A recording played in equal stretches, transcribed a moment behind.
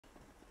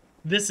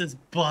This is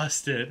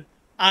busted.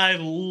 I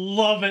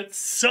love it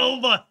so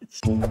much.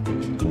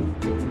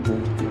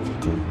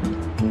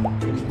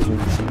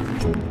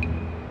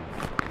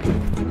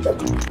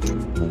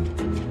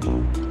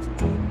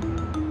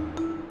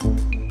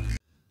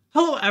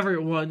 Hello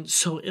everyone.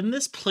 So in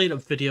this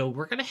PlateUp video,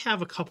 we're going to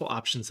have a couple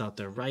options out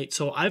there, right?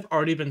 So I've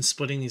already been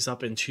splitting these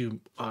up into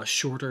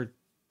shorter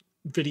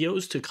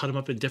videos to cut them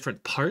up in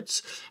different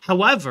parts.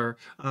 However,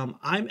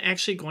 I'm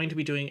actually going to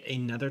be doing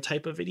another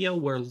type of video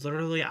where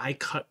literally I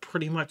cut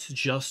pretty much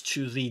just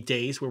to the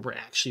days where we're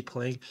actually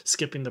playing,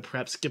 skipping the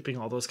prep, skipping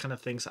all those kind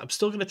of things. I'm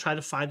still going to try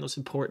to find those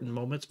important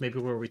moments, maybe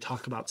where we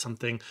talk about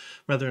something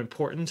rather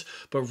important,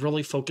 but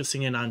really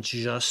focusing in on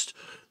just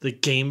the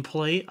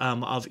gameplay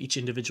of each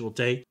individual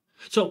day.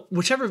 So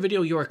whichever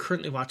video you are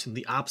currently watching,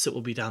 the opposite will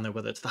be down there,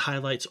 whether it's the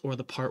highlights or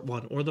the part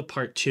 1 or the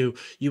part 2.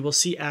 You will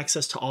see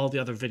access to all the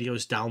other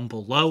videos down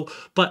below,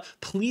 but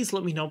please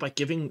let me know by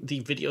giving the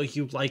video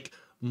you like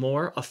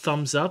more a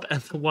thumbs up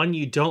and the one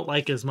you don't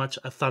like as much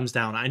a thumbs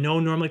down. I know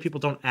normally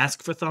people don't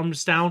ask for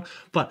thumbs down,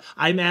 but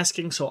I'm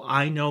asking so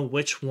I know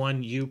which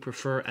one you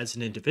prefer as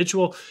an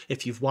individual.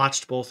 If you've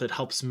watched both, it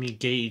helps me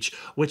gauge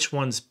which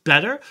one's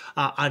better.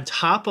 On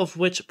top of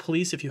which,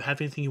 please, if you have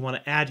anything you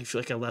want to add, you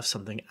feel like I left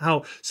something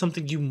out,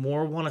 something you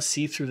more want to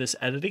see through this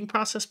editing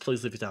process,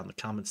 please leave it down in the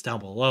comments down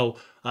below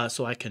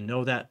so I can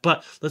know that.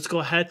 But let's go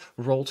ahead,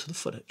 roll to the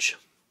footage.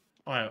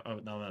 Oh,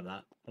 no, I'm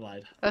not. I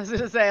lied. I was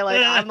gonna say,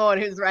 like, I'm the one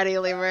who's ready,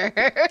 Lemur.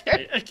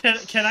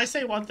 Can I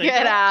say one thing?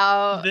 Get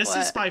out. This What?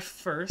 is my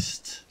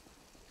first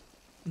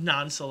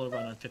non-solo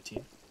run on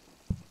 15.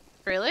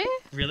 Really?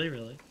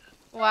 Really.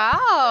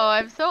 Wow,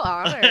 I'm so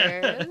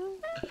honored.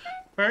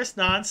 First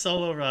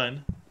non-solo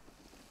run.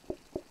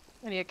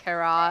 I need a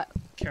carrot.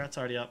 Carrot's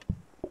already up.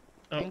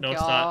 Oh, Thank no,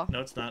 it's y'all. not. No,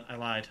 it's not. I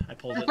lied. I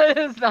pulled it.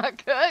 It's not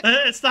cooked.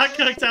 It's not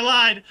cooked.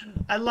 I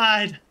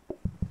lied.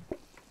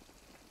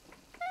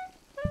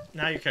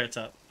 Now your carrot's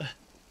up.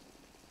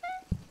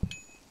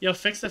 Yo,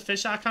 fix the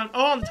fish icon.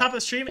 Oh, on the top of the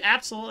stream?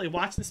 Absolutely.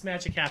 Watch this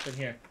magic happen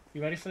here.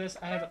 You ready for this?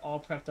 I have it all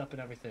prepped up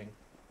and everything.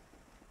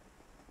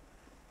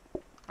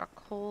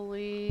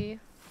 Broccoli.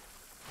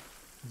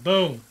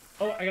 Boom.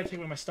 Oh, I gotta take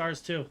away my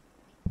stars too.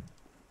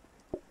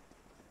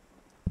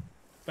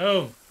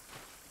 Boom.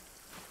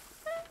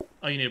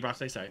 Oh, you need a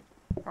broccoli? Sorry.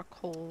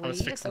 Broccoli. I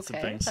was fixing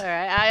some things.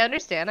 Alright, I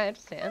understand.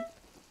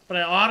 But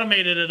I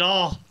automated it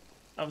all.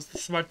 That was the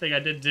smart thing I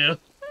did do.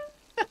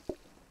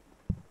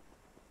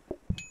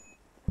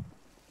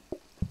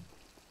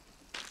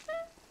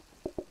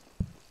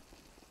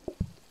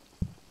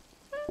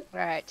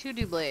 Alright, 2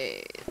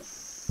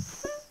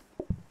 doublets.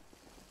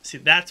 See,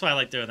 that's why I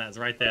like doing that. Is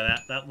right there.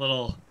 That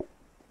little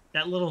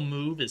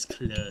move is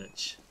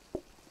clutch.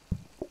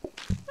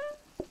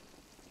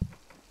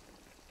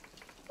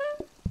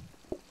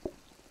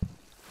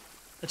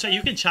 That's right.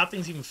 You can chop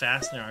things even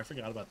faster now. I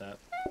forgot about that.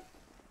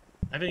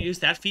 I haven't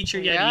used that feature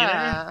yet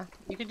either.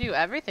 You can do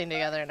everything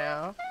together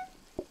now.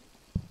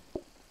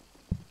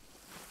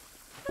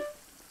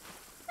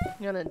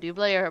 You want a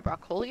double or a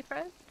broccoli,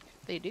 friend?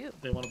 They do.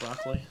 They want a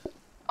broccoli.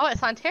 Oh,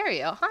 it's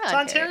Ontario. Hi, It's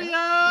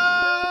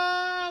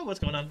Ontario. What's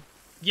going on?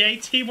 Yay,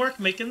 teamwork,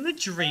 making the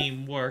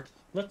dream work.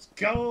 Let's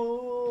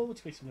go.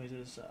 Let's make some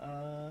noises.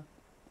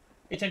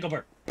 Hey, Tango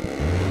Bird. I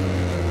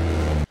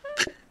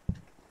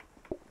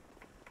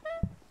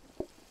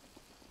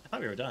thought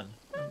we were done.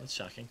 Oh, that's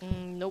shocking.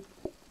 Nope.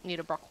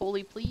 Need a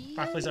broccoli, please.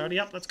 Broccoli's already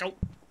up. Let's go.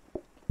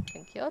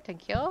 Thank you.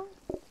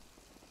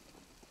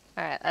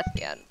 Alright, that's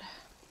the end.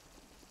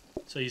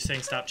 So you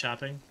saying stop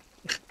chopping?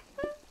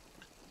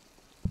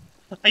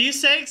 Are you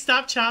saying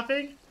stop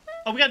chopping?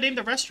 Oh, we gotta name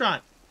the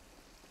restaurant.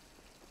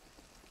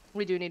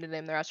 We do need to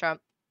name the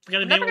restaurant. We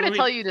gotta I'm name never gonna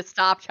tell you to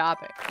stop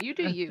chopping. You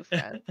do you,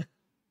 friend.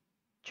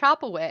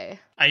 Chop away.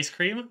 Ice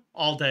cream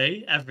all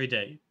day, every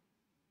day.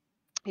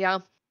 Yeah.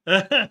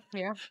 It's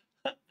Yeah.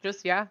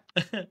 Just, yeah.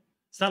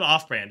 not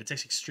off-brand. It's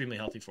actually extremely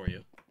healthy for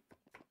you.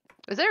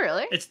 Is it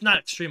really? It's not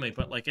extremely,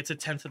 but like it's a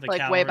tenth of the Like,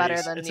 calories. way better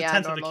than, it's yeah, a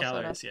tenth of the normal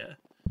calories. Yeah.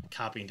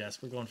 Copying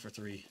desk. We're going for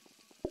 3.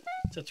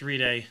 It's a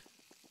 3-day.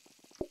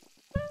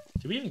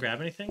 Did we even grab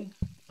anything?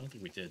 I don't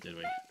think we did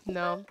we?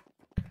 No.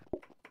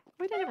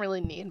 We didn't really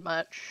need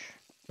much.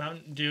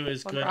 Mountain Dew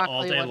is One good broccoli,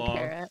 all day one long.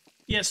 carrot.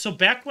 Yeah, so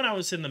back when I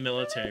was in the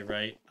military,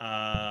 right,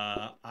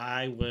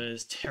 I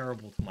was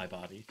terrible to my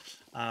body.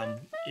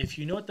 If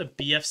you know what the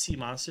BFC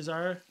monsters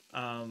are,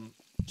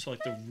 so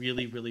like the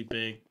really, really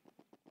big,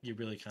 you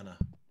really kind of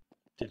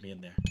did me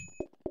in there.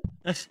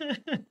 It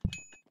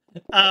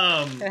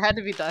had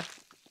to be done.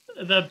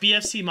 The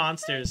BFC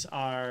monsters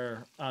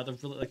are the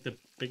really like they're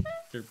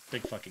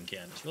big fucking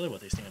cans. Really,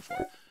 what they stand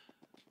for.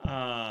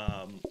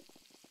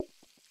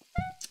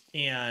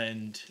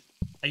 And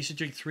I used to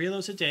drink 3 of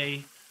those a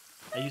day.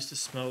 I used to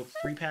smoke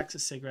 3 packs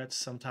of cigarettes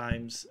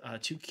sometimes,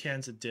 2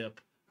 cans of dip,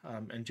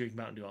 and drink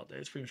Mountain Dew all day.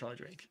 It's pretty much all I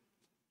drank.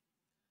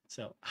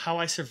 So how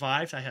I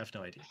survived, I have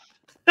no idea.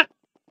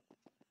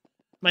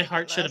 My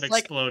heart should have Like,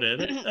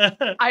 exploded.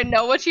 I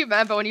know what you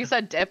meant, but when you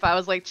said dip, I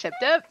was like, chip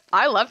dip?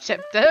 I love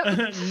chip dip.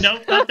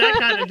 Nope, not that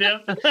kind of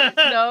dip.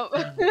 Nope.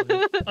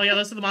 Oh yeah,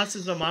 those are the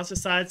monster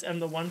sides,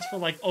 and the ones for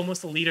like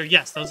almost a liter.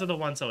 Yes, those are the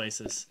ones,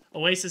 Oasis.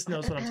 Oasis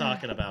knows what I'm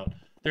talking about.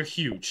 They're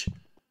huge.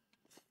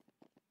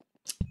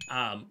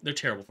 They're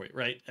terrible for you,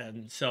 right?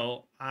 And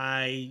so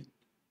I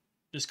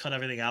just cut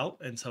everything out,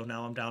 and so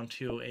now I'm down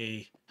to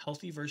a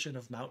healthy version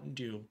of Mountain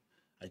Dew.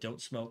 I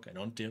don't smoke, I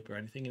don't dip or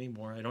anything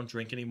anymore. I don't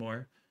drink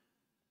anymore.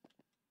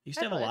 I used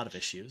to have a lot of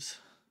issues.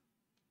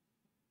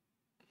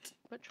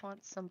 Butch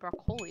wants some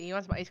broccoli. You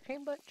want some ice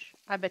cream, Butch?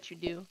 I bet you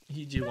do.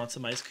 You do want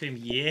some ice cream?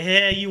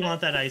 Yeah, you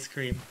want that ice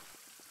cream.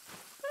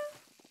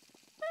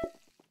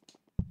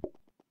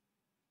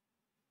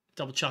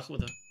 Double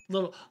chocolate with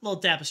a little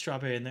dab of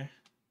strawberry in there.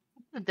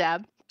 A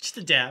dab. Just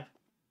a dab.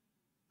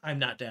 I'm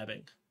not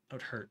dabbing. That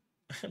would hurt.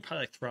 I'd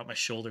probably like throw out my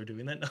shoulder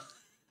doing that. No.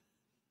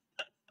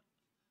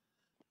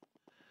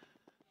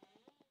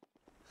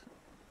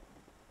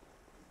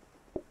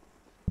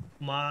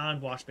 Come on,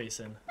 wash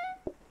basin.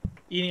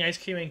 Eating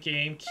ice cream in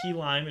game, key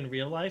lime in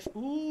real life.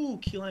 Ooh,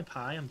 key lime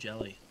pie. I'm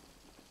jelly.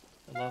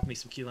 I love me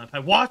some key lime pie.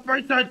 Wash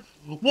basin!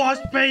 Wash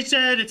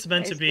basin! It's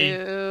meant to be.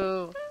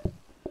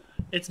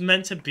 It's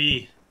meant to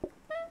be.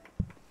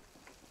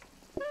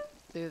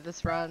 Dude,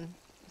 this run's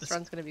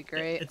gonna be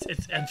great.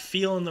 I'm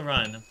feeling the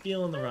run. I'm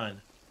feeling the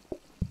run.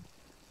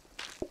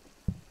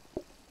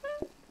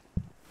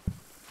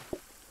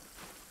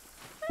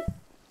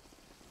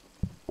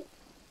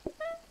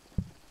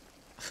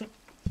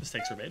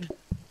 Mistakes were made.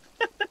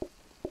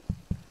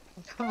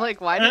 I'm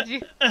like, why did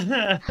you?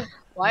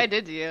 Why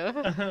did you?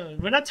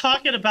 We're not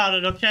talking about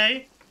it,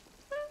 okay?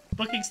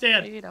 Booking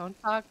stand. We don't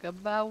talk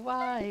about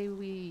why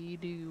we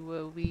do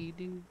what we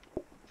do.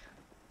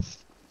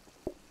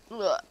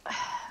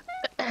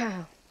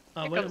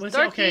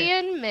 Okay.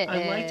 And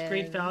I liked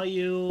Great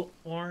Value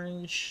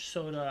orange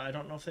soda. I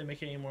don't know if they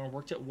make it anymore.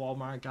 Worked at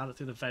Walmart. Got it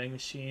through the vending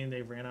machine.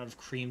 They ran out of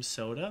cream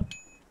soda.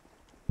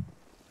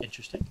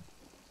 Interesting.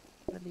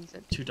 These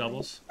are two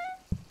doubles.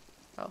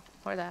 Oh,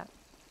 or that.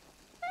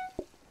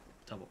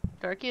 Double.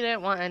 Dorky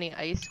didn't want any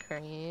ice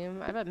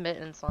cream. I bet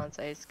Mittens wants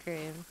ice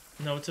cream.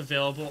 No, it's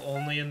available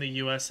only in the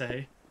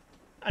USA.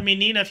 I mean,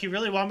 Nina, if you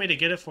really want me to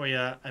get it for you,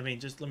 I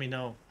mean, just let me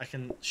know. I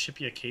can ship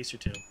you a case or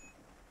two.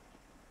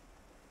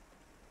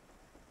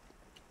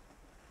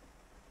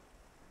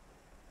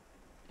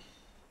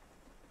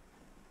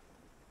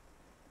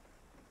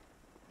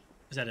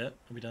 Is that it?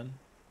 Are we done?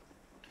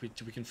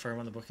 Did we confirm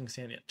on the booking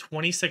stand yet?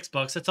 26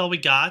 bucks. That's all we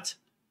got.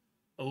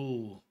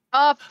 Oh.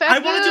 I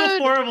want to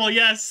do horrible.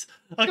 Yes.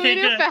 Okay.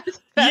 Good.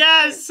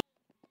 Yes.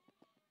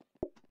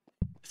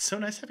 It's so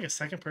nice having a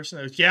second person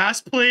that goes, yes,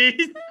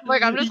 please.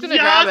 Like, I'm just gonna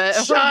grab it.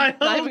 Child.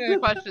 I'm not even gonna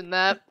question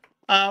that.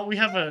 We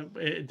have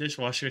a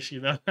dishwasher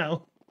issue though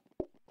now.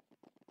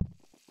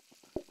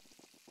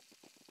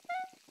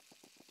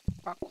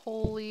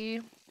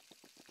 Broccoli.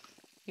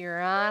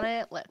 You're on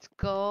it. Let's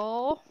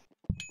go.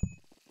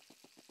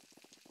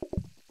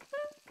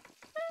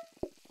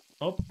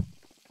 Oh.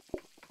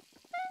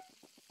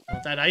 I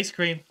want that ice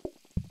cream.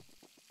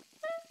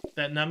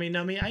 That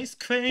nummy ice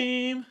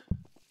cream.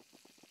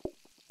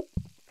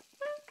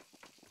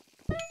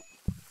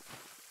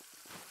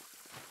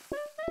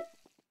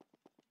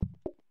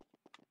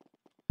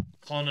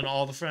 Calling in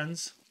all the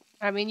friends.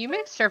 I mean, you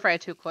make stir fry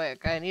too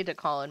quick. I need to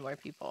call in more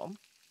people.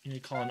 You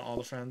need to call in all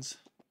the friends.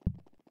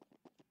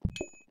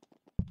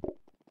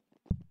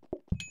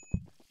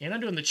 And I'm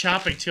doing the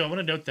chopping too. I want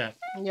to note that.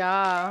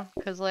 Yeah,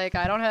 because like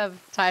I don't have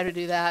time to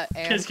do that.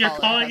 Because you're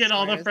calling in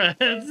all the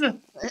friends.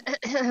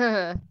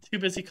 Too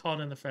busy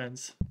calling in the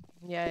friends.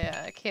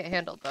 Yeah, I can't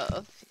handle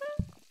both.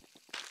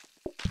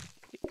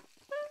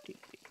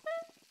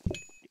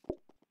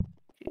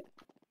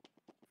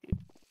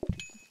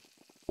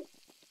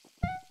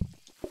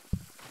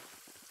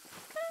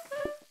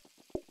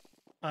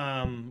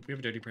 We have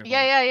a dirty prayer.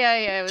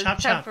 Yeah. It was chop,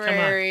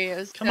 temporary. Chop. It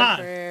was Come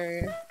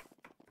temporary. on.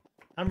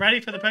 I'm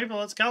ready for the people.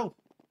 Let's go.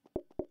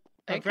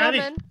 They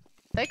coming.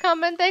 They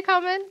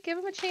coming. Give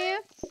them a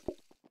chance.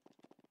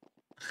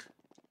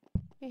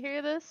 You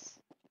hear this?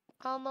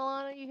 On the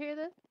line, you hear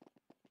this?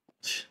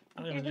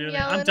 I don't even do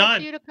anything. I'm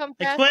done. You to come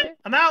I quit.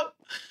 I'm out.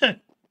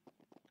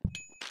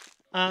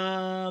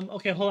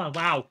 Okay, hold on.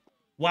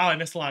 Wow, I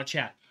missed a lot of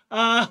chat.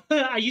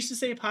 I used to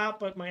say pop,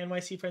 but my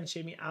NYC friends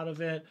shaved me out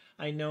of it.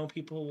 I know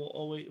people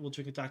will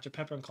drink a Dr.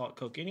 Pepper and call it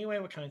Coke anyway.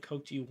 What kind of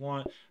Coke do you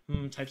want?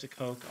 Types of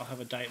Coke. I'll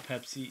have a Diet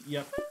Pepsi.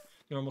 Yep.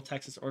 Normal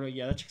Texas order.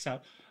 Yeah, that checks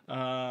out.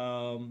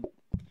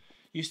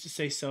 Used to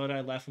say soda.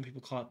 I laugh when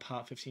people call it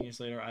pop. 15 years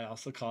later, I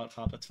also call it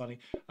pop. That's funny.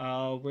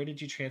 Where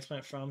did you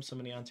transplant from? So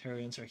many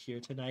Ontarians are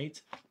here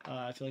tonight.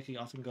 I feel like you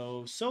often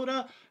go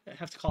soda. I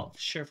have to call it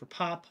share for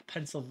pop.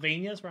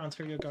 Pennsylvania is where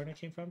Ontario Gardner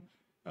came from.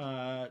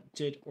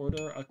 Did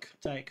order a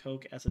Diet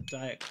Coke as a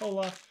Diet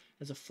Cola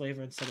as a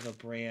flavor instead of a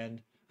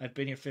brand. I've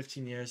been here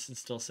 15 years and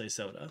still say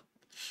soda.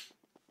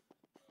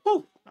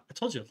 Whew! I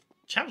told you.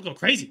 Chat was going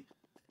crazy.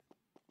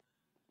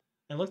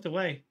 I looked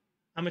away.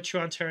 I'm a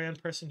true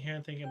Ontarian person here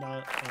and thinking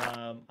about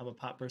I'm a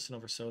pop person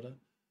over soda.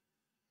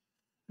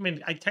 I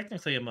mean, I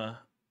technically am a...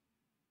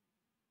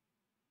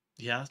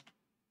 Yeah.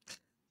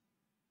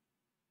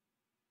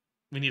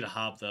 We need a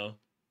hob, though.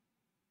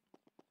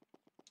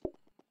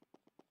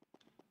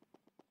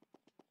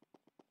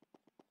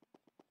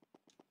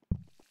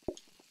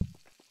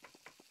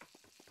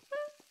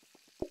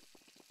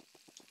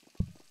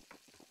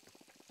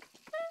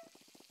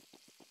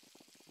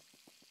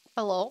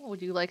 Hello,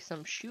 would you like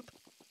some soup?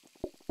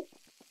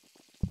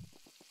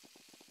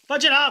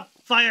 Budget up!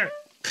 Fire!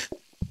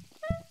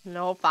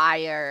 No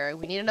fire.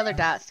 We need another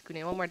desk. We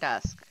need one more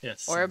desk.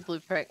 Yes. Or a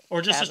blueprint.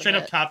 Or just a straight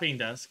up cabinet. copying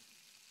desk.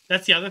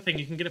 That's the other thing.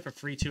 You can get it for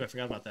free, too. I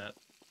forgot about that.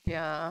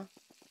 Yeah.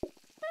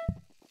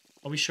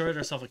 Oh, we shorted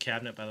ourselves a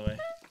cabinet, by the way.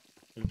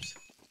 Oops.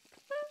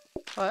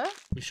 What?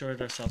 We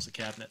shorted ourselves a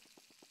cabinet.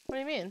 What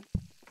do you mean?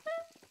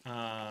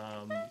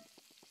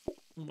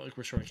 Like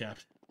we're short a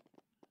cabinet.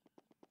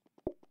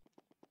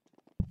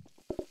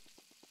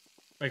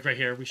 Like right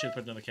here, we should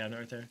put another cabinet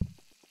right there.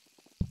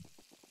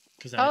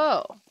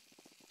 Oh.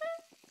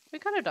 We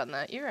could have done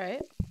that. You're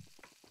right.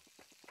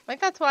 I think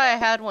that's why I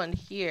had one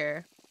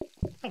here.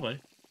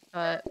 Probably.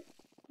 But,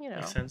 you know.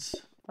 Makes sense.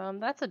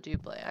 That's a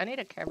duplicate. I need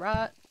a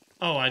carrot.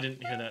 Oh, I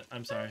didn't hear that.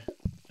 I'm sorry.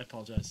 I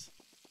apologize.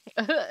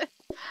 I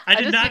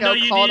did not know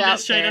you needed a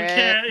straight up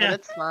carrot. Yeah. But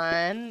it's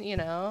fine, you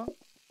know.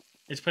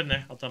 It's put in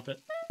there. I'll dump it.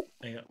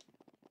 There you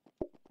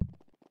go.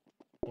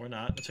 Or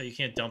not. That's why you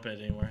can't dump it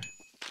anymore.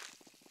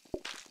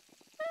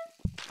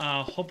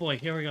 Oh boy,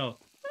 here we go.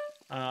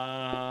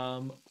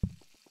 I'm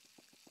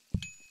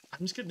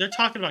just kidding. They're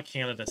talking about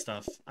Canada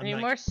stuff. I need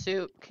more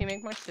soup. Can you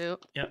make more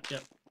soup? Yep.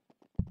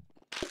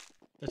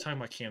 They're talking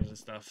about Canada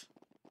stuff.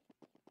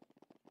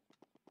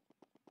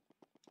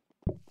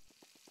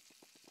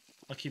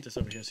 I'll keep this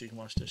over here so you can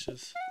wash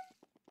dishes.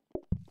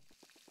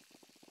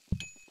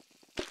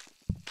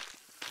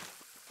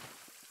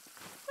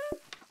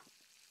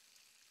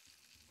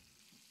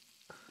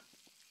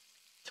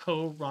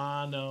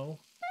 Toronto.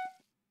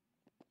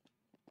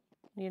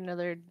 Need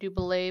another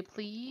double,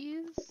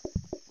 please.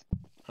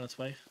 On its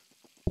way.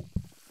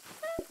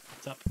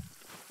 What's up?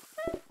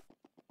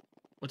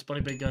 What's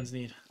Bunny Big Guns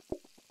need?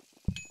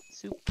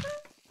 Soup.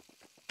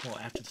 Well,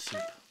 after the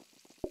soup.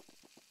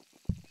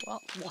 Well,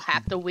 we'll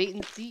have to wait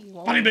and see.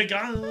 Bunny Big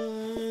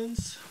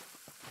Guns!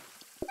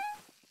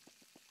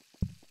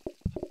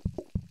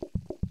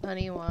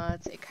 Bunny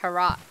wants a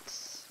carrot.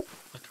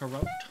 A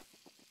carrot?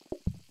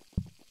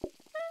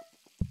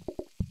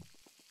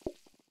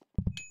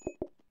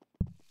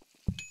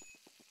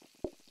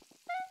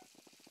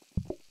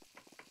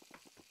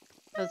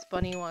 Does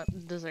Bunny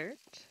want dessert?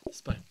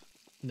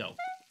 No.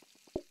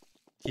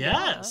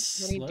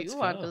 Yes! Bunny Let's do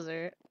want go.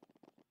 dessert.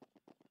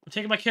 I'm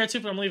taking my carrot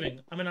soup and I'm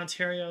leaving. I'm in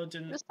Ontario.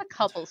 Just a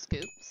couple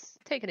scoops.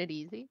 Taking it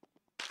easy.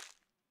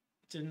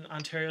 Didn't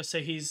Ontario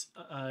say he's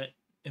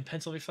in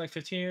Pennsylvania for like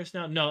 15 years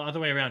now? No, other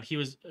way around. He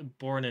was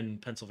born in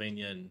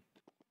Pennsylvania and...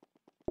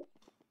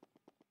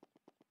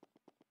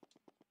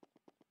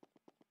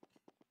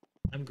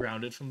 I'm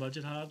grounded from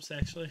budget hobs,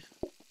 actually.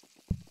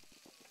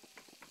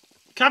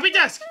 Copy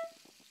desk!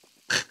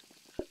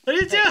 What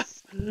did you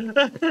do?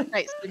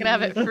 Nice. We can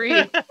have it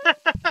free.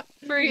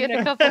 Free in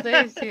a couple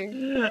days here.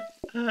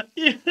 Yeah,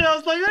 I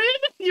was like,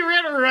 you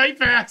ran right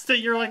past it.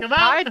 You're like,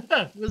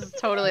 I was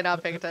totally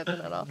not paying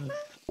attention at all.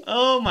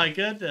 Oh my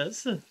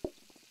goodness.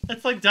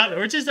 That's like done.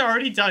 We're just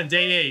already done.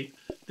 Day 8.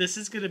 This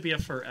is going to be a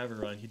forever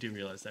run. You do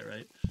realize that,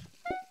 right?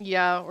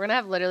 Yeah, we're going to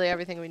have literally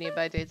everything we need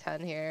by day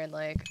 10 here. And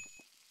like...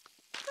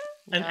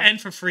 Yeah. And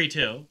for free,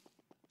 too.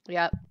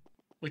 Yep.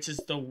 Which is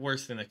the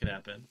worst thing that could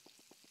happen.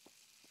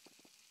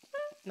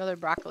 Another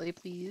broccoli,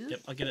 please. Yep,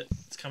 I'll get it.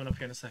 It's coming up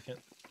here in a second.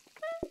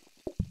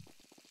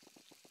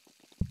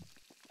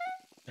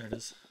 There it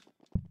is.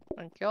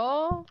 Thank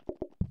you.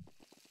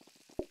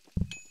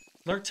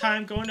 Lurk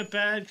time, going to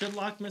bed. Good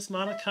luck,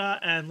 MissMonica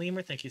and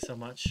Lemur. Thank you so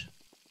much.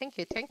 Thank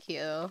you, thank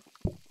you.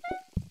 I'm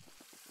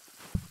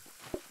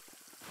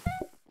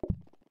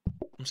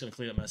just going to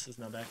clean up messes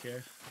now back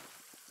here.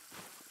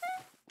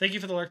 Thank you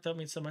for the lurk. That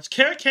means so much.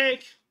 Carrot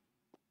cake!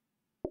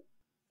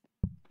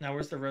 Now,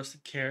 where's the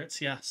roasted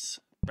carrots? Yes.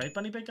 Right,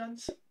 Bunny Big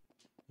Guns?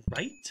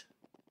 Right?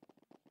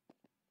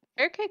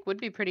 Carrot cake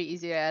would be pretty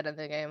easy to add in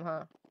the game,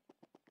 huh?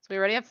 So we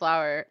already have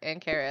flour and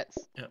carrots.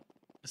 Yep.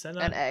 Is that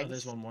not? And eggs. Oh,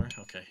 there's one more.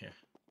 Okay, here.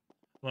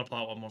 I'm going to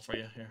plot one more for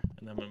you here,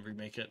 and then I'm going to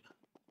remake it.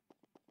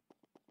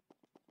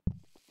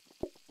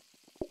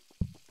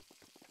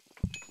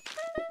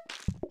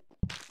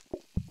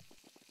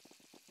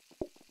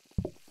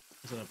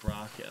 Was it a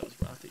Brock? Yeah, it was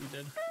Brock that you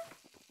did.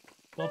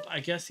 Well, I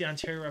guess the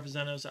Ontario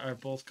representatives are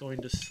both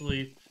going to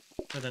sleep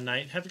for the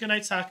night. Have a good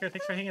night, Soccer.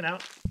 Thanks for hanging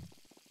out.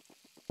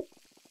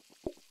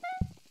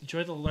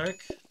 Enjoy the lurk.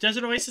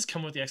 Desert Oasis,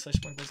 come with the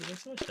exclamation mark visit.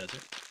 Thanks so much,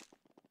 Desert.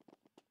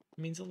 It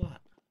means a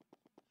lot.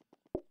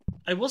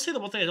 I will say the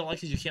one thing I don't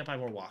like is you can't buy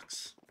more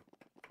walks.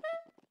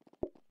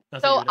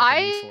 Not that you would have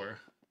the need for.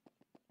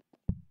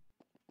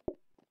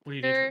 What do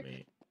you need from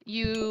me?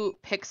 You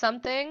pick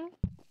something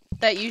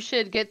that you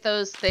should get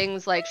those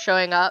things like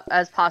showing up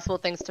as possible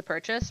things to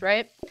purchase,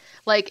 right?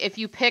 Like if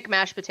you pick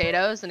mashed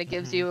potatoes and it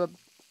gives you a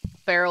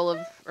barrel of,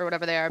 or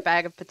whatever they are,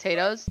 bag of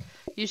potatoes,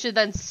 you should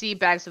then see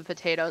bags of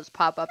potatoes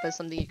pop up as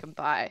something you can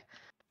buy.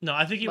 No,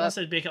 I think he wants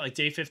to make it like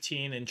day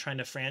 15 and trying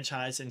to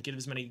franchise and give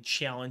as many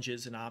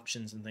challenges and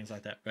options and things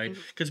like that, right?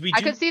 Because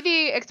I could see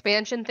the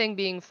expansion thing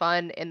being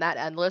fun in that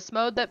endless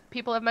mode that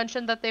people have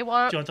mentioned that they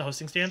want. Do you want the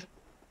hosting stand?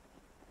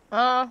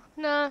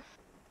 Nah.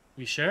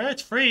 You sure?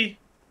 It's free.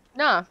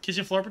 Nah.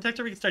 Kitchen floor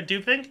protector we can start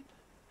duping?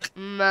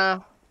 Nah.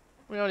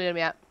 We don't need them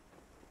yet.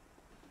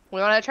 We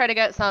want to try to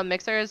get some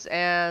mixers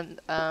and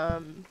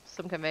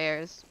some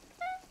conveyors.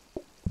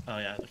 Oh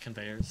yeah, the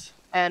conveyors.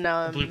 And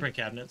the blueprint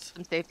cabinets.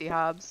 Some safety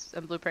hobs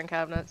and blueprint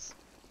cabinets.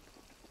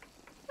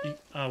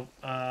 Oh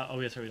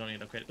yes, we don't need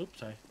to upgrade. Oops,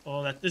 sorry.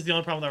 Oh, this is the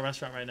only problem with our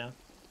restaurant right now.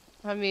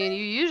 I mean,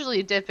 you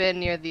usually dip in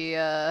near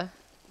the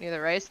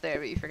rice there,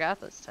 but you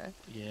forgot this time.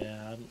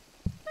 Yeah.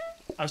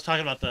 I was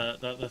talking about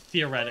the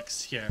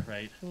theoretics here,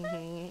 right?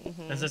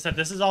 As I said,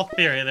 this is all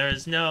theory. There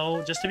is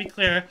no, just to be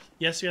clear,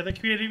 yes, we are the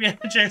community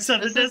managers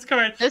of the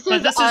Discord. This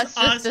is us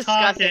just discussing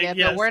talking, it,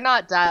 yes. but we're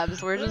not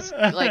devs. We're just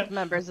like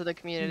members of the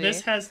community. This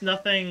has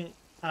nothing.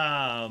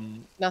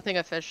 Nothing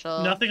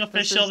official. Nothing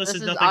official. This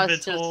is nothing us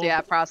been told.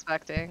 just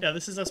prospecting. Yeah,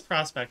 this is us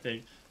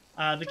prospecting.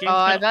 The game. Oh,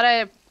 I bet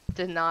I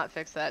did not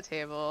fix that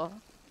table.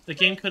 The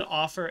game could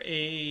offer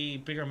a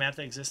bigger map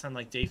that exists on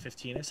like day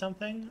 15 or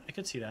something. I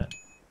could see that.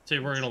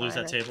 So we're gonna lose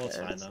that table. It's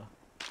fine though.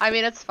 I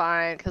mean, it's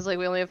fine because like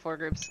we only have 4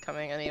 groups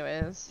coming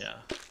anyways. Yeah.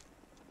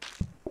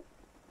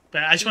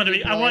 But I just wanted to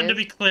be. I wanted to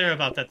be clear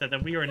about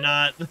that we were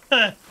not.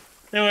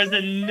 There was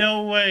in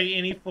no way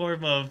any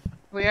form of.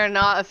 We are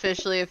not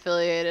officially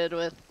affiliated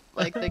with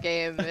like the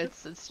game.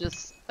 It's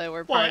just that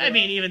we're. Well, I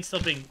mean, even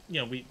still being,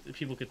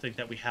 people could think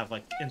that we have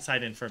like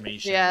inside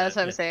information. Yeah, that's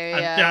what I'm saying.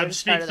 Yeah, I'm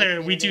just being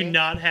clear. We do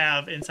not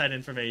have inside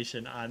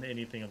information on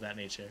anything of that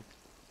nature.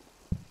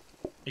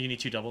 You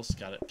need 2 doubles.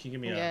 Got it. Can you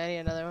give me a? Yeah, I need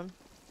another one.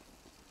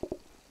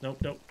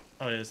 Nope.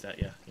 Oh, it is that.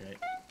 Yeah, you're right.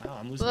 Wow,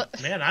 I'm losing.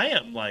 Man, I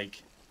am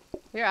like.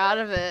 You're out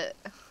of it.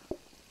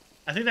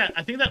 I think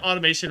that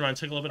automation run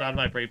took a little bit out of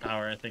my brain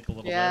power. I think a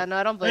little bit. Yeah, no,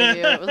 I don't blame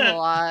you. It was a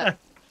lot.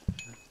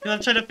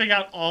 I'm trying to figure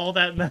out all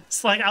that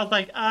mess. Like I was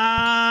like,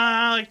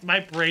 like my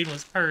brain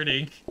was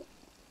hurting.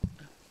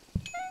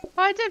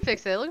 Oh, I did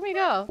fix it. Look at me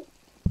go.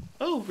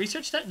 Oh,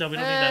 research that? No, we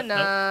don't need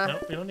that. Nah.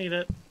 Nope, we don't need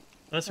it.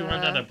 Unless we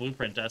run down a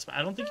blueprint desk, but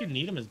I don't think you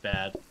need them as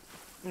bad.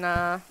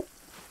 Nah.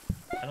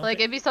 Like,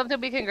 it'd be something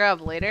we can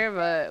grab later,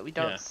 but we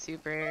don't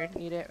super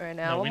need it right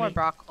now. One more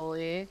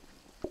broccoli.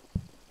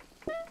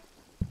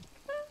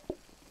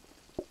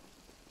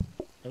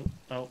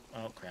 Oh,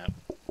 crap.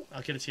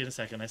 I'll get it to you in a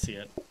second. I see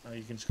it. Oh,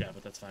 you can just grab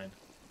it. That's fine.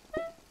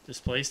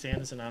 Display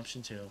stand is an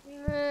option, too.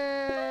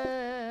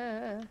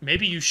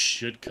 Maybe you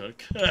should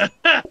cook.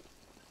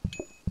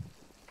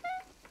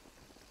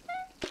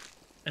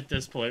 At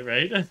this point,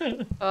 right?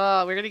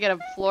 Oh, we're gonna get a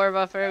floor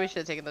buffer. We should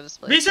have taken the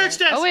display. Research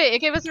desk! Oh wait, it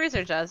gave us a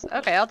research desk.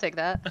 Okay, I'll take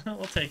that.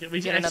 We'll take it. We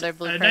get another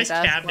blueprint a nice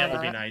desk. cabinet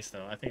would be nice,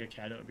 though. I think a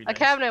cabinet would be nice. A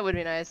cabinet would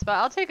be nice, but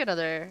I'll take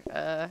another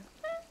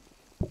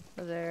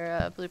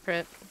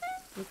blueprint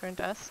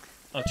desk.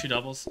 Oh, 2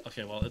 doubles?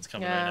 Okay, well, it's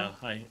coming right now.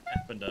 I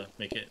happen to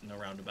make it in a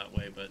roundabout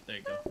way, but there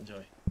you go.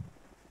 Enjoy.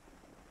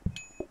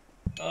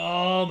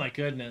 Oh, my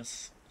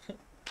goodness.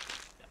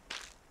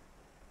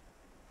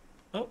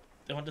 Oh,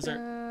 they want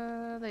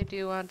dessert. They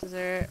do want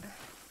dessert.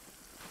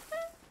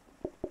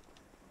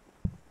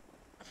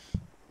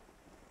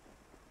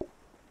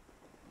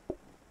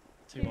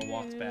 Taking my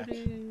walks back.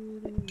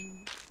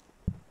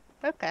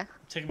 Okay. I'm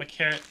taking my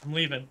carrot. I'm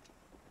leaving.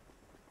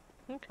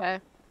 Okay.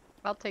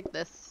 I'll take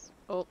this.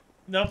 Oh.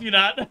 Nope, you're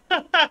not.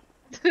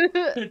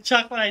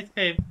 Chocolate ice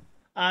cream.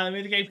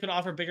 Maybe the game could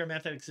offer a bigger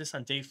map that exists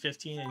on day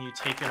 15 and you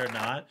take it or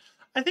not.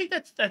 I think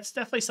that's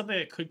definitely something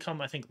that could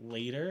come, I think,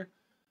 later.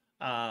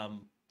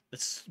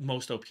 It's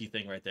most OP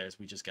thing right there is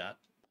we just got.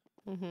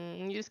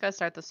 You just gotta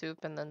start the soup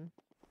and then,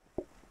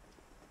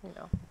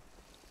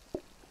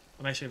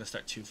 I'm actually gonna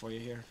start 2 for you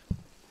here.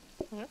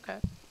 Okay.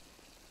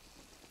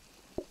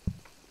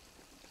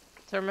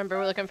 So remember,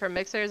 we're looking for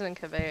mixers and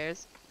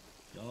conveyors.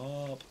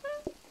 Yup.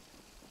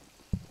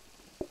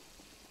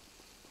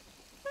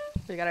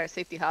 We got our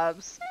safety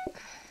hobs.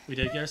 We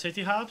did get our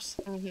safety hobs?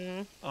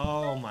 Mm-hmm.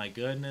 Oh my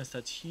goodness,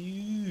 that's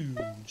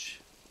huge.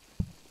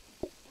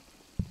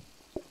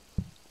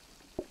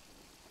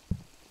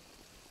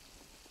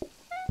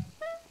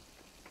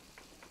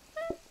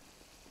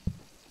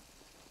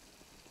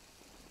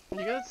 You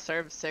can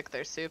serve sick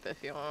their soup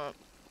if you want.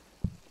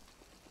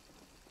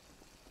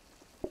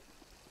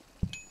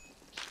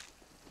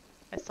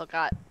 I still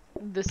got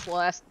this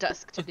last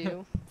desk to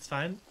do. It's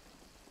fine.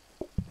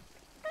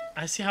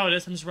 I see how it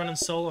is. I'm just running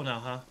solo now,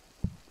 huh?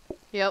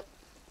 Yep.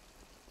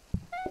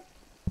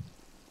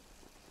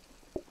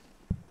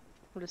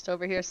 I'm just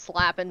over here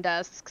slapping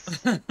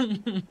desks.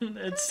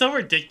 It's so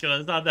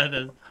ridiculous. Not that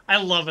it is. I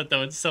love it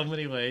though in so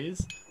many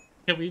ways.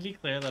 Can we be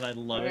clear that I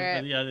love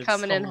it? Yeah, it's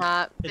coming in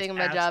hot, taking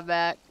my job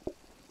back.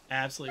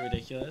 Absolutely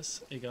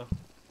ridiculous. There you go.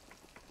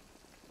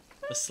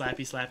 The slappy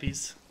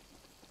slappies.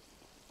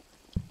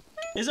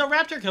 Is a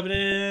raptor coming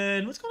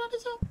in? What's going on,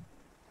 Izzo?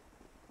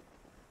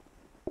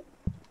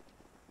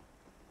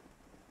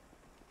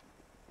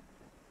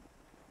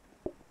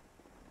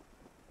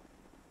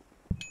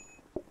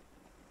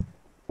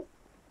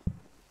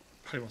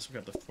 Probably wants to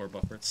grab the 4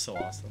 buffer. It's so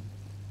awesome.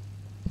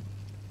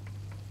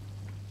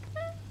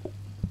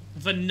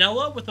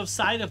 Vanilla with a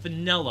side of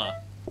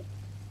vanilla.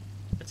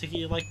 I take it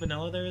you like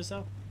vanilla there,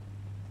 Izzo?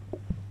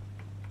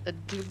 The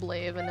double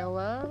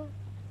vanilla.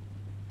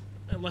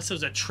 Unless it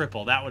was a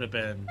triple, that would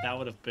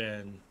have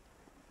been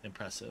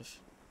impressive.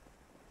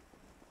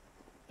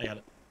 I got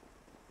it.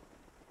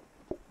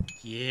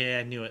 Yeah,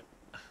 I knew it.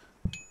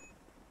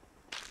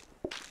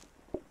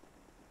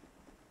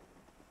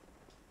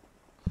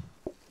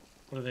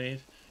 What do they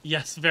need?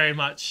 Yes, very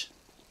much.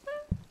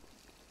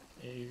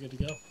 Yeah, you're good to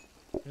go.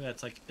 Look at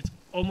that, it's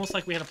almost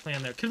like we had a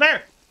plan there.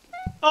 Conveyor!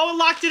 Oh, it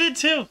locked it in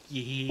too!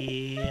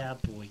 Yeah,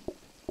 boy.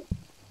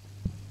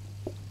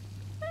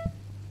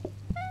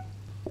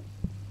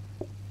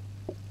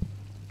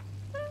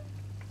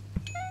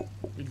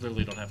 We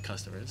literally don't have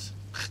customers.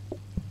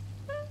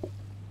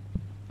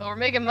 Well, we're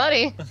making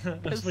money.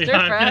 We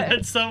are.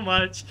 It's so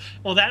much.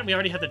 Well, that and we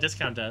already had the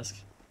discount desk.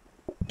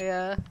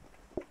 Yeah.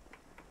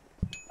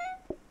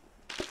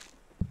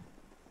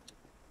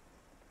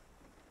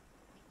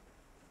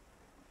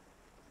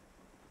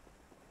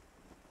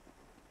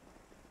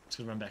 Let's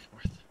go run back and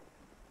forth.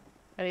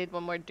 I need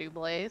one more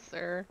double,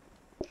 sir.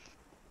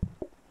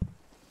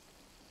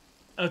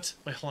 Oh,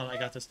 wait, hold on, I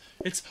got this.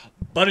 It's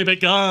Bunny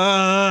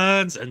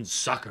Guns and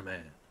Soccer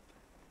Man.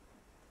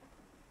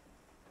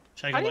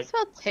 How do you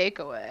spell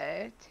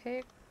takeaway?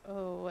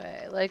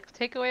 Takeaway. Like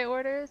takeaway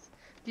orders?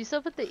 Do you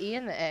still put the E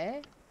in the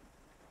A?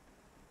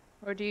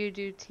 Or do you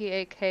do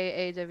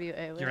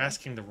T-A-K-A-W-A? You're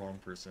asking the wrong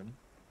person.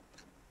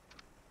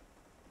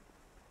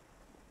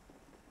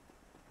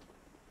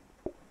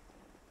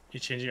 You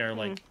changing our,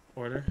 like,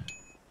 order?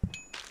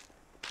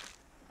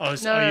 Oh,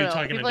 no, are you no.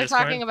 talking People about are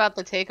Discord? talking about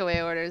the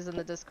takeaway orders in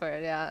the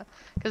Discord, yeah.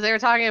 Because they were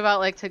talking about,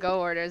 like,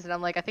 to-go orders, and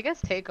I'm like, I think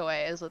it's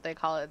takeaway is what they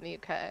call it in the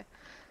UK.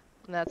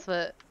 And that's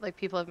what, like,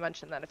 people have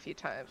mentioned that a few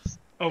times.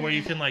 Oh, where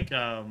you can, like,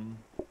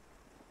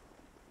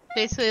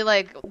 Basically,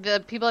 like,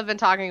 the people have been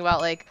talking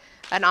about, like,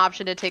 an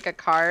option to take a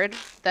card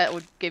that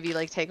would give you,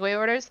 like, takeaway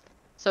orders.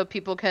 So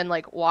people can,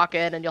 like, walk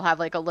in and you'll have,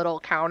 like, a little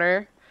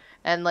counter.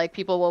 And, like,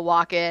 people will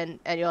walk in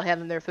and you'll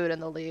hand them their food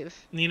and they'll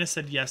leave. Nina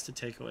said yes to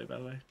takeaway, by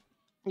the way.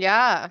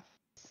 Yeah.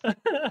 Alright,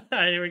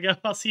 here we go.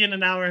 I'll see you in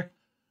an hour.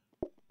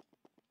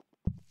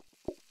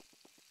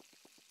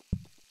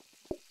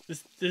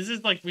 This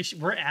is like,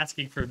 we're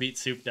asking for meat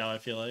soup now, I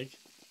feel like.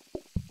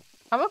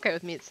 I'm okay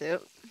with meat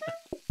soup.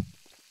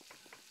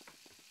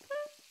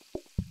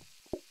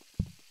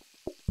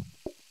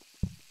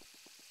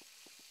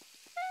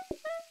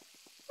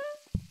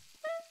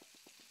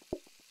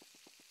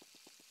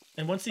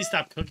 And once these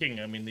stop cooking,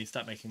 I mean, they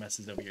stop making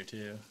messes over here,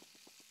 too.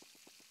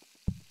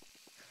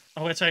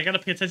 Oh, that's right. I gotta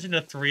pay attention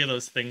to 3 of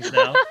those things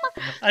now.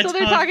 So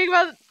they're talking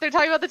about the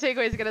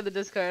takeaways again in the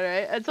Discord,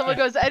 right? And someone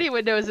goes, any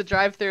window is a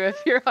drive-through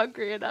if you're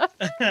hungry enough.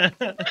 That's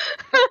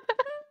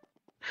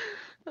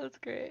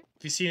great.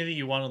 If you see anything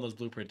you want on those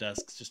blueprint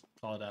desks, just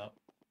call it out.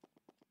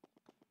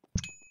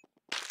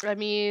 I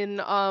mean,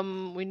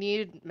 we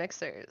need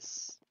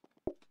mixers.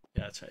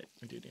 Yeah, that's right.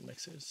 We do need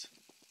mixers.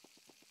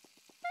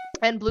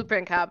 And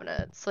blueprint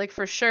cabinets. Like,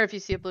 for sure, if you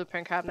see a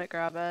blueprint cabinet,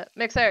 grab it.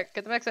 Mixer!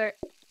 Get the mixer!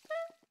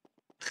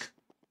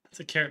 It's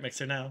a carrot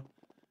mixer now.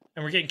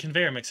 And we're getting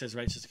conveyor mixers,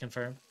 right? Just to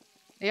confirm.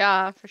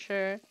 Yeah, for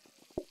sure.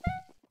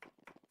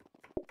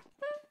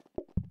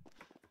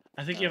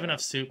 I think you have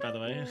enough soup, by the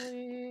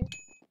way.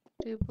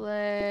 Double.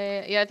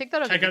 Yeah, I think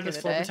that'll be Check out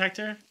this floor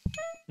protector.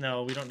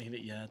 No, we don't need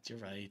it yet. You're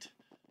right.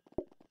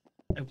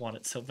 I want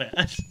it so bad.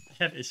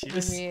 I have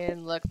issues. I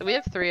mean, look, we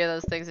have 3 of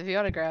those things. If you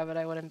want to grab it,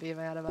 I wouldn't be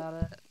mad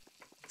about it.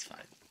 It's fine.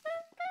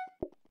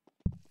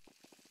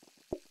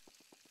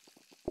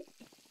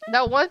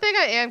 Now, one thing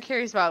I am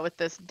curious about with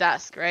this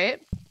desk,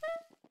 right?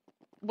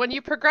 When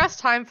you progress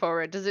time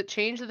forward, does it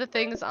change the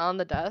things on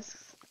the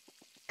desks?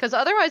 Because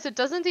otherwise, it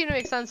doesn't seem to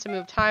make sense to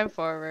move time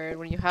forward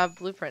when you have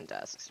blueprint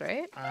desks,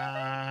 right?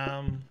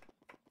 My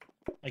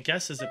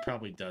guess is it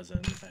probably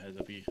doesn't. If I had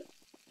to be.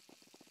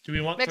 Do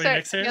we want mixer, 3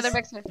 mixers? The other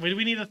mixer. What do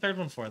we need a 3rd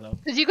one for, though?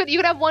 Because you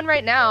could have one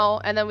right now,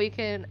 and then we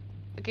can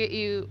get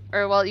you,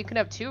 or well, you can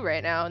have 2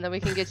 right now, and then we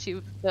can get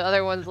you the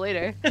other ones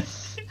later.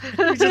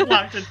 We just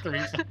locked in 3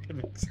 fucking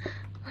mixers.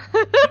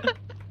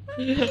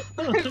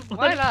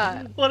 Why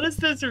not? What is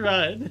this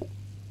run?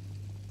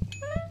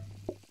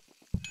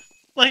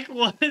 Like,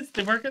 what is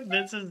the work?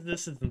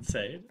 This is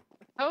insane.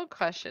 Don't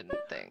question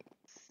things.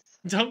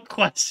 Don't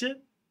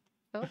question?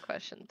 Don't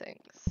question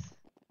things.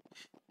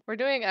 We're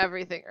doing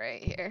everything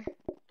right here.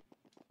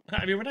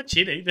 I mean, we're not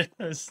cheating.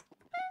 There's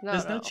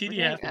no cheating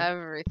happening.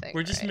 Everything.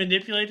 We're just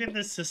manipulating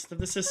the system.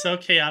 This is so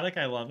chaotic.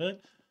 I love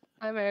it.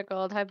 Hi,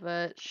 Marigold. Hi,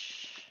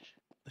 Butch.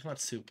 I want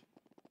soup.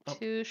 Oh.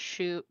 2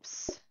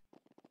 shoops.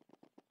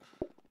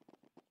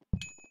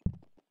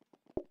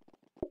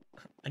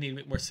 I need a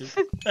bit more soup.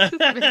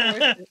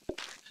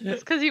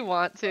 It's because you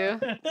want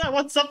to. I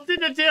want something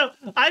to do.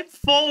 I'm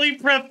fully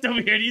prepped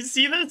over here. Do you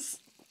see this?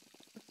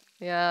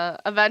 Yeah.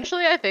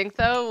 Eventually, I think,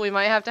 though, we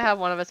might have to have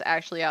one of us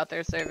actually out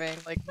there serving,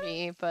 like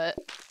me, but...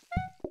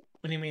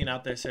 What do you mean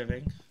out there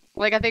serving?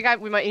 Like I think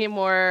we might need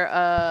more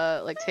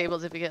like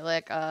tables if we get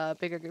like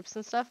bigger groups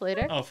and stuff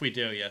later. Oh, if we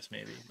do, yes,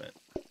 maybe.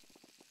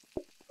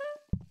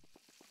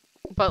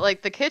 But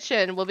like the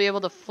kitchen, we'll be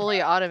able to fully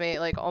automate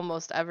like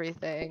almost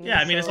everything. Yeah,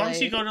 I mean, so, as long like...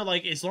 as you go to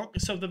like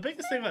so the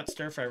biggest thing about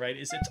stir fry, right,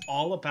 is it's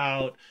all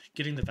about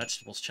getting the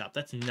vegetables chopped.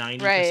 That's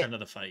 90% of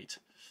the fight.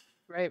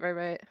 Right.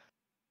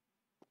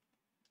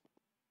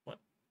 What?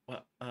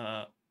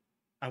 I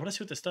want to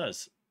see what this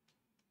does.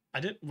 I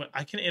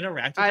can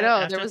interact with I that know,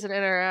 after there was an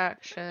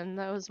interaction.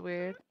 That was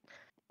weird.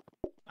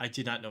 I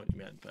did not know what you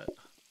meant, but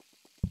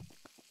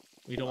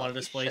we don't want a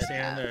display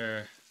stand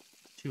or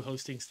 2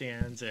 hosting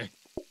stands or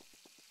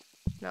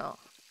no.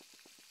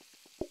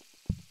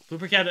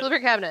 Blooper cabinet.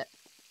 Blooper cabinet.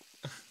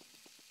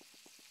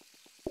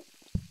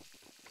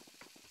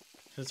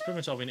 That's pretty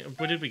much all we need.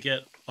 What did we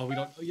get? Oh, we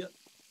don't know yet.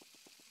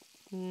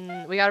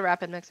 We got a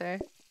rapid mixer.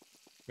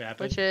 Rapid?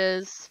 Which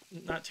is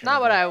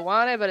not what I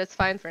wanted, but it's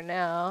fine for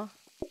now.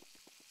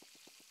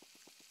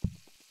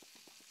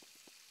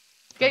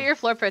 Get your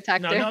floor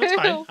protector. No, it's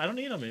fine. I don't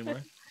need them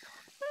anymore.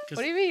 What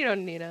do you mean you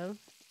don't need them?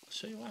 I'll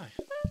show you why.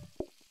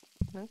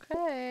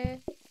 Okay.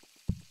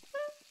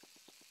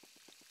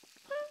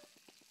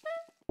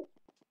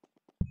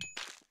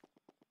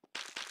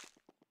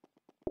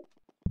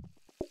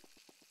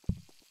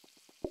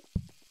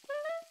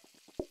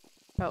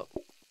 Oh,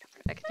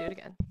 I could do it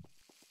again.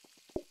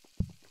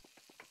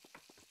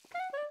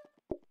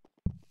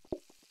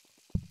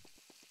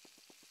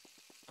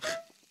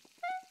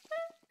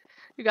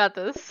 You got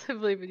this. I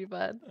believe in you,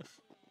 bud.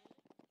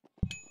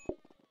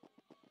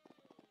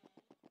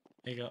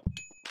 There you go.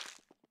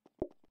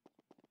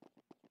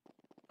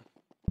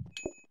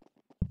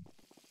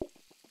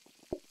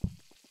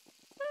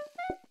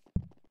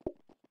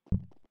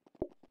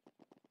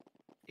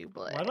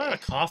 Why do I have a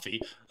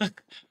coffee? How did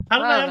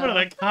I have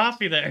another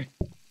coffee there?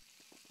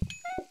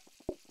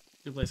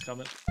 Good place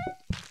comment.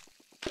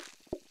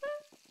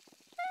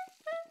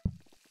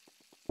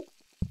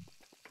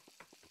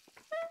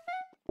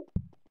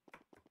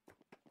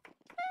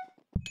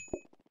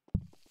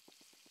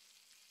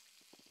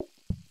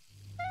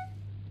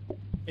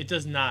 It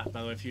does not,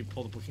 by the way, if you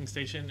pull the booking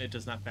station, it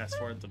does not fast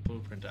forward the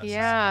blueprint desks.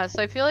 Yeah,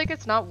 so I feel like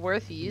it's not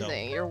worth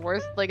using. No. You're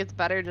worth, like, it's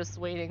better just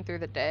waiting through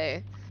the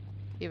day,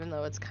 even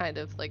though it's kind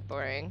of, like,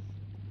 boring.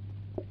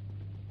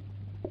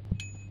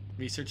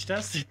 Research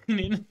desk?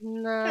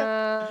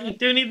 Nah.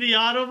 Do you need the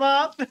auto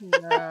mop?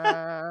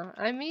 Nah.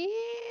 I mean,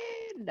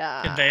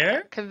 nah.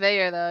 Conveyor?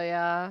 Conveyor, though,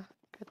 yeah.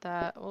 Get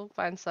that. We'll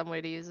find some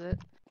way to use it.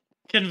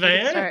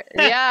 Conveyor?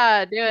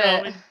 Yeah, do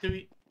it. Do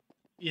we...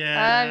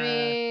 Yeah. I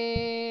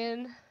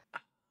mean...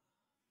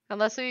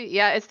 Unless we...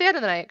 Yeah, it's the end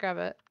of the night. Grab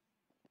it.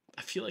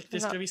 I feel like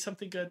there's gonna be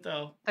something good,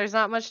 though. There's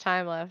not much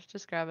time left.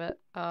 Just grab it.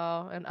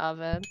 Oh, an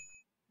oven.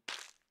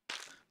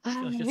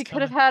 We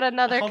could have had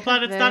another Hold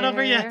on, it's not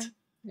over yet.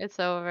 It's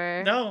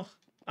over. No.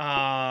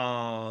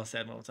 Oh,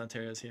 sad moments.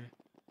 Ontario's here.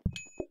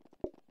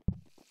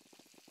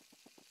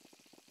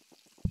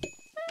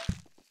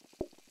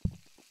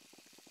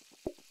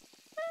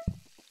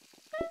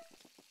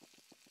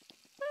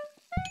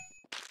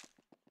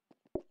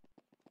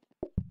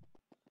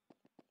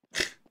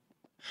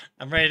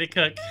 I'm ready to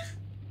cook.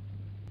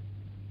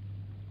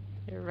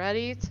 You're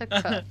ready to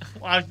cook.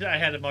 Well, I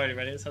had them already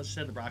ready, so I just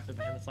had the broccoli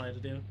behind. That's all I had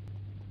to do.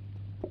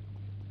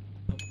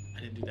 Oh,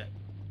 I didn't do that.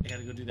 I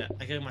gotta go do that.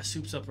 I got my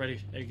soups up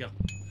ready. There you go.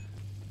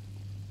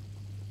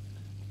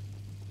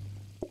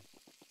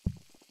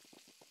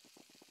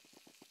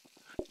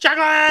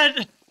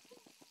 Chocolate!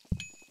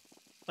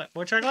 What?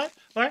 More chocolate?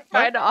 What?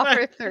 Trying to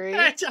offer 3.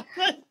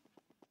 Chocolate!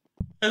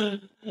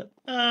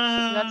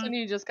 That's when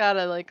you just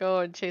gotta, like, go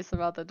and chase them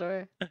out the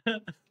door.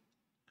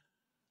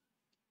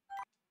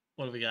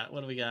 What do we got?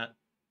 What do we got?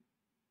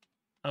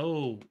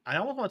 Oh, I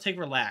almost want to take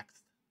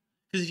relaxed.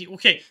 Because if you...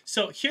 Okay,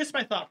 so here's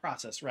my thought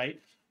process, right?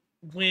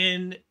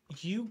 When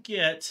you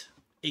get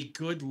a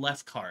good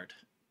left card,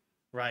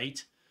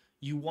 right?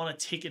 You want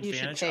to take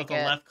advantage of the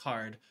left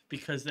card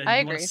because then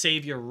you want to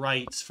save your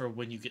rights for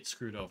when you get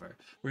screwed over.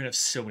 We're going to have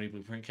so many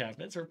blueprint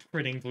cabinets. We're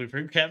printing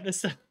blueprint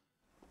cabinets.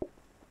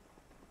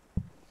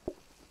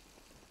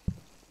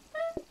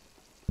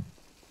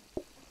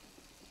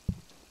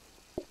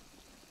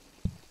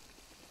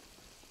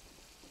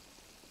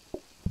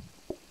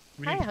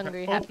 Hi,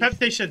 hungry. Oh, prep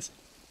stations.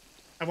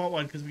 I want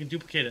one because we can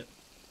duplicate it.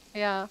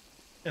 Yeah.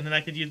 And then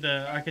I could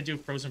do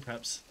frozen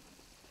preps.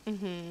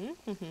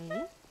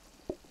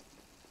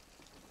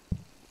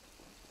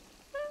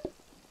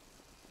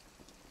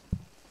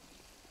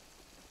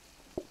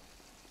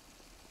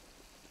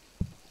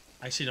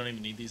 I actually don't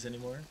even need these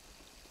anymore.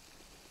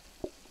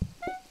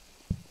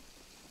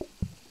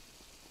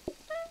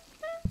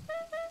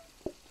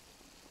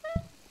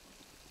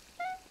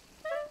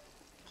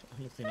 I'm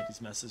gonna clean up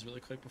these messes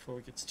really quick before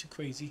it gets too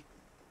crazy.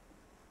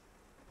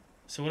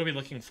 So what are we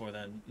looking for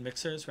then?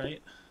 Mixers,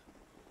 right?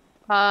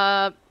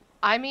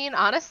 I mean,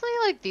 honestly,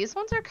 like, these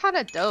ones are kind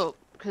of dope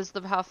because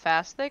of how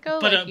fast they go.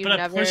 But, like, but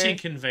a pushing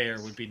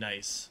conveyor would be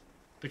nice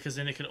because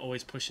then it can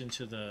always push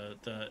into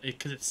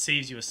because it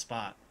saves you a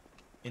spot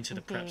into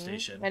the prep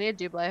station. I need a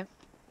double.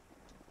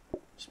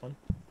 Just one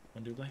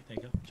double. There you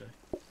go. Enjoy.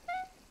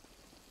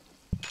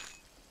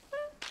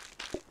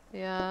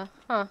 Yeah.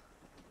 Huh.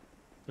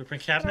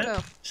 Blueprint I don't cabinet?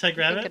 know. Should I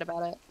grab Thinking it?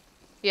 about it.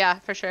 Yeah,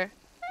 for sure.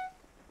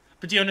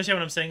 But do you understand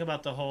what I'm saying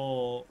about the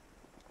whole...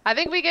 I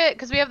think we get,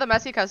 because we have the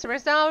messy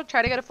customers now,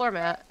 try to get a floor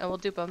mat, and we'll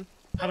dupe them.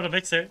 How about a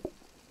mixer?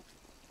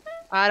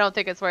 I don't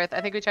think it's worth.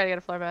 I think we try to get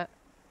a floor mat.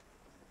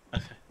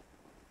 Okay.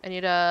 I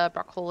need a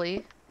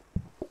broccoli.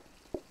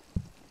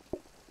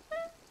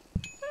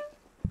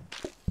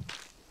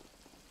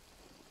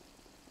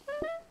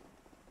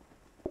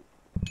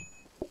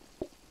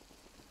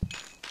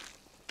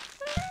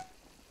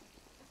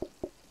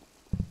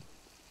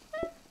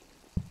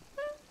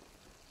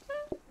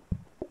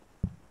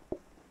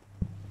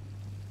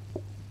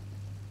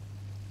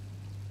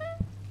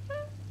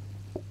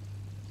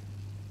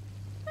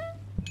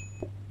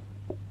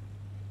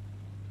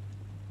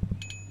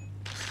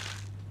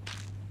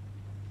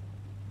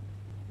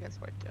 I guess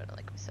we're doing it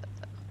like we said,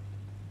 though.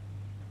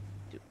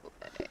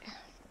 Duplicate.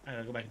 I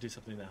gotta go back and do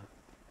something now.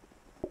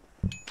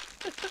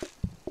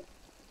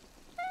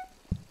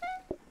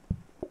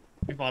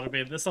 We've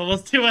automated this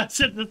almost too much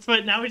at this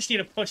point. Now we just need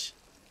to push.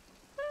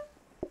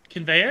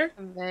 Conveyor?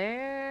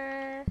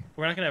 Conveyor.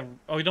 We're not gonna have...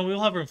 Oh, no,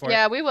 we'll have room for it.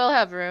 Yeah, we will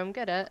have room.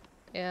 Get it.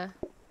 Yeah.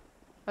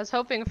 I was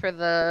hoping for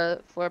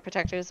the floor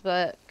protectors,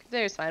 but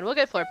conveyor's fine. We'll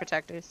get floor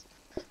protectors.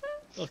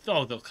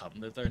 Oh, they'll come.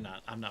 They're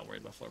not... I'm not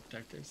worried about floor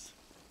protectors.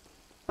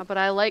 But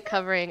I like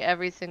covering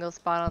every single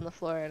spot on the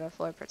floor in a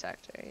floor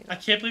protector. You know? I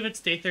can't believe it's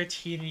day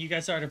 13 and you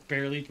guys are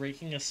barely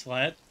breaking a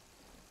sweat.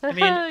 I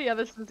mean, yeah,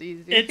 this is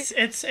easy.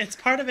 It's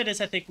part of it is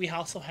I think we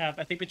also have,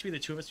 I think between the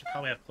two of us we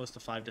probably have close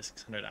to 500 to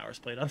 600 hours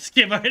played on this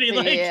game already.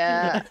 Like.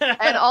 Yeah,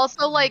 and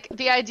also like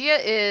the idea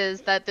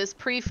is that this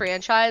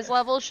pre-franchise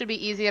level should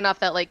be easy enough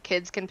that like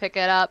kids can pick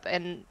it up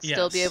and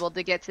still be able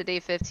to get to day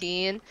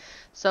 15.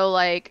 So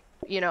like,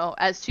 you know,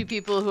 as two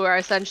people who are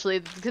essentially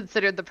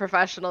considered the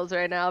professionals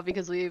right now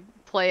because we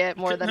play it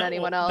more than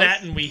anyone else.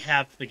 That and we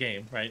have the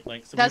game, right?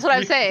 Like so that's what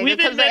I'm saying. We've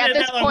been at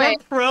this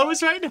point, we're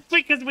pros right now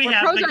because we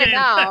have pros the right game.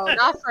 now,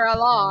 not for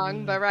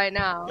long, but right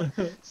now.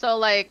 So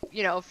like,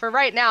 you know, for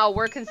right now,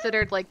 we're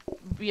considered like,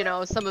 you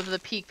know, some of the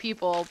peak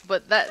people,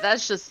 but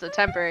that's just a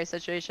temporary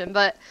situation.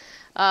 But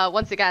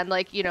once again,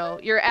 like, you know,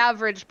 your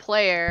average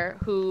player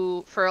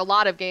who for a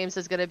lot of games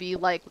is going to be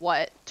like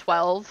what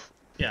 12.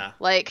 Yeah.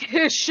 Like,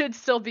 should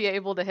still be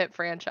able to hit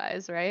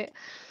franchise, right?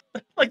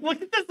 Like,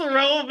 look at this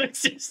row of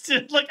mixers,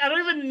 too. Like, I don't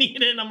even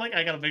need it, and I'm like,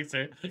 I got a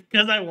mixer,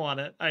 because I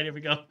want it. Alright, here we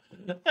go.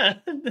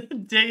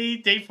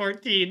 Day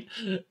 14.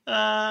 Here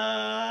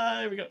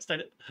we go,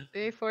 start it.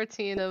 Day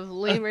 14 of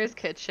Lemur's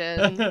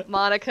Kitchen.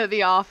 Monica,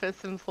 the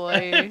office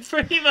employee.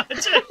 Pretty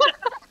much.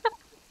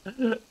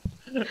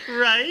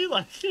 Right?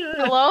 Like,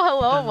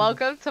 hello,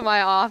 welcome to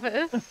my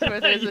office, where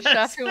there's a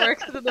chef who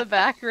works in the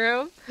back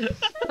room.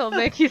 He'll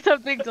make you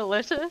something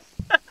delicious.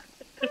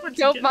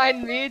 Don't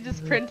mind me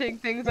just printing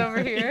things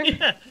over here.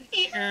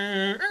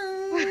 Don't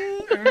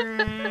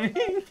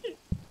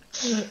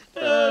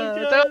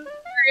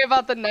worry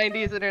about the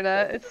 90s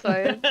internet. It's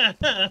fine.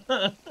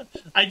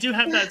 I do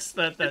have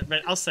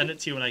that. I'll send it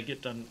to you when I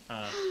get done.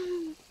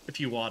 If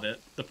you want it,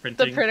 the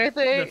printing. The printer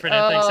thing. The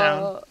printer thing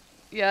sound.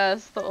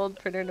 Yes, the old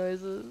printer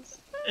noises.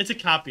 It's a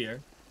copier.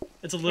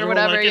 It's a literal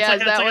whatever, like, yeah,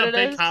 it's like a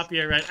big is?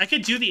 copier, right? I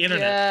could do the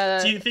internet.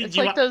 Yeah, do you think it's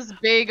like those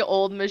big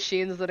old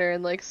machines that are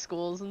in like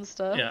schools and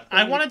stuff. Yeah,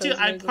 I want to do.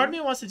 Part of me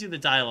wants to do the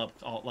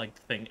dial-up like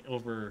thing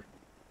over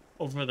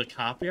the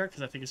copier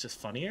because I think it's just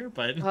funnier.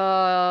 But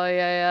oh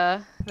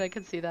yeah, I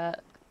could see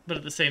that. But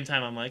at the same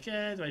time, I'm like,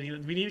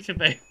 we need a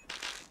conveyor.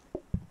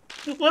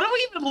 What are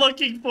we even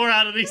looking for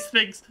out of these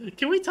things?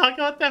 Can we talk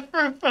about that for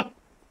a moment?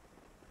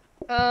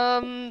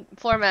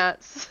 Floor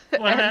mats.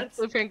 Floor mats.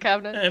 Blueprint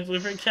cabinets. And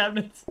blueprint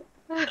cabinets.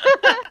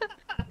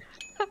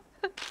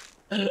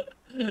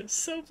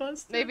 So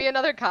busted. Maybe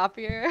another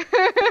copier.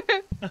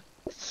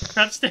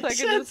 Prep stations. So I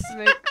could just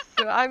mix.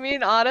 I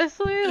mean,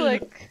 honestly,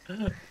 like,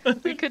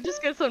 we could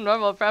just get some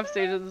normal prep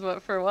stations,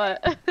 but for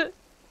what?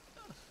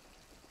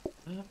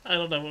 I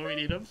don't know what we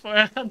need them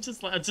for. I'm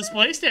just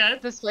display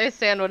stand. Display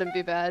stand wouldn't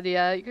be bad.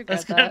 Yeah, you could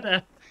grab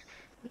that.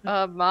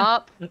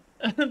 Mop.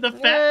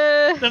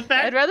 the fact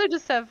I'd rather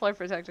just have floor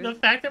protectors. The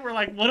fact that we're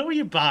like, what do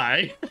you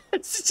buy?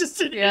 It's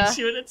just an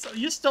issue, and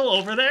you're still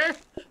over there.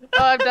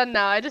 Oh, I'm done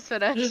now. I just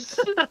finished.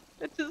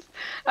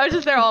 I was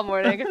just there all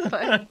morning. It's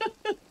fine.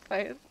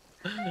 Fine.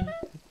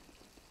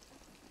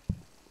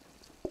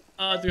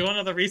 Do we want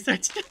another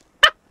research?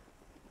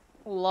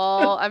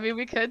 Lol. I mean,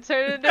 we could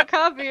turn it into a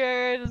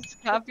copier.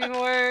 Just copy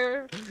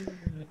more.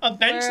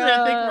 Eventually,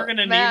 I think we're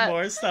gonna need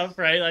more stuff,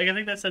 right? Like, I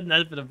think that's an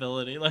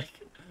inevitability. Like,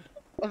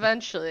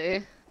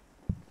 eventually.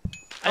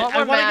 I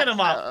want to get a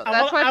mop.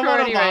 That's my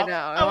priority right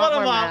now. I want a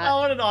mop. I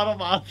want an auto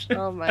mop.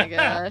 Oh my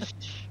gosh.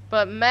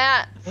 But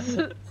mats,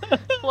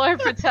 floor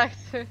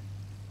protector,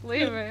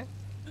 lemur.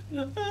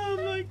 Oh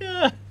my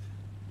god.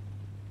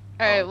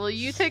 Alright, well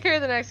you take care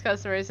of the next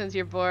customer since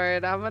you're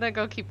bored. I'm gonna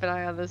go keep an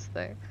eye on this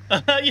thing.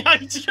 Yeah,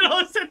 you can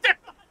all sit there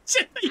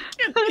watching. You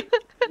can...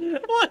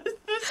 What is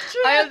this?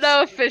 I am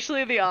now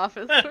officially the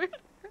office.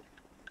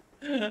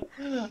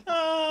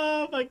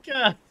 Oh my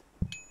god.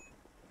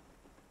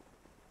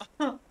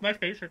 My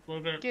face hurts a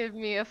little bit. Give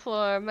me a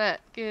floor mat.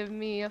 Give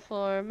me a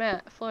floor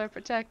mat. Floor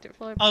protector.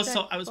 Floor Oh, protector.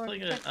 so I was floor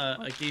playing protector,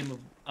 a game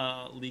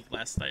of League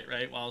last night,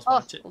 right? While I was Oh,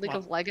 watching League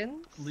of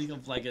Legends? League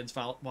of Legends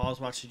while I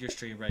was watching your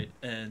stream, right?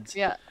 And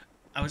Yeah.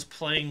 I was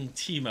playing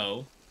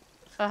Teemo,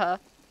 Uh-huh.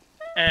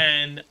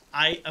 and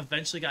I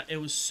eventually got. It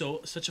was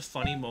such a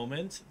funny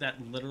moment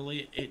that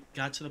literally it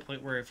got to the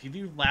point where if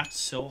you laughed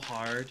so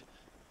hard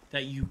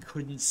that you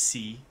couldn't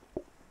see.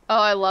 Oh,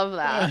 I love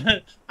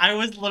that. I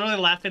was literally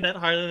laughing that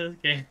hard at this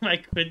game. I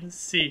couldn't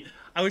see.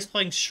 I was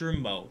playing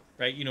Shroomo,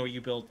 right? You know, where you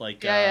build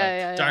like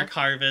Yeah. Dark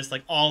Harvest,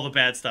 like all the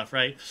bad stuff,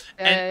 right?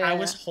 And I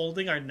was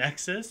holding our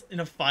Nexus in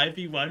a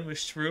 5v1 with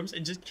Shrooms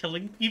and just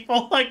killing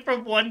people like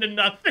from 1 to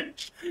nothing.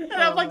 And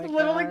I'm like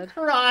literally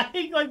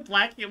crying, like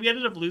blacking. We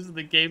ended up losing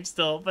the game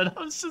still, but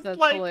I was just That's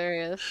like,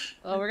 hilarious.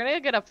 Oh, we're gonna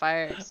get a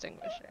fire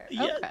extinguisher.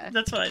 Yeah, Okay.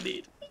 that's what I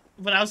need.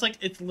 But I was like,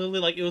 it's literally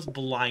like it was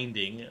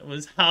blinding. It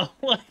was how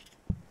like.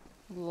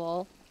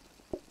 Lol.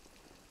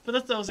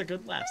 But those are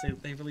good laughs.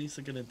 They release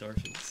a good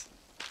endorphins.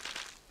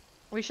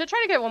 We should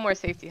try to get one more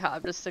safety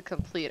hub just to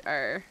complete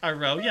our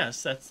row.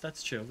 Yes,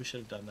 that's true. We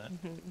should have done that.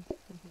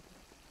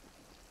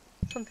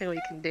 Something we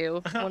can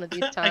do one of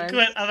these times. I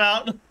quit. I'm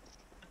out. You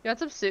want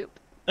some soup?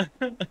 I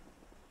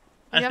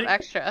have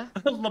extra.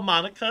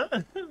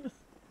 MissMonica.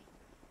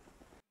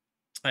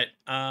 Alright,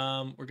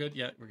 we're good?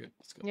 Yeah, we're good.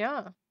 Let's go.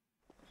 Yeah.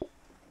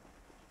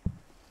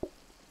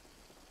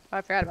 Oh,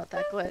 I forgot about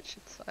that glitch.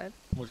 It's fine.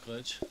 What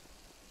glitch?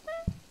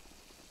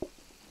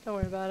 Don't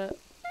worry about it.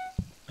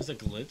 There's a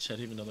glitch? I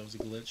didn't even know there was a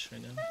glitch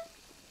right now.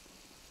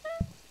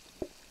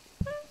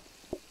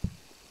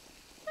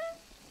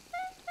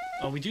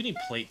 Oh, we do need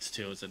plates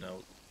too, as a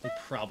note. We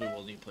probably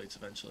will need plates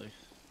eventually.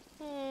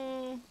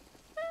 What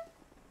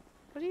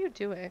are you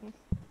doing?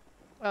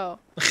 Oh.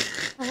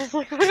 I was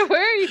like,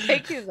 where are you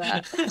taking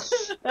that?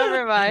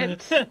 Never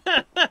mind.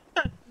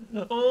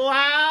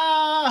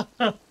 Wow!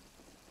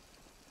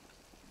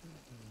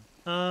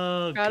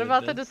 Oh, Forgot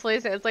about the display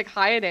stand. It's like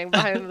hiding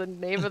behind the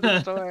name of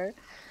the store.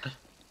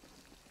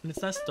 And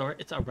it's not a store,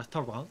 it's a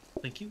restaurant.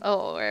 Thank you.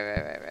 Oh,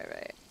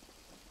 right.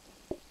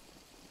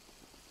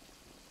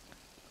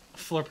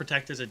 Floor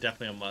protectors are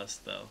definitely a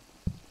must, though.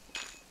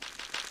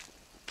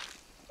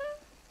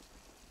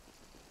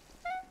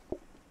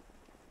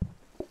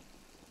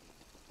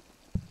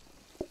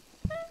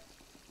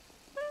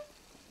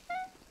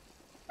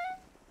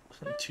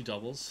 Two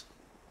doubles.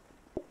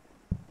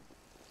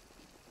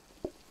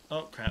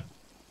 Oh, crap.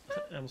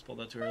 I almost pulled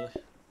that too early.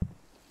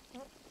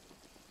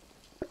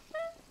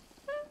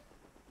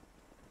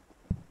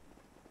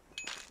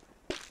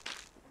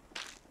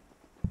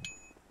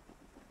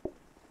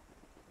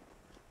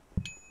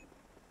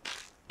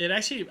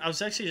 I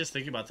was actually just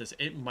thinking about this.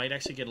 It might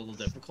actually get a little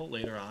difficult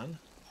later on.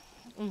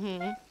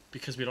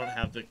 Because we don't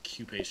have the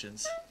queue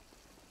patience.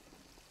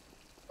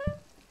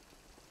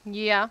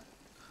 Yeah.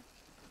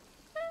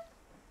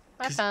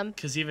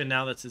 Because even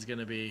now this is going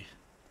to be...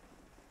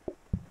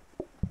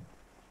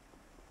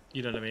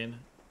 You know what I mean?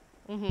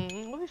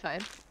 We'll be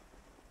fine.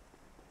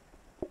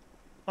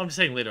 I'm just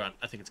saying later on.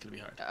 I think it's going to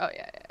be hard. Oh,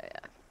 yeah.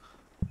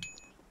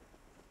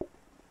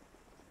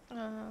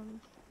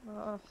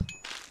 Oh.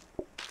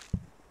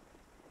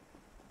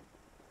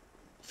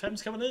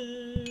 Fem's coming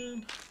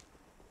in!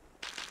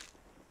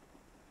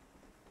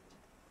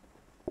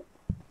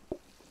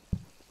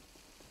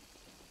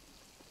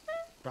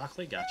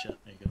 Broccoli? Gotcha.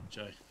 There you go.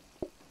 Enjoy.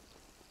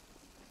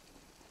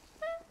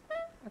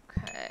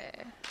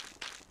 Okay.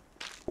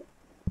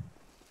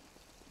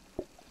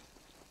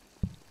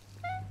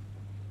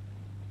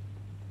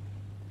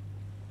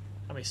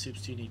 How many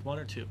soups do you need? 1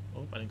 or 2?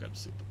 Oh, I didn't grab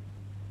soup.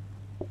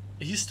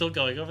 Are you still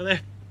going over there?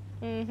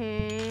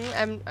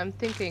 I'm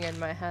thinking in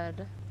my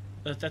head.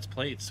 That's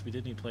plates. We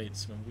did need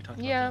plates. Remember we talked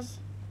about this?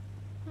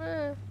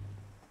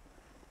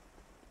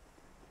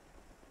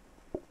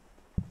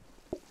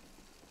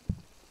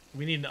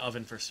 We need an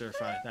oven for stir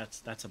fry.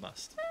 That's a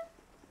must.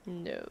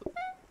 No.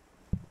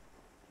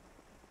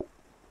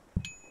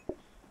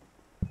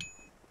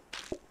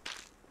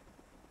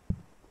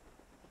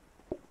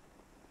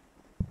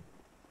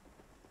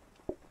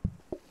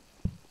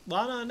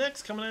 Lana,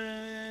 next coming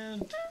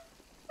in.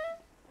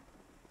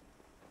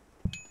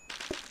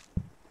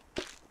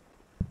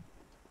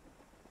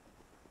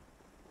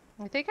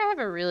 I think I have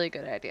a really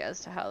good idea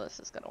as to how this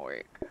is gonna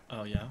work.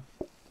 Oh yeah?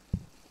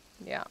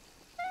 Yeah.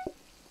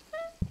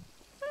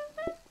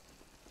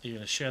 Are you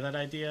gonna share that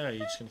idea, or are you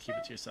just gonna keep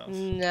it to yourself?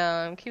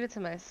 No, I'm keeping it to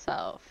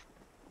myself.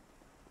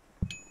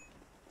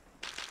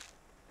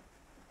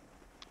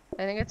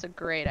 I think it's a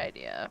great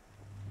idea.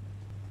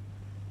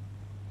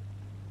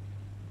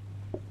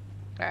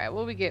 Alright,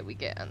 what we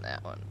get on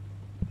that one.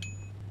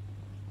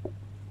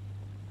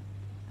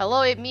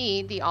 Hello, it's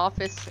me, the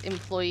office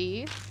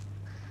employee.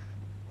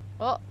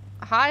 Well,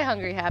 hi,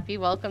 Hungry Happy.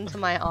 Welcome to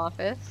my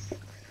office.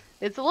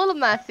 It's a little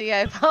messy, I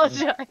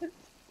apologize.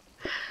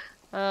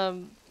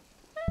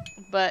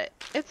 But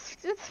it's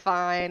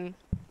fine.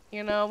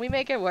 You know, we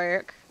make it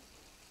work.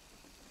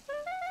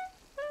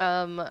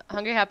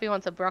 Hungry Happy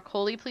wants a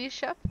broccoli, please,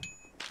 chef.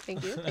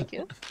 Thank you, thank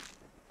you.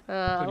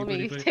 Let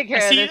me Booty. take care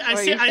of this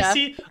for you,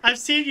 chef. I've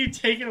seen you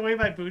taking away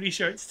my booty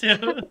shorts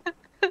too.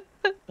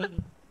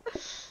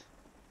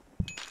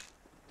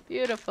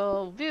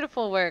 Beautiful,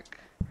 beautiful work.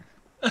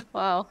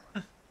 Wow.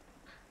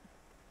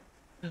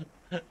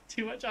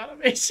 Too much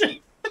automation.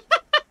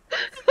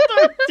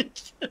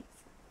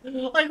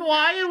 Like,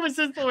 why was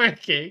this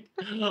working?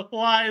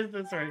 Why is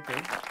this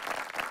working?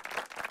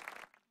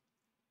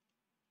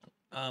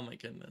 Oh my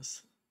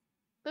goodness.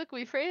 Look,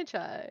 we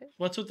franchise.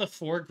 What's with the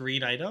 4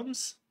 green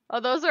items? Oh,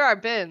 those are our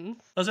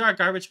bins. Those are our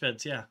garbage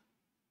bins, yeah.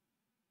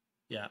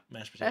 Yeah,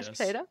 mashed potatoes. Mashed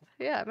potato?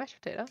 Yeah,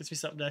 mashed potato. Gives me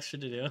something extra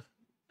to do.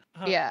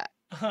 Yeah.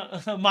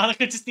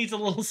 Monica just needs a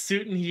little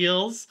suit and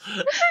heels.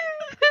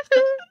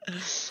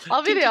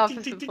 I'll be the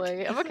office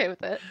employee. I'm okay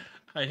with it.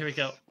 Alright, here we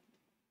go.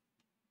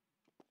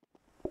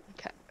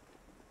 Okay.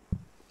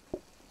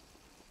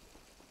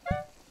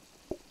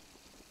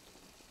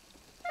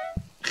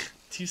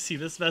 Do you see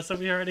this mess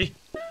over here already?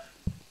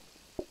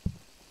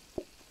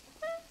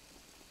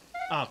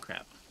 Oh,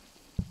 crap.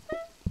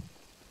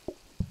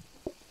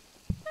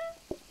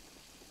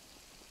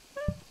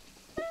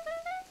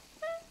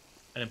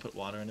 I didn't put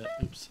water in it.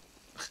 Oops.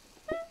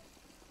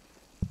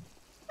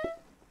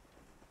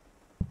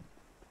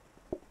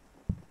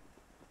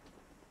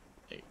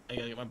 Hey, I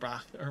gotta get my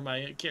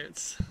my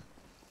carrots.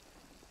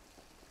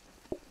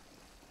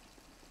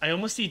 I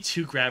almost need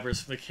 2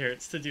 grabbers for the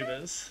carrots to do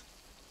this.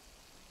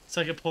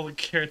 So I can pull the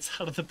carrots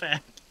out of the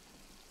bag.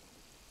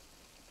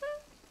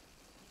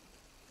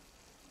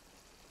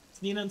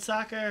 It's Nina and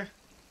soccer.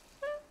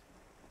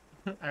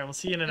 Alright, we'll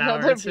see you in an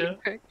hour or 2.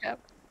 Yep.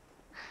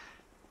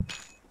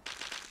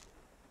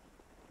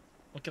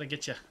 What can I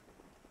get you?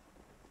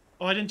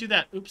 Oh, I didn't do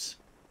that. Oops.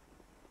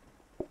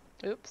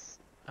 Oops.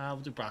 We'll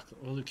do broccoli.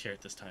 We'll do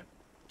carrot this time.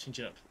 Change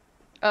it up.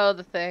 Oh,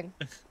 the thing.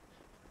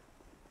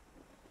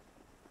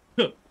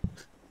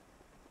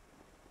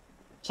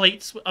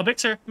 Plates. A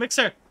mixer.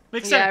 Mixer.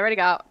 Yeah, I already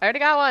got one. I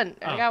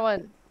already got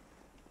one.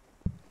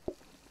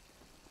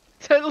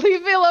 So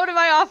leave me alone in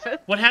my office.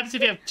 What happens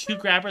if you have 2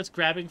 grabbers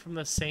grabbing from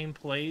the same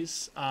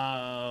place?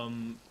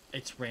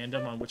 It's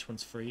random on which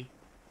one's free.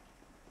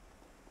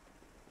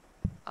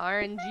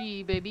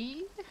 RNG,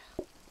 baby.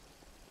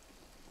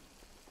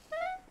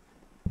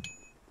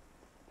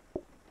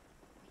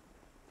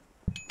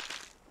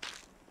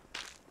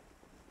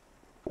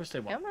 Of course they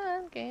want. Come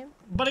on, game.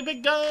 Buddy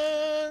big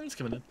guns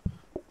coming in.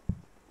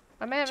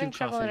 I'm having 2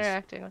 trouble coffees.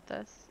 interacting with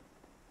this.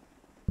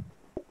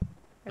 There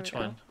Which we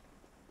go. one?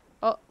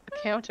 Oh, a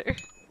counter.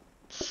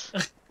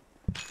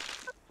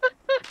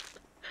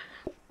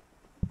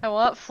 I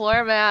want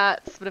floor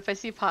mats, but if I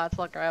see pots,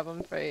 I'll grab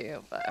them for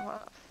you. But I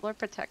want a floor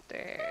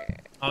protector.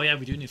 Oh yeah,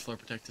 we do need floor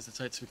protectors. That's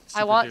right. So we can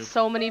super I want dupe.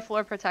 so many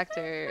floor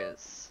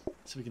protectors.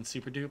 So we can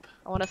super dupe.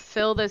 I want to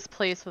fill this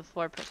place with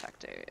floor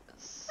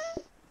protectors.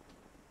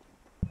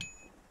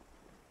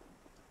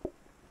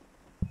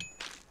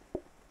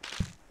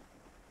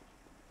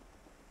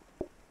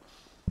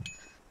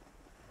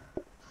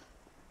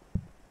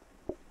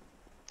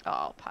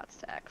 Oh, pot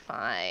stack,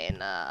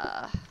 fine.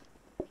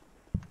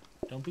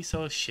 Don't be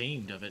so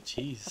ashamed of it,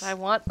 jeez. But I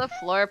want the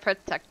floor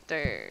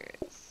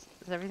protectors.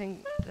 Is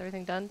everything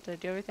done? Did I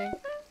do everything?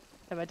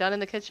 Am I done in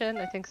the kitchen?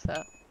 I think so.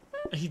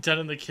 Are you done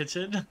in the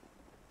kitchen?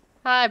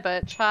 Hi,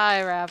 Butch.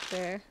 Hi,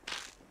 Raptor.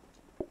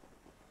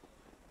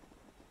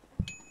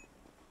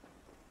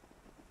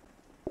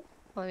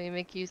 Let me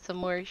make you some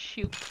more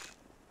soup.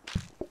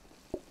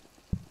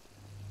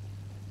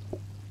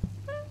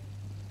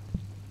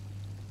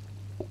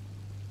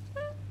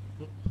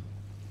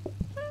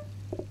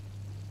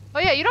 Oh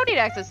yeah, you don't need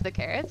access to the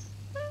carrots.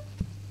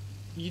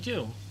 You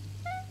do.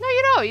 No,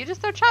 you don't. You just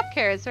throw chopped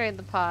carrots right in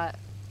the pot.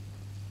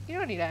 You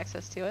don't need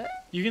access to it.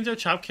 You can throw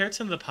chopped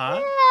carrots in the pot?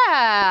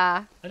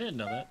 Yeah. I didn't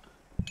know that.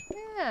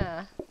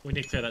 Yeah. We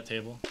need to clear that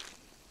table.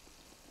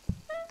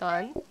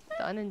 Done.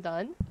 Done and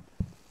done.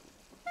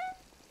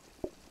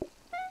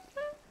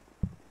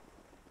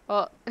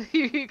 Oh,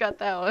 you got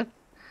that one.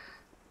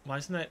 Why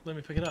isn't that? Let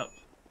me pick it up.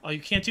 Oh,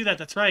 you can't do that.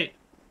 That's right.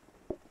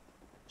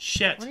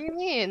 Shit. What do you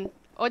mean?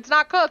 Oh, it's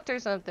not cooked or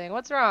something.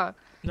 What's wrong?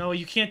 No,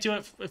 you can't do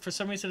it. For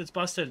some reason, it's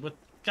busted. With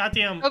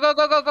goddamn. Go, go,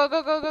 go, go, go,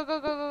 go, go, go,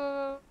 go, go,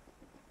 go.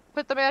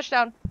 Put the mash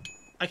down.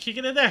 I can't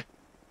get in there.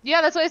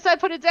 Yeah, that's what I said.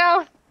 Put it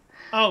down.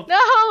 Oh. No,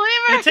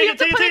 leave it. Hey,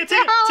 take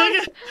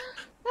it.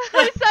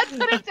 I said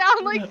put it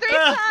down like 3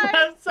 times.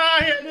 I'm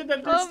sorry. I didn't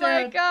understand. Oh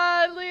my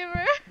god,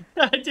 Lemur.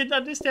 I didn't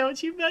understand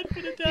what you meant.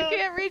 Put it down. You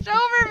can't reach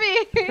over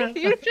me.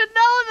 You should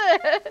know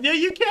this. Yeah,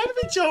 you can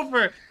reach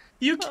over.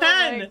 You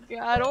can. Oh my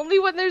god, only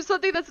when there's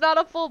something that's not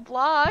a full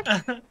block.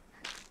 Oh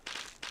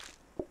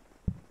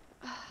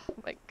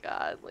my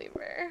god,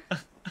 Lemur.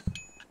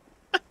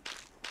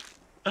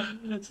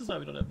 This is why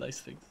we don't have nice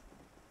things.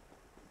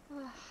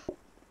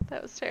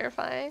 That was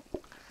terrifying.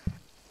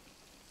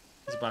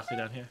 There's broccoli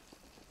down here.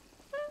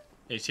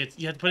 Yeah,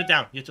 you have to put it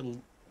down. You have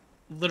to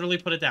literally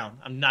put it down.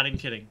 I'm not even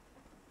kidding.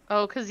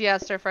 Oh, cause yeah,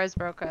 stir fry's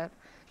broken.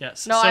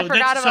 Yes. No, I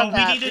forgot about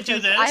that. So we need to do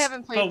this. I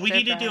haven't played. But we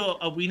need to do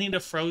we need a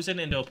frozen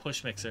into a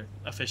push mixer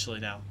officially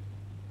now.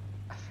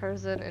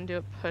 Frozen into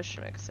a push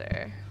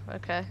mixer.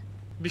 Okay.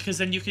 Because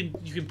then you can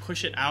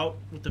push it out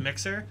with the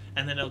mixer,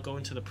 and then it'll go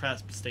into the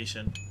press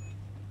station.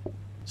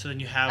 So then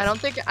you have. I don't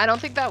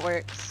think that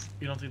works.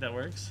 You don't think that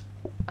works?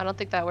 I don't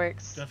think that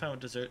works. Do I find what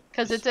dessert?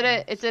 Because it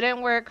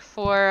didn't work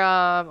for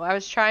I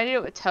was trying to do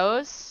it with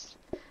toast,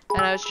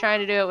 and I was trying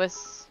to do it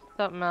with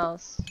something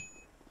else.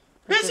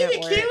 Chrissy the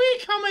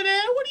Kiwi coming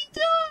in. What are you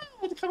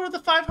doing? Coming with the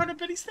 500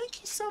 biddies.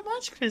 Thank you so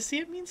much, Chrissy.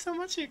 It means so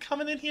much. You're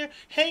coming in here,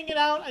 hanging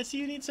out. I see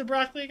you need some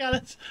broccoli. Got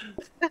it.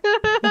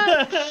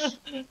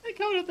 They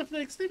coming with the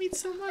flicks. They mean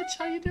so much.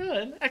 How you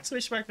doing?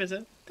 Exclamation mark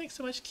visit. Thanks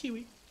so much,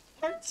 Kiwi.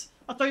 Hearts.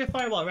 I'll throw you a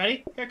fireball.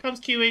 Ready? Here comes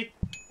Kiwi.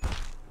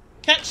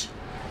 Catch.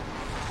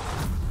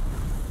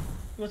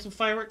 You want some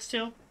fireworks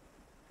too?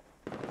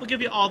 We'll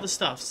give you all the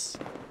stuffs.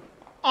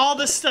 All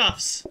the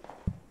stuffs.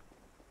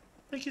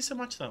 Thank you so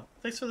much, though.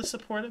 Thanks for the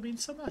support. It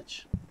means so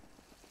much.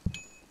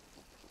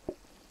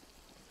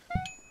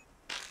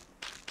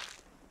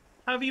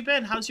 How have you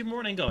been? How's your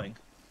morning going?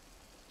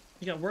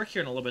 You got work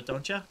here in a little bit,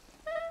 don't you?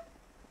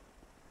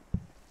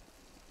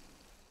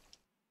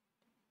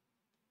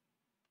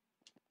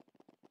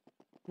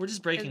 We're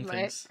just breaking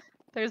things.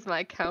 There's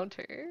my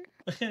counter.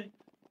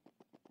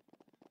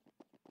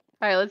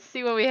 Alright, let's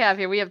see what we have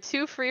here. We have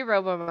 2 free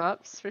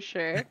Robo-Mops, for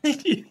sure.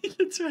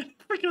 That's right.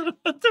 I forgot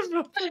about the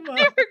Robo-Mop.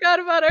 I forgot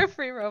about our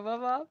free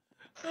Robo-Mop.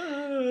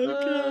 Oh,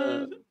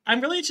 God.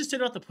 I'm really interested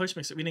about the push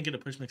mixer. We didn't get a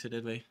push mixer,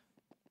 did we?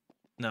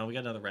 No, we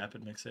got another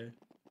rapid mixer.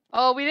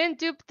 Oh, we didn't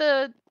dupe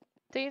the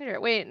danger.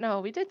 Wait,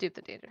 no, we did dupe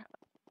the danger hub.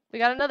 We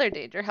got another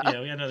danger hub.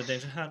 Yeah, we got another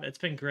danger hub. It's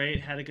been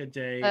great. Had a good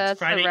day. That's It's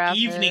Friday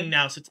evening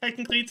now, so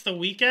technically it's the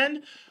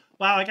weekend.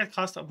 Wow, I got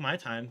cost up my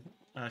time.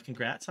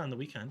 Congrats on the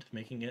weekend,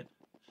 making it.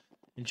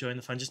 Enjoying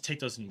the fun. Just take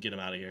those and get them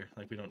out of here.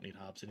 Like, we don't need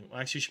hobs anymore.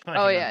 Actually, you should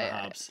probably hang on to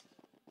the hobs.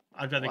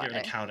 I'd rather get rid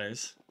of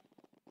counters.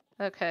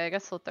 Okay, I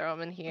guess we'll throw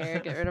them in here.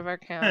 Get rid of our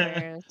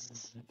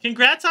counters.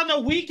 Congrats on the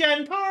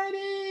weekend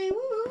party!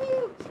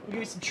 Woo-hoo! We'll give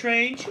you some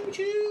train.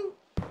 Choo-choo!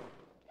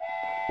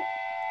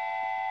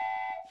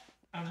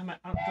 I don't have my... do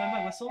I have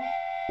my whistle? I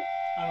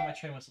don't have my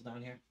train whistle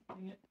down here.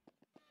 Dang it.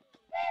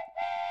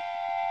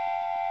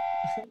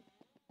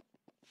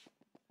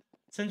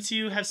 Since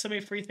you have so many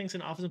free things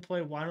in Office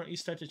Employee, why don't you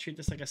start to treat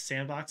this like a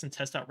sandbox and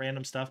test out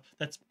random stuff?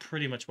 That's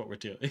pretty much what we're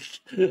doing.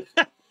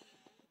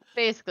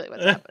 Basically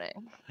what's happening.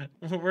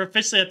 We're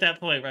officially at that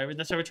point, right?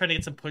 That's why we're trying to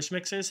get some push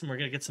mixers, and we're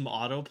going to get some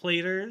auto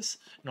platers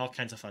and all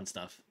kinds of fun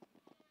stuff.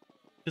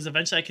 Because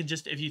eventually I can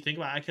just, if you think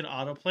about it, I could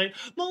auto plate.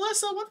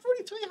 Melissa,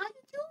 143, how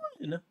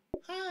you doing?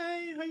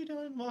 Hi, how you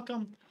doing?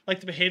 Welcome. Like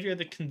the behavior of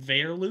the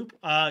conveyor loop?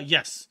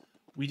 Yes.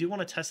 We do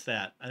want to test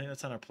that. I think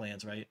that's on our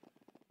plans, right?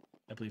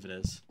 I believe it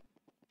is.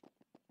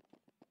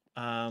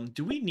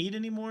 Do we need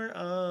any more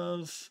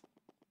of...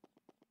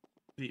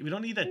 We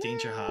don't need that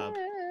danger hob.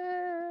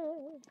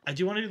 I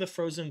do want to do the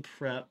frozen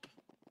prep,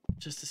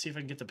 just to see if I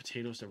can get the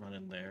potatoes to run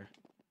in there.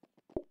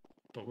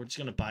 But we're just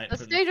going to buy it.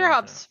 The danger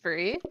hob's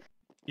free.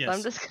 Yes. So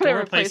I'm just going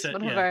to replace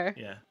one of our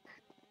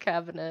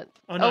cabinets.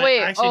 Oh, no, wait.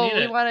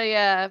 We want to,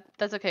 yeah.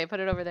 that's okay. Put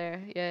it over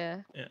there.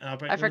 Yeah.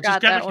 I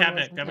forgot just grab a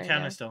cabinet. Grab a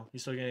cabinet still. You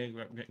still need to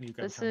grab a cabinet.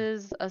 This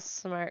is a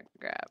smart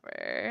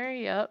grabber.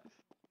 Yep.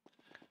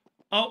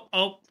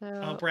 Oh,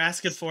 we're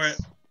asking for it.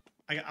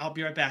 I'll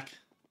be right back.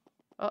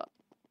 Oh.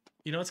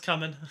 You know what's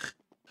coming.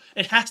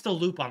 It has to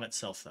loop on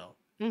itself, though.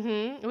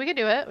 Mm-hmm. We can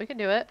do it. We can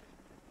do it.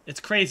 It's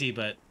crazy,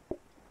 but...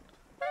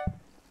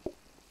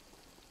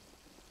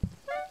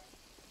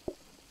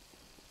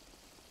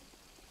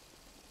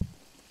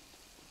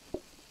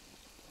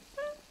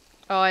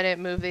 Oh, I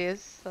didn't move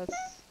these. That's...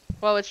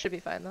 Well, it should be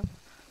fine, though.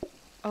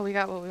 Oh, we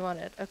got what we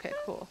wanted. Okay,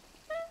 cool.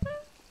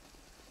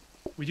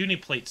 We do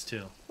need plates,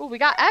 too. Oh, we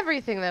got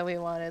everything that we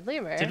wanted,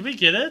 Lemur. Did we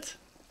get it?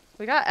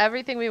 We got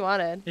everything we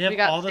wanted. We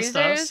got all the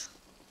stuffs?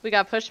 We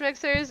got push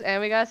mixers,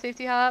 and we got a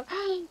safety hob.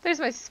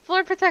 There's my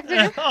floor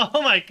protector.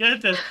 Oh my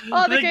goodness.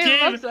 Oh, the game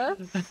loves us.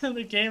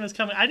 The game is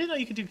coming. I didn't know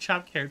you could do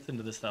chopped carrots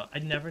into this, though. I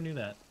never knew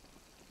that.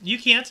 You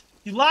can't.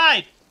 You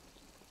lied.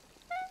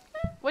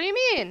 What do you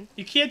mean?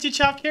 You can't do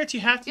chopped carrots. You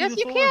have to do the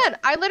Yes, you can.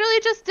 I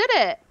literally just did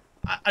it.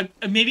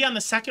 Maybe on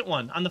the second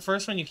one. On the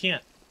first one, you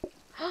can't.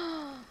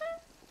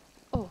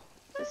 Oh,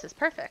 this is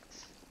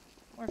perfect.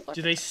 More floor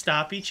do they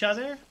stop each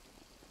other?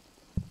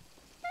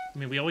 I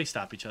mean, we always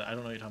stop each other. I don't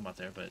know what you're talking about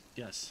there, but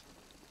yes.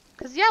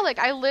 Because, yeah, like,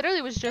 I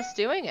literally was just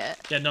doing it.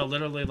 Yeah, no,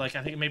 literally, like,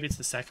 I think maybe it's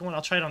the second one.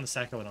 I'll try it on the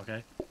second one,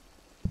 okay?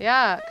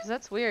 Yeah, because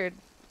that's weird.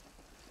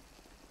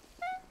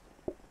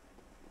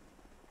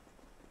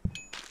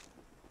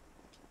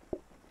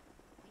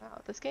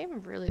 Wow, this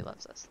game really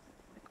loves us.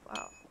 Like,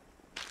 wow.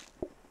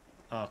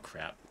 Oh,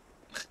 crap.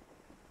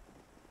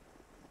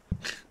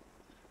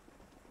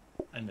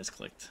 I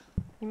misclicked.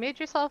 You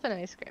made yourself an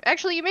ice cream.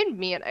 Actually, you made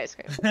me an ice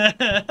cream.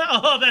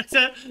 Oh, that's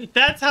it.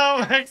 That's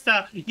how it works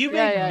out. You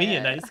made me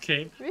an ice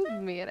cream. You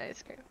made me an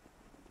ice cream.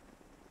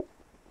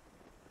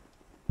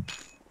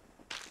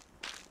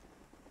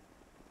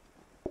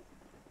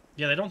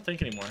 Yeah, they don't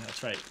think anymore.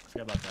 That's right. I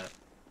forgot about that.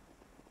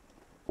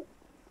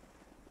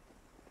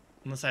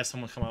 Unless I have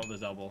someone come out with a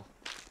double.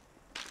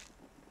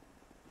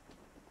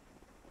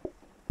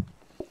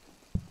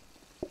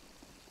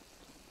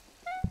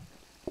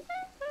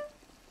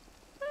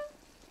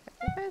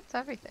 I think that's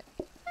everything.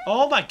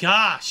 Oh my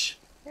gosh!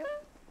 Yep.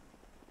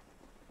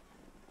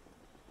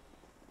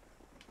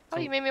 Oh,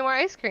 you made me more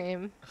ice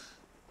cream.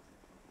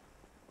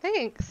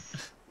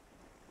 Thanks.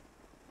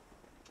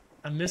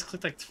 I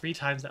misclicked like 3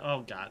 times.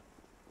 Oh god.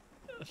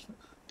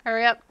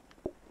 Hurry up.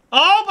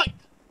 Oh my!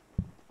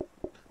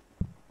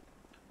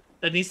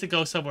 That needs to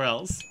go somewhere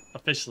else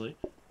officially.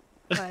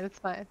 Fine, it's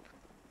fine.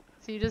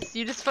 So you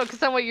just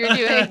focus on what you're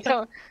doing.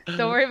 Don't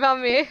worry about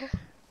me.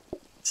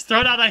 Just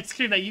throw down ice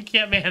cream that you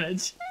can't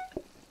manage.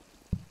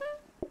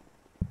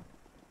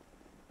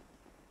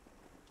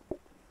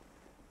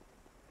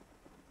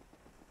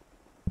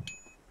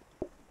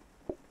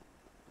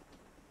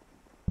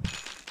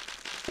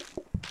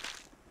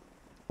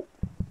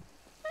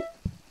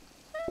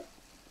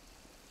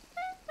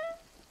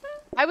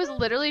 I was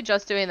literally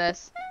just doing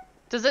this.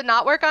 Does it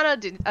not work on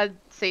a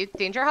safe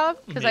danger hub?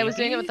 Because I was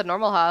doing it with the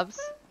normal hubs.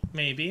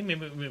 Maybe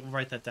we'll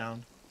write that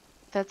down.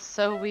 That's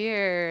so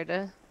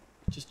weird.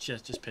 Just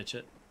pitch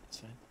it. It's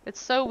fine.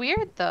 It's so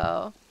weird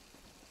though.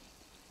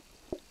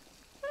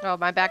 Oh,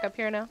 am I back up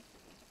here now?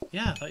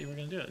 Yeah, I thought you were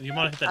gonna do it. You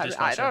want to hit that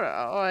dishwasher? I don't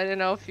know. I didn't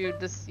know if you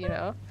just, you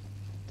know.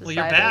 Well,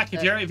 you're back.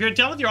 If you're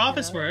done with your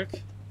office work.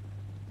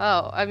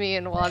 Oh, I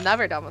mean, well, I'm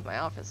never done with my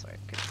office work.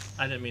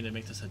 I didn't mean to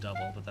make this a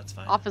double, but that's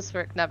fine. Office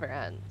work never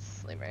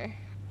ends, Lemur.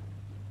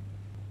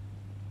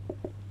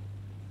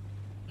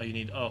 Oh, you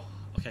need. Oh,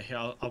 okay. Here,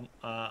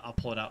 I'll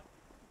pull it out.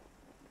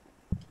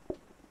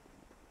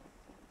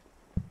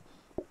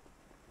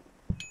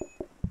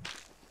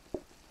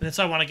 And that's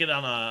why I want to get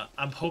on a.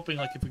 I'm hoping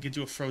like if we could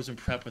do a frozen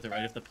prep with it,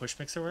 right? If the push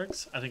mixer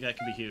works, I think that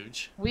could be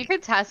huge. We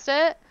could test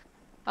it.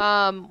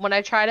 When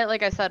I tried it,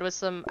 like I said, with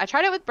some. I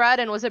tried it with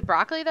bread, and was it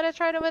broccoli that I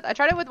tried it with? I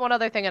tried it with one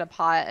other thing in a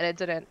pot, and it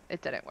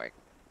didn't work.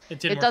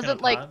 It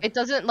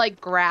doesn't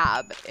like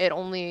grab. It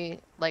only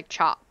like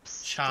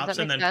chops. Chops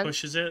and then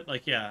pushes it.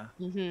 Like yeah.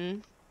 Mm-hmm.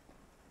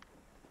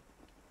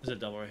 There's a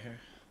double right here.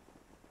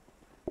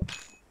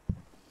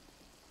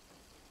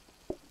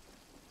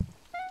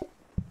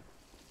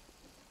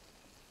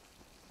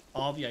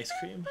 All the ice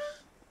cream.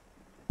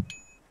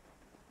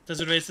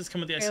 Does Oasis come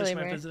with the ice cream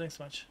I'm visiting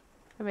so much?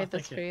 I made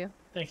this for you.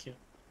 Thank you.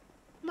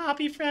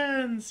 Moppy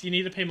friends! You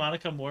need to pay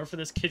Monica more for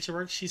this kitchen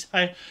work.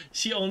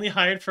 She only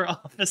hired for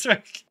office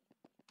work.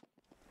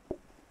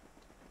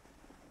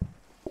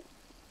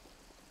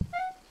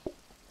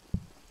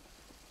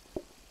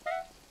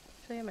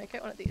 Actually, I might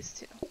get one of these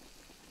too.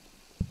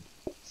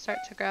 Start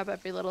to grab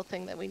every little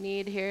thing that we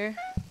need here.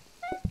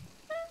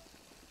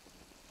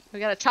 We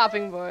got a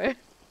chopping board.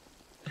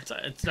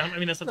 It's not. I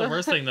mean, that's not the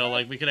worst thing though.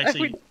 Like we could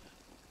actually.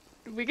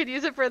 We could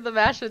use it for the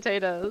mashed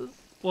potatoes.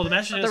 Well, the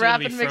mashed potatoes the are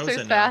gonna be rapid frozen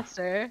mixer's now.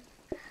 faster.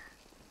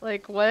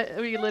 Like what?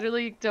 We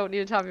literally don't need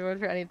a chopping board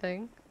for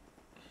anything.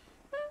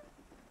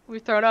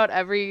 We've thrown out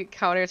every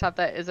countertop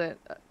that isn't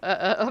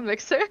a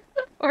mixer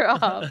or a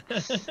hub.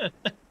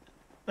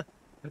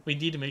 We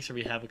need to make sure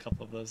we have a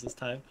couple of those this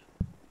time.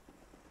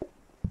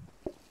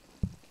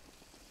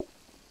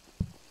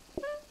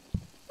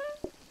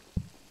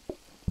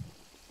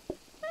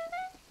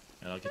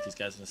 And I'll get these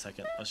guys in a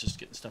second. I was just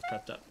getting stuff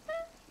prepped up.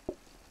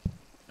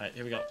 Alright,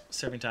 here we go.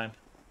 Serving time.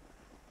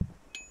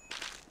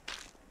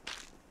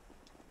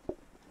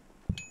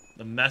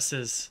 The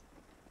messes.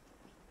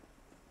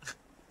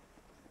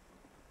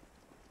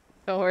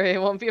 Don't worry,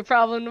 it won't be a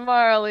problem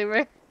tomorrow,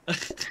 Lemur.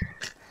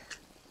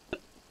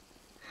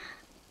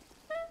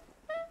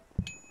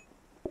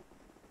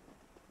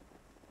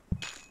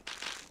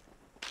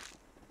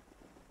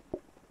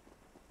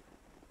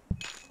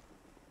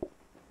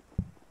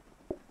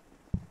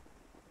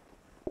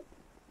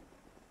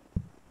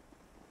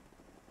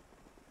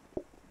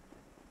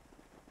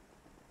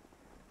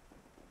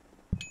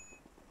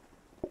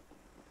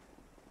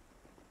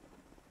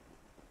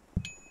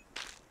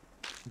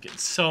 I'm getting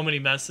so many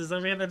messes. I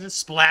mean, they're just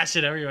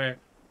splashing everywhere.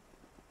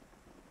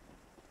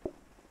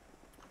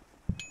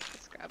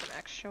 Let's grab an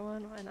extra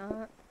one, why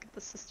not? Get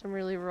the system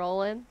really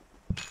rolling.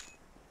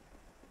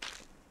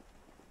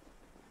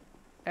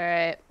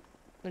 Alright,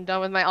 I'm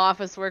done with my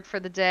office work for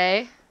the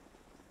day.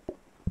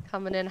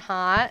 Coming in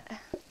hot.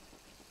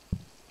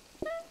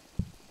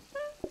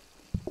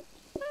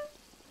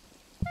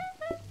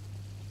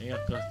 There you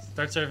go.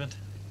 Start serving.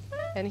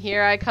 And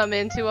here I come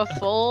into a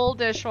full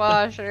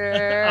dishwasher.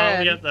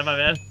 Oh, yeah, my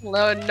bad.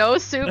 No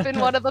soup in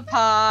one of the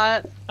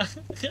pots.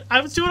 I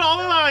was doing it all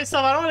by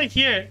myself. I don't want to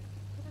hear.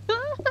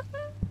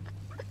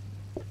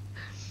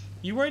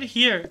 You weren't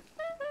here.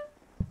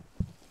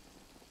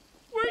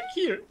 You weren't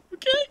here,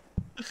 okay?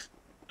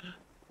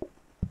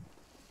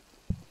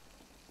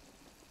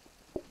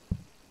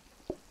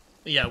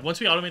 Yeah, once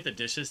we automate the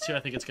dishes too,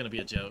 I think it's gonna be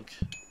a joke.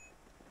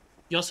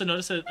 You also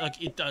notice that like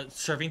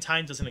serving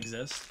time doesn't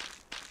exist.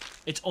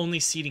 It's only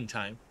seating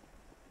time.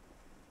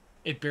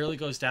 It barely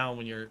goes down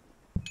when you're...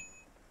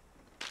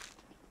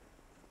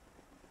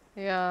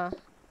 Yeah.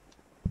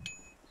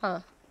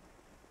 Huh.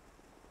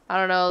 I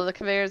don't know. The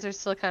conveyors are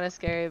still kind of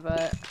scary,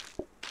 but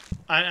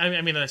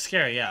I mean, they're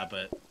scary, yeah,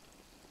 but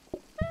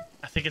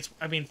I think it's.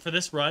 I mean, for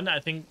this run, I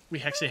think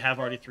we actually have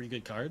already 3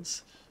 good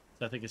cards.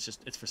 So I think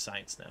it's for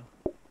science now.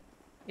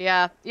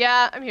 yeah,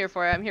 yeah, I'm here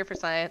for it. I'm here for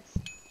science.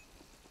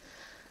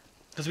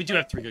 Because we do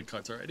have 3 good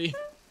cards already.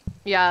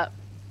 Yeah.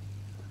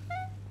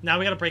 Now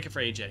we gotta break it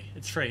for AJ.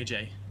 It's for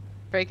AJ.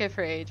 Break it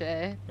for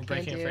AJ. We're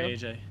breaking it for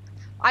AJ.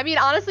 I mean,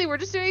 honestly, we're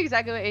just doing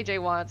exactly what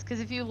AJ wants. Because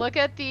if you look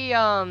at the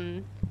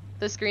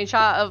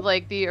screenshot of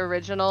like the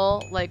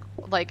original, like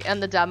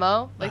and the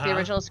demo, like the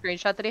original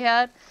screenshot that he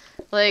had,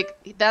 like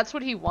that's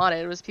what he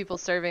wanted was people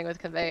serving with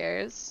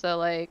conveyors. So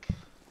like.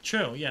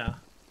 True. Yeah.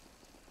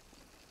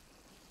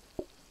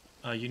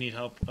 You need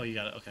help. Oh, you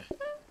got it. Okay. I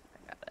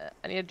got it.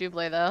 I need a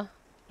double though.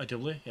 A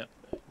double? Yep.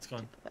 It's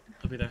gone.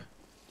 I'll be there.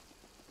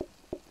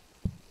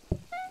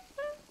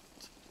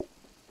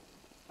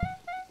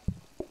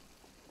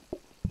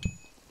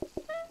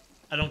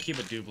 I don't keep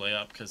a double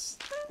up because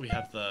we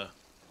have the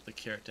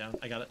carrot down.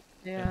 I got it.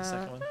 Yeah. The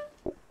second one.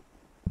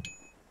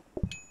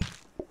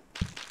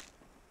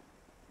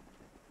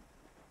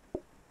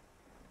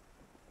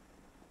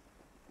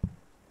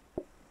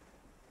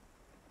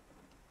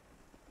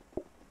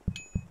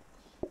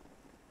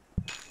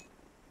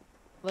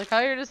 Like how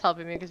you're just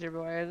helping me because you're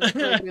bored.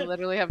 Like we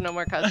literally have no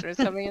more customers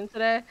coming in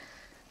today.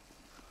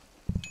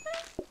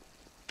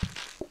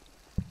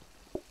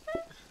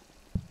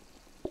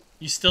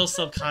 You still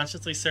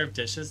subconsciously serve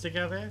dishes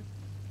together?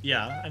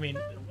 Yeah, I mean,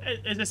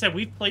 as I said,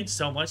 we've played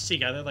so much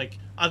together. Like,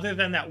 other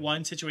than that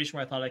one situation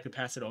where I thought I could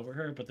pass it over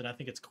her, but then I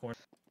think it's corn.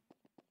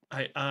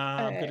 Alright,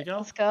 I'm good to go.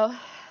 Let's go.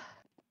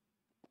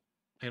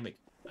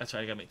 That's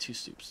right, I gotta make 2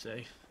 soups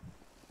today.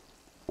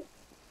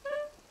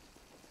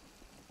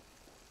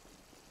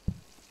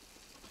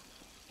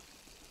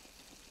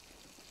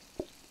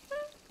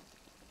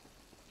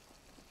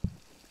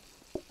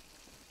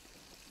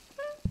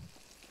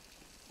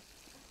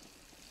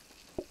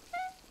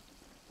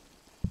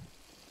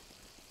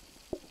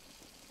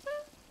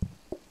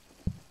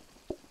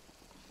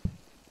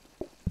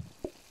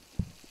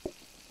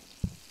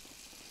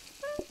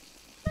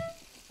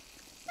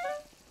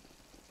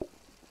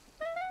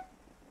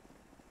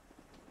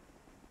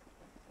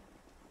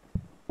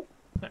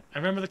 I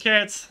remember the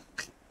carrots.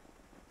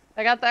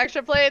 I got the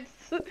extra plates.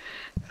 Alright,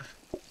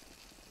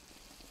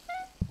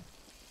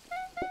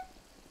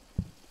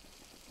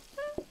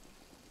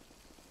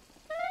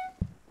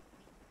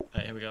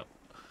 here we go.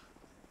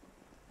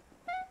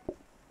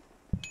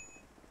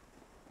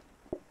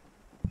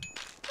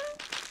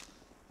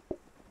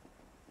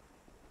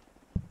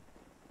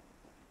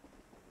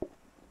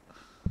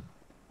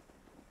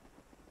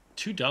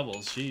 Two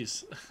doubles,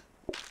 jeez.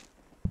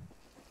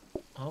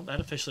 Oh,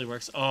 that officially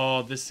works.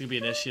 Oh, this is gonna be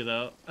an issue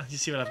though. You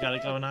see what I've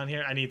got going on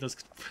here? I need those.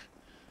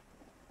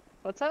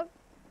 What's up?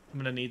 I'm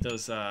gonna need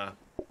those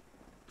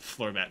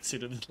floor mats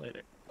sooner than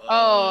later.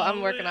 Oh,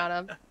 I'm working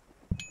on them.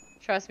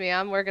 Trust me,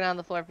 I'm working on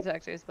the floor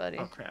protectors, buddy.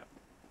 Oh crap.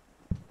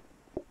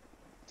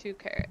 2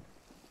 carrot.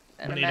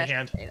 And I'm gonna need a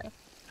hand. Potato.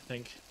 I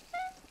think.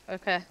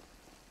 Okay.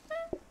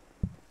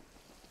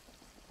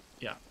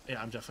 Yeah,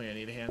 I'm definitely gonna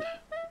need a hand.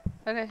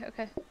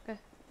 Okay.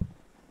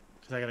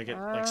 Cause I gotta get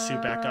like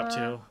soup back up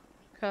too.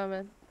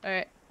 Coming.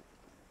 Alright.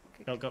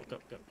 Go.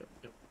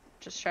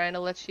 Just trying to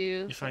let you.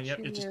 You're fine. Yep.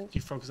 You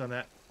focus on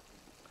that.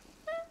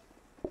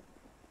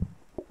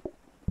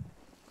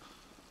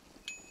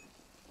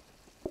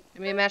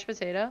 Give me a mashed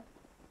potato.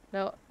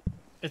 No.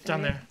 It's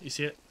down there. You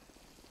see it?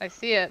 I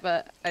see it,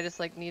 but I just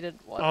like needed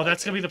one. Oh,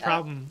 that's gonna be the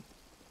problem.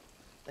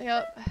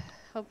 Yep.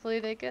 Hopefully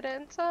they get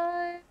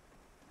inside.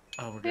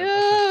 Oh, we're good.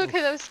 Yeah,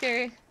 okay, that was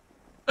scary.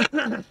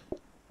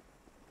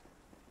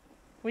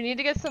 We need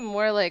to get some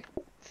more like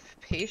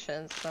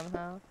patience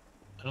somehow.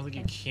 I don't think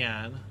you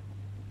can.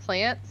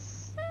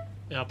 Plants?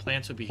 Yeah,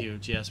 plants would be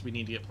huge. Yes, we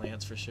need to get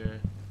plants for sure.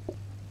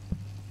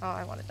 Oh,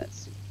 I wanted that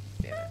soup.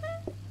 Damn it.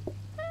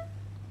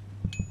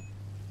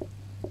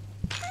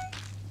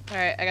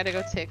 Alright, I gotta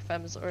go take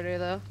Fem's order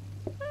though.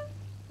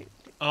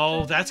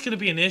 Oh, that's gonna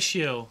be an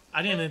issue.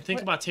 I didn't even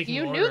think about taking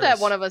orders. You knew that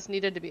one of us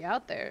needed to be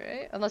out there,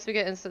 right? Unless we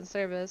get instant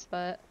service,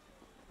 but...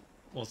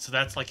 Well, so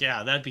that's like,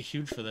 yeah, that'd be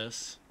huge for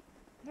this.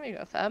 There you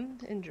go, Fem.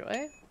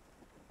 Enjoy.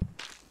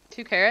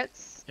 2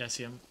 carrots. Yeah, I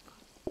see him.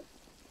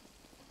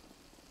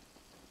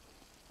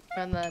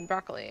 And then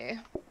broccoli.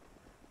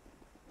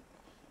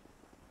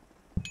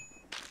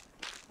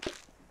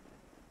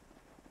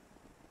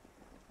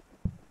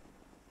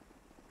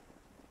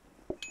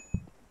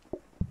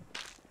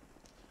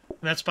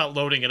 And that's about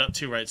loading it up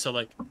too, right? So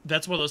like,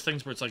 that's one of those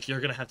things where it's like,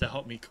 you're gonna have to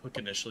help me cook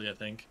initially, I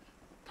think.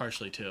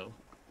 Partially too.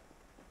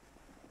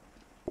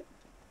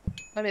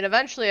 I mean,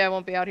 eventually I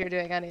won't be out here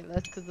doing any of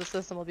this because the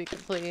system will be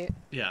complete.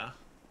 Yeah.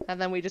 And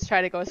then we just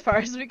try to go as far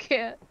as we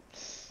can.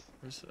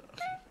 Where's the...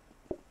 Okay.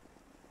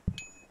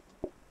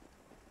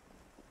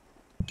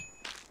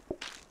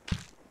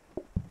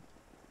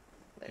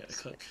 Yeah,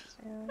 cook.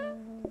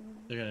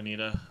 They're gonna need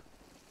a...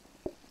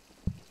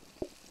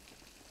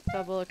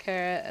 double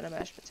carrot and a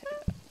mashed potato.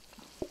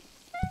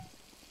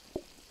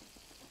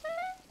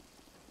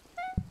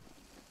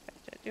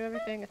 do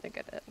everything? I think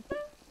I did.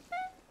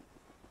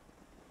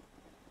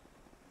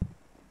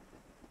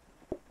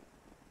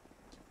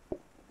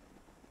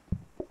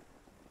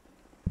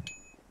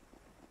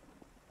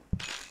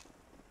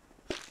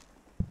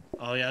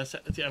 Oh yeah,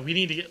 yeah. We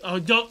need to get.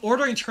 Oh,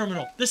 ordering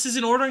terminal. This is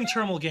an ordering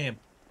terminal game.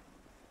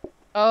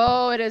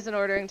 Oh, it is an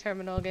ordering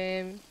terminal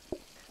game,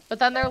 but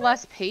then they're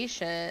less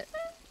patient.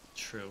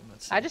 True.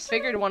 That's. I just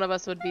figured one of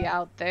us would be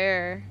out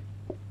there,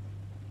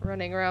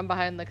 running around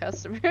behind the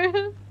customer.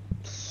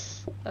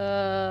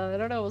 I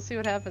don't know. We'll see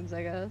what happens,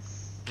 I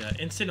guess. Yeah,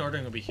 instant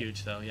ordering would be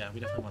huge, though. Yeah, we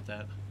definitely want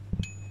that.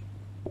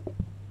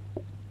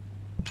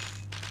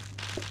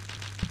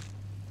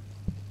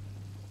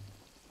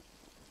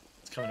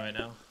 It's coming right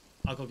now.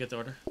 I'll go get the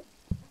order.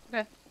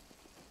 Okay.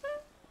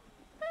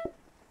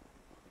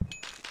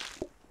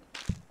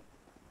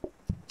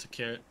 It's a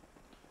carrot.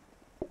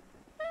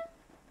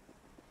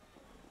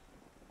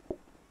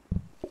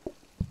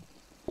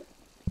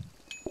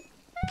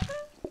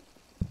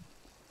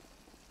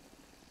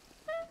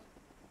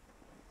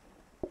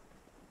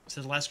 Is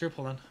that the last group?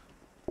 Hold on.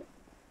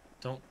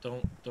 Don't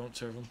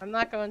serve them. I'm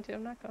not going to.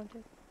 I'm not going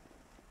to.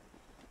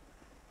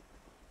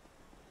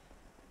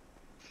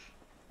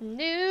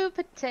 New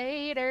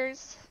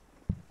potatoes.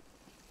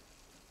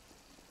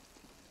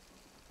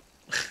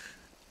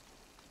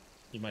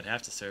 You might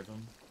have to serve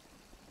them.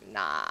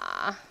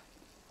 Nah.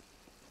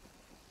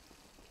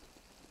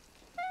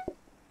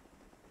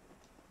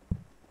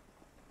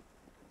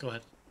 Go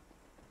ahead.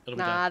 It'll be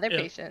Nah, done. they're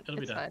patient. It'll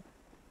be It's done.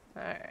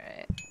 fine.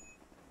 Alright.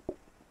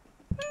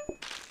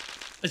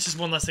 It's just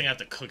one less thing I have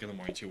to cook in the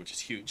morning too, which is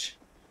huge.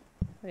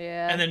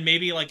 Yeah. And then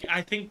maybe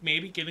I think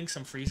maybe getting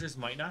some freezers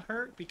might not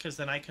hurt because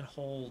then I can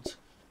hold.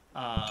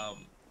 I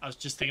was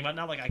just thinking about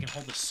now, like I can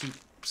hold the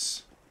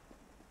soups.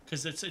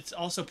 Because it's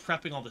also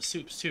prepping all the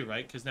soups too,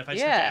 right? Because if I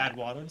just have to add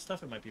water and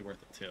stuff, it might be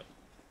worth it too.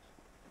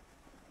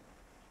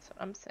 That's what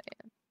I'm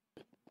saying.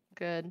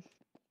 Good.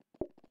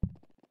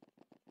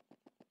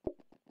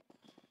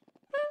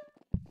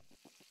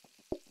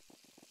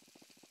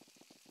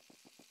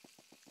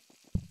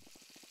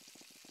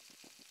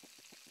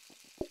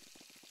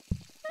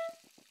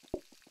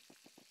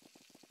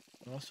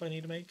 What else do I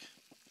need to make?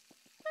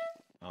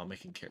 Oh, I'm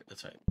making carrot.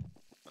 That's right.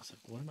 I was like,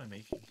 what am I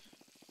making?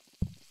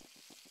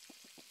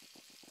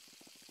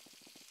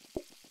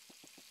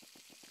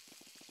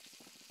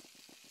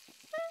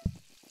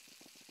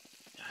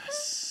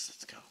 Yes,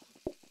 let's go.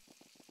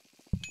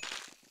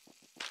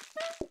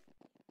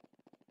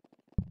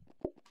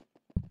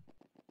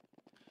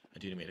 I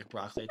do need to make a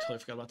broccoli. I totally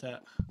forgot about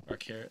that. Or a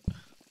carrot.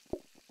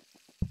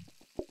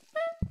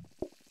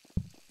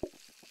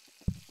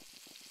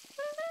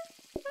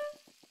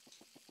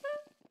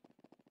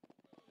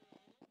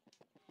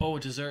 Oh,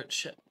 dessert.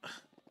 Shit.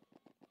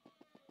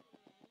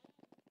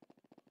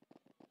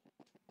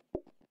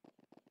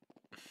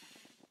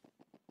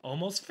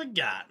 Almost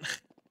forgot.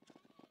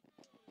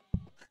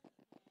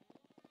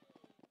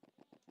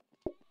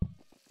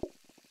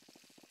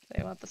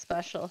 They want the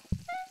special.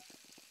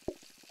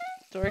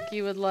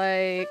 Dorky would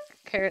like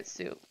carrot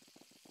soup.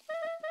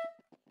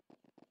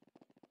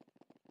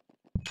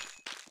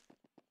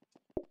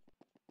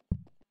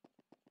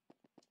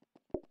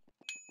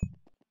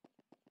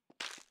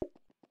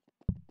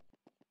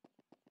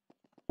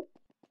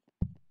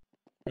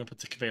 I'm gonna put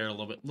the conveyor a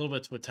little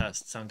bit to a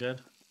test. Sound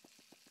good?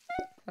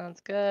 Sounds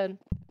good.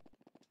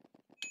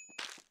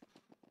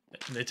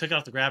 They took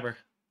out the grabber.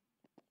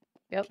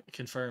 Yep.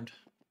 Confirmed.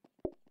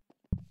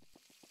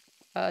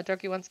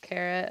 Dorky wants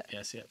carrot. Yeah,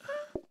 I see it.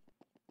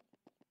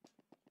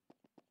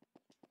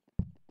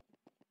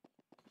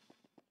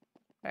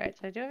 Alright,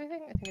 did I do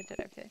everything? I think I did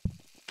everything.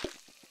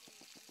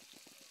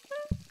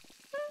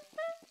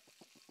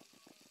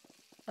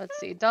 Let's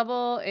see,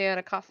 double and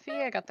a coffee.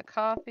 I got the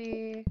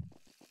coffee.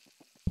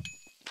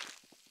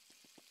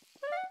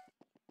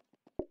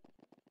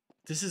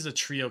 This is a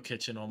trio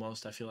kitchen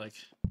almost, I feel like.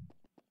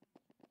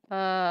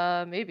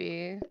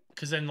 Maybe.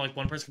 Because then, like,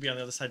 one person could be on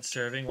the other side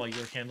serving while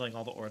you're handling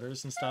all the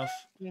orders and stuff.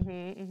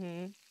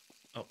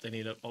 Oh, they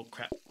need a... Oh,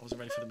 crap. I wasn't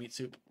ready for the meat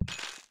soup.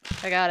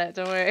 I got it,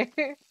 don't worry.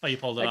 Oh, you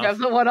pulled it I off. grabbed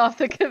the one off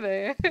the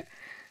conveyor.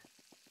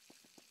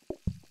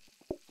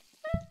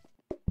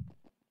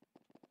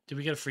 Did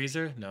we get a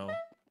freezer? No.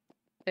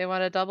 They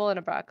want a double and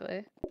a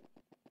broccoli.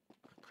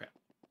 Crap.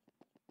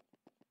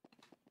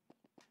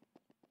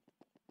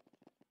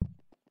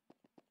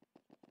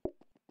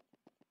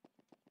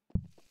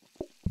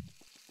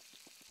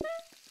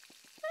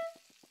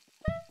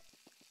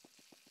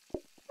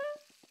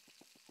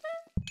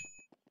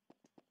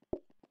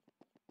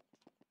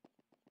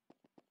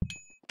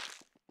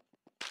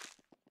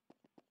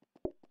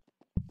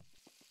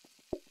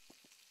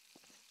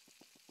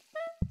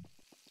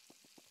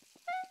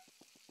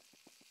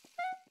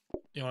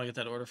 You want to get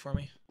that order for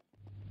me?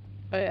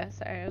 Oh yeah,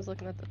 sorry, I was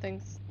looking at the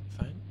things.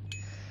 Fine.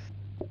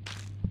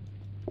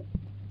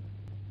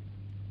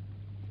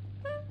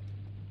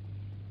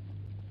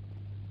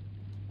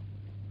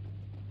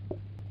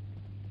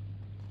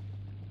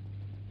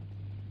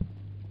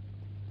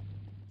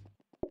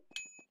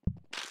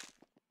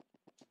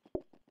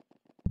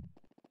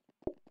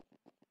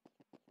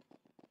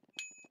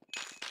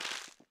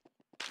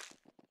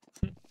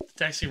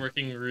 It's actually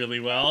working really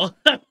well.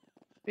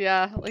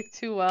 Yeah, like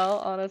too well,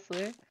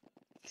 honestly.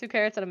 2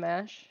 carrots and a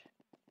mash.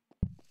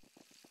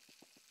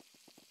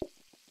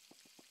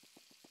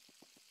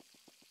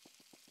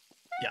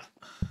 Yeah.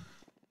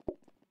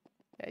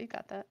 Yeah, you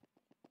got that.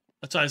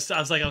 That's why I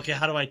was like, okay,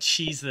 how do I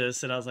cheese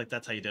this? And I was like,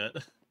 that's how you do it.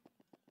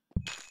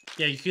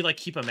 Yeah, you could like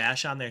keep a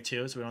mash on there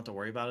too, so we don't have to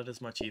worry about it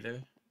as much either.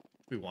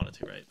 If we wanted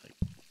to, right? Like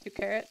 2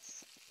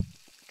 carrots.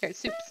 Carrot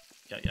soups.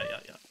 yeah.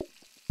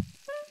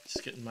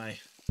 Just getting my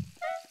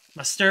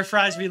stir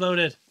fries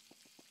reloaded.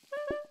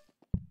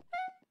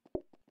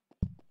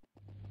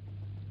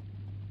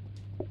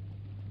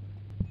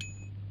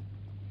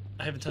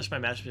 I haven't touched my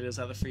mashed potatoes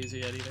out of the freezer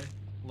yet either.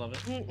 Love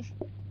it.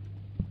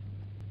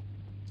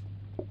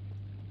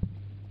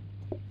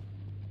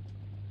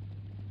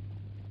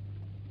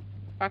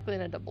 Broccoli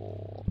and a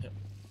double. Yep.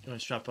 You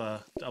want to drop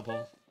a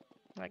double?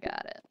 I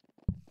got it.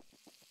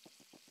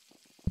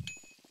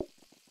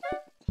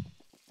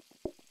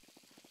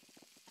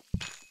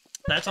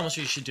 That's almost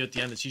what you should do at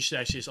the end. Is you should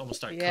actually just almost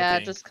start Yeah,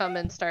 cooking. just come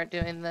and start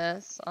doing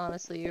this.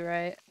 Honestly, you're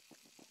right.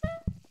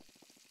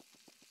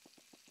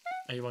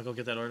 Oh, you want to go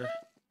get that order?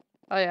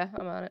 Oh yeah,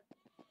 I'm on it.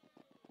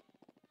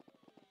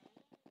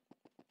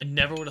 I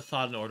never would have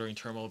thought an ordering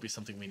terminal would be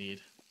something we need.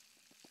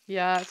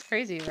 Yeah, it's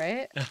crazy,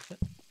 right?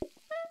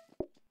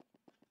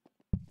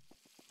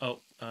 Oh,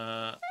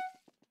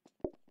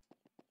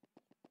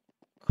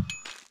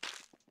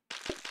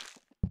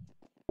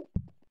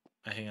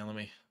 hang on, let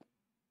me...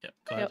 Yep,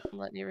 go ahead. Yep, I'm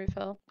letting you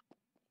refill.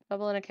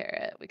 Double and a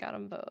carrot. We got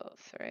them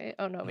both, right?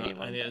 Oh no, we need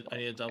one. I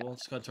need a double.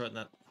 Just go ahead and throw it in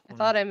that. I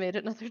thought I made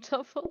another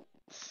double.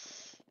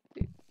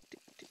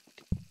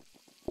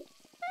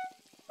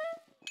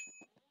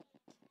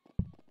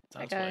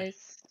 Hi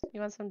guys,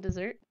 you want some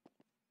dessert?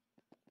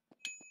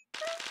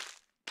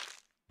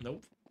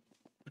 Nope.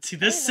 See,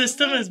 this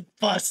system is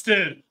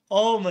busted.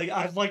 Oh my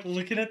god, I'm like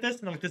looking at this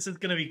and I'm like, this is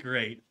gonna be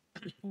great.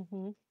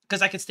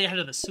 Because I can stay ahead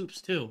of the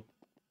soups too.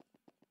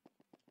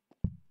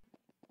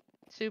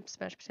 Soups,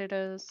 mashed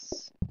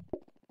potatoes.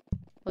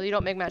 Well, you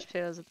don't make mashed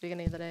potatoes at the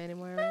beginning of the day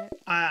anymore, right?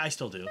 I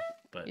still do,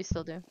 but you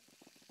still do.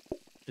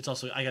 It's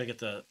also I gotta get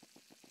the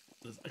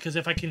because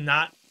if I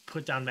cannot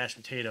put down mashed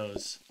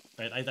potatoes,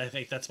 right? I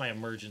think that's my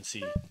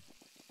emergency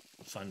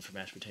fund for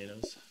mashed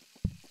potatoes.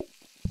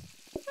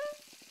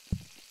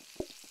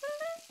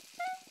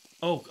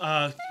 Oh,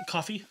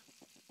 coffee.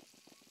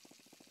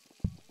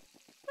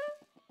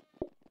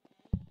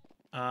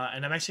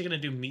 And I'm actually gonna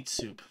do meat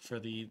soup for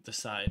the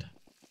side.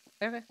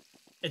 Okay.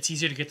 It's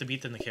easier to get the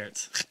meat than the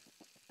carrots.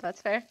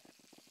 That's fair.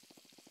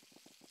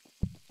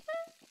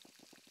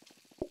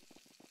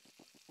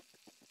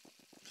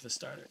 For the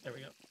starter, there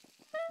we go.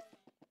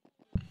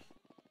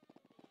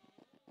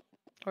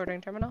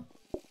 Ordering terminal.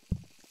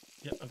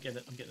 Yep, I'm getting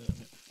it.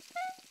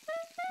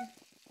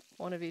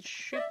 One of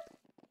each soup.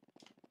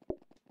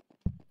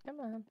 Come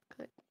on,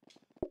 click.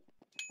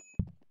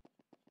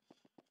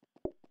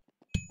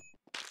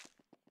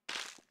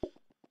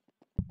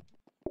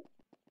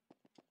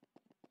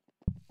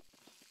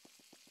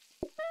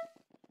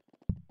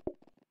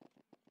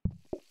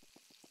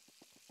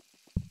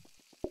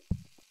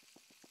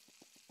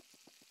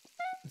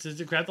 Did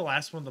you grab the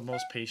last one with the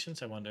most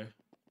patience? I wonder.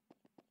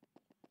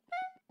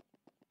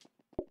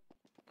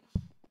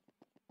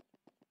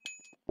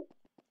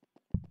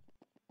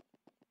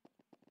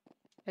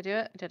 I do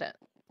it? I did it.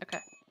 Okay.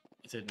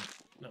 It didn't.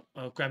 No.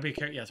 Oh, grab your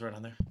carrot. Yeah, it's right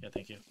on there. Yeah,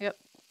 thank you. Yep.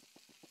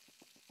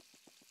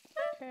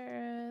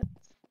 Carrots.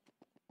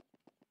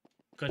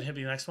 Go ahead and hit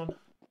me the next one.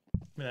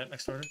 Give me that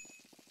next order.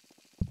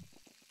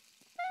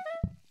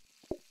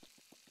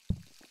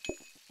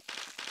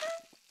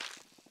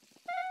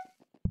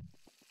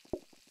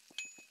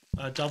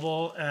 A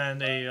double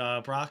and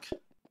a brock.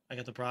 I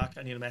got the brock.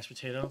 I need a mashed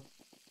potato.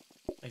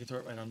 I can throw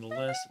it right on the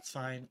list. It's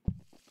fine.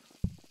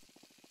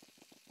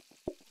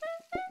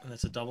 And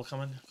that's a double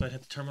coming. Go ahead and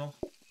hit the terminal.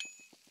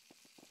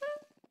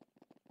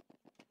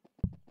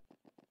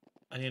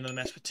 I need another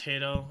mashed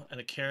potato and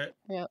a carrot.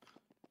 Yep.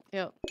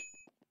 Yep.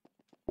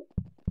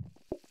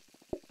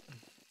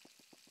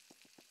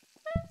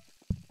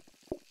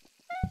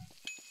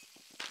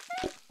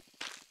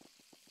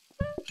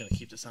 Gonna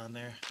keep this on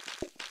there.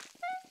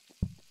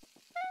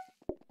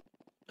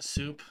 A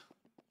soup.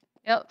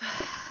 Yep.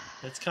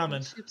 It's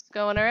coming. Soup's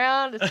going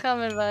around. It's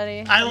coming,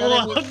 buddy. I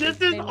love this.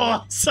 Is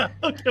awesome.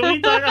 Can we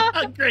talk about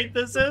how great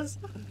this is?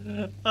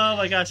 Oh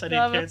my gosh, I need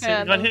carrot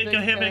soup. Go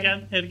hit me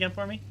again. Hit it again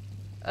for me.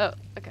 Oh,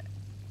 okay.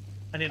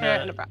 I need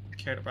carrot and a brock.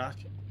 Carrot and brock.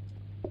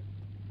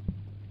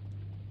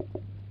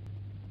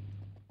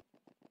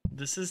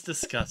 This is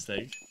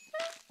disgusting.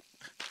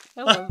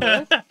 I love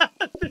this.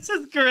 This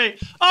is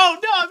great. Oh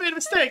no, I made a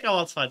mistake.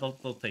 Oh, it's fine.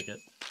 They'll take it.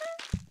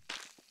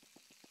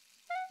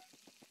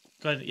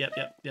 Go ahead.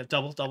 Yep.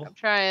 Double. I'm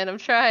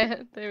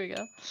trying. There we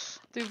go.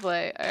 Double.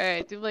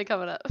 Alright, double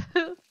coming up.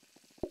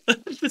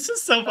 This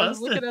is so busted. I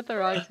was looking at the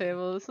wrong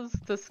table. This is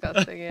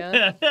disgusting,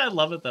 yeah. I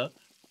love it though.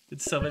 In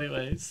so many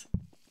ways.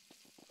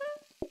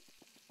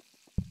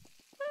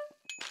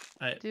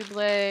 Alright.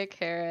 Double,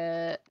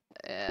 carrot,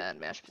 and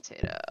mashed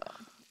potato.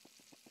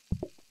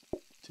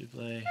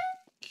 Double.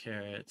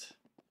 carrot,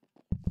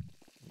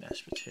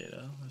 mashed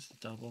potato. Where's the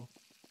double?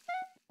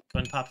 Go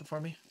ahead and pop it for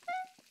me.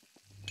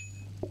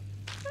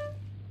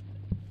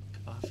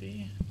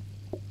 Coffee.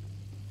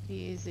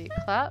 Easy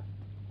clap.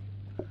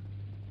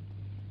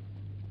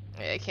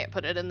 Yeah, I can't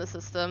put it in the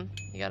system.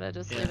 You gotta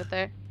just leave it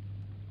there.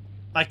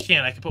 I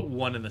can put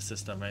one in the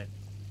system, right?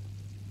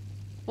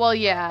 Well,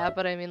 yeah,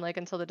 but I mean, like,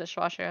 until the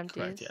dishwasher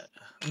empties. Correct, yeah.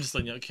 I'm just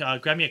letting you.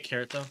 Grab me a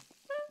carrot, though.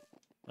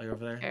 While you're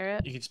over there.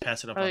 Carrot? You can just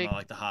pass it up on,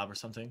 like, the hob or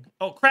something.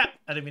 Oh, crap!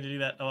 I didn't mean to do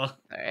that. Oh, well.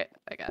 Alright,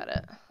 I got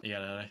it. You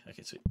got it?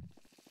 Okay, sweet.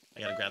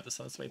 I gotta grab this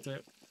on its way through.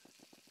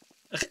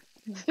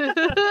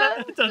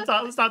 Let's not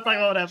talk about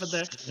what happened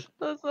there.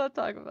 Let's not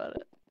talk about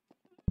it.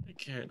 A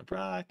carrot and a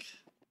brock.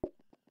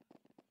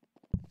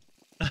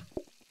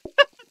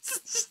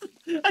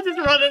 I just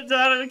run it down.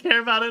 I don't even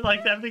care about it.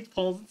 Like, that thing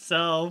pulls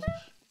itself.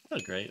 Oh,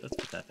 great. Let's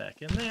put that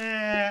back in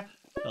there.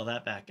 Fill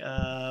that back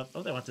up.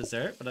 Oh, they want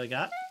dessert. What do they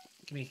got?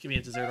 Give me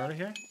a dessert order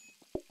here.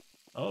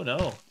 Oh,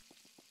 no.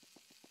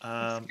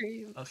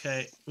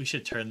 Okay, we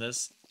should turn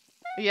this.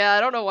 Yeah,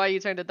 I don't know why you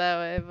turned it that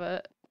way,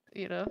 but,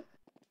 you know.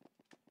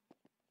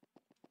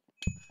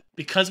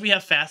 Because we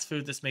have fast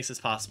food, this makes this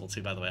possible,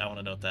 too, by the way. I want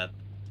to note that.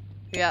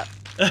 Yeah.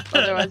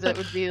 Otherwise, it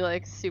would be,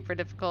 like, super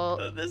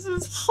difficult. This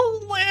is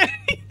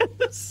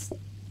hilarious.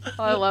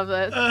 Oh, I love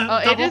this.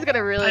 AJ's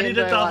gonna really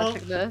enjoy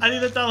watching this. I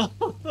need a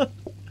double.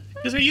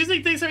 Because we're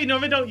using things that we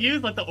normally don't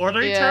use, like the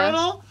ordering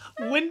terminal.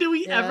 When do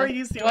we ever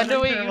use the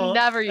ordering terminal? You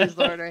never use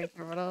the ordering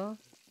terminal.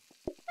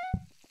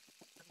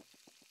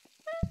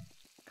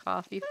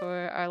 Coffee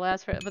for our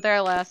last, but they're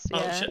our last.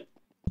 Yeah. Oh shit!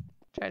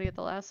 Try to get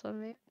the last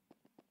one, maybe.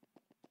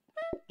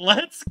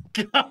 Let's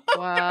go!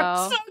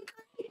 Wow. That's so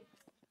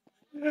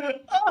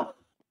great. Oh.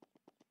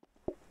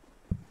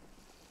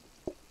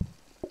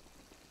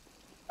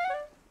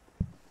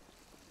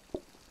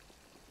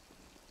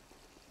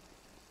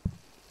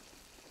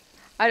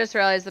 I just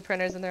realized the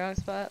printer's in the wrong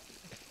spot.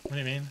 What do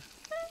you mean?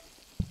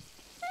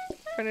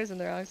 Printer's in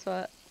the wrong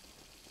spot.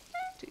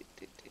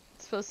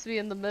 It's supposed to be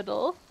in the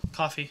middle.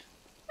 Coffee.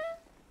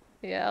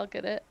 Yeah, I'll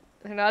get it.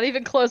 They're not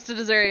even close to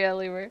dessert yet,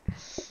 Lemur.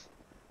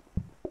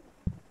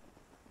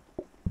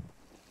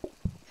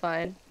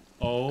 Fine.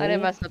 Oh. I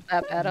didn't mess up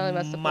that bad. I only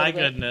messed up a little bit.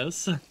 My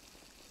goodness.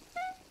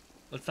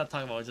 Let's not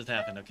talk about what just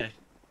happened, okay?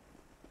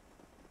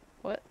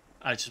 What?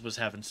 I just was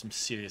having some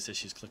serious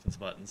issues clicking some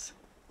buttons.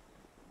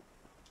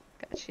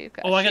 Got you.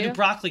 Oh, I gotta do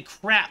broccoli.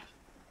 Crap.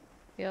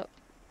 Yep.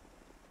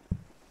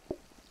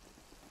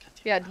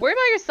 Yeah, worry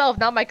about yourself,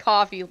 not my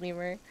coffee,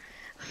 Lemur.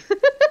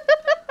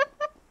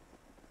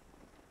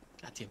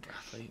 Goddamn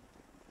broccoli.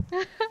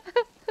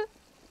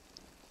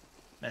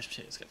 Mashed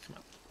potatoes gotta come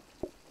out.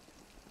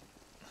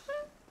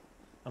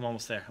 I'm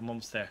almost there. I'm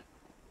almost there.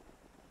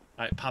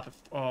 Alright, pop it.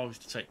 Oh,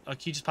 sorry. Oh,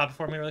 can you just pop it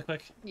for me really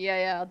quick?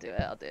 Yeah, I'll do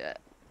it. I'll do it.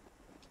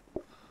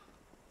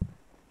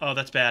 Oh,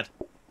 that's bad.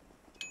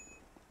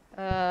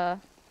 No,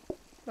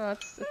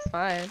 it's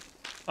fine.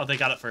 Oh, they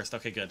got it first.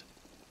 Okay, good.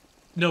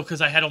 No,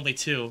 because I had only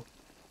two.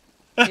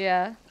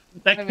 Yeah.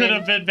 That could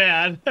have been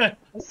bad.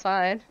 It's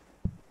fine.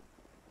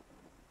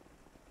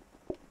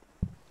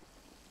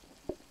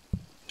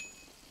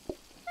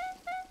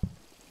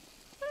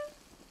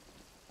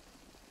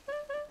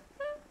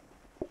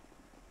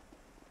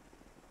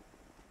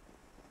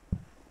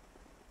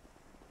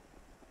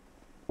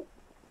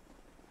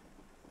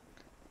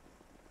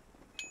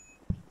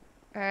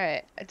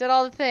 Alright, I did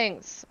all the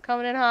things.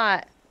 Coming in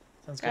hot.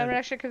 Sounds Grab good. an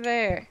extra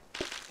conveyor.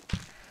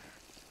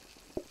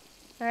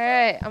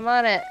 Alright, I'm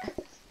on it.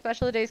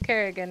 Special day's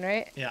carrot again,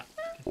 right? Yeah.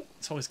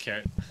 It's always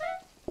carrot.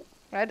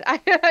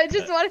 I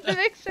just wanted to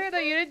make sure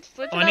that you didn't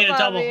switch it up on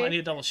me. I need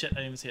a double. Shit, I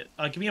didn't even see it.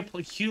 Give me a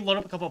plate. Can you load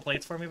up a couple of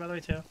plates for me, by the way,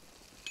 too?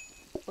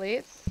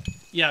 Plates?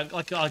 Yeah,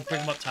 like I'll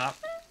bring them up top.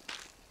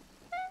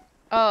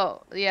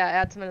 Oh, yeah,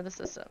 add some into the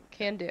system.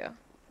 Can do.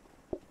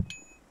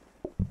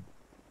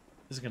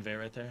 There's a conveyor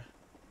right there.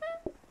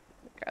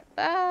 Grab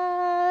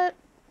that.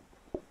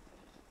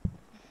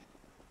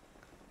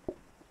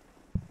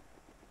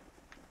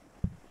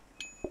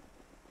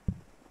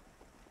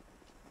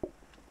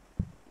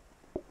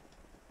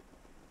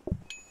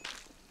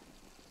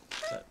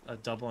 Is that a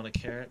double and a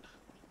carrot?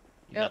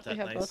 You Yep, got that we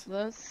have nice. both of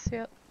those.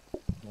 Yep.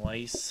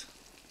 Nice.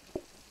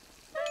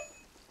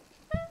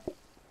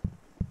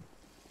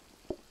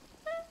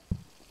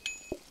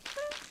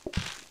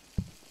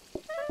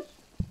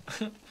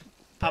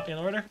 Pop me an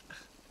order.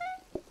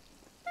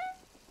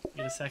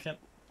 Get a second.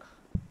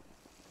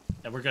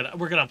 Yeah, we're good.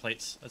 We're good on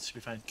plates. That should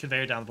be fine.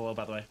 Conveyor down below,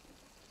 by the way.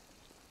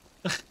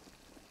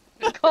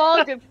 Good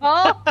call. Good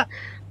call.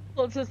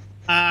 We'll just.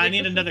 I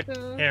need another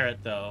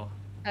carrot, though.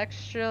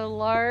 Extra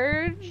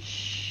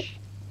large.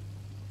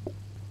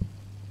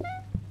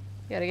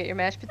 You gotta get your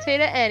mashed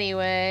potato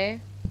anyway.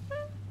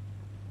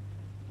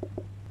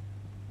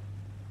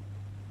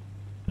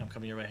 I'm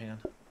coming your way. Hang on.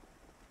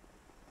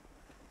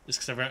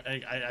 Just because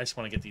I just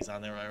want to get these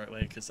on there right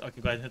way. Because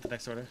okay, go ahead and hit the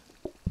next order.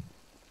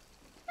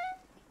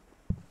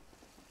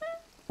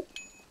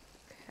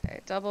 Okay,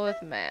 double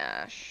with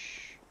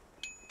mash.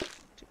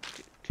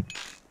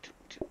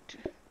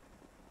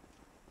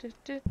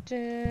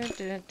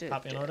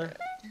 Pop in order.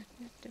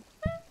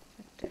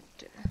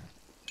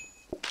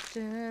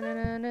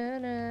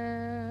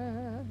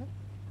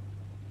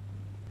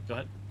 Go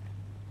ahead.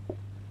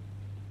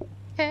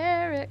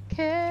 Carrot,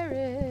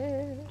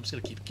 carrot. I'm just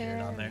gonna keep a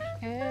carrot on there.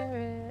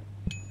 Carrot.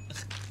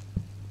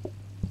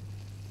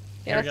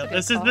 Here we go.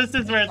 This is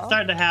where it's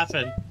starting to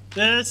happen.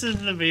 This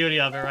is the beauty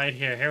of it right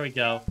here. Here we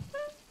go.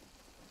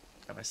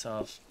 Got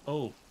myself.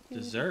 Oh,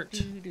 dessert.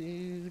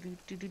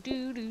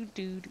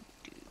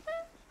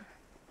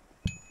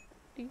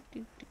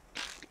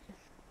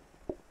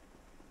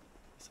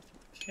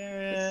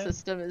 Carrot. The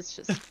system is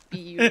just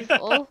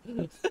beautiful.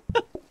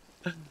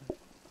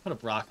 Put a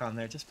Brock on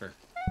there just for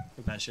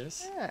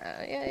measures.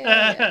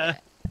 Yeah.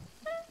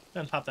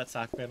 Then pop that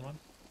sock band one.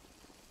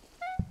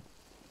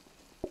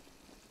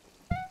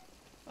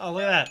 Oh,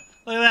 look at that.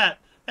 Look at that.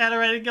 I had it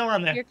ready to go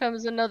on there. Here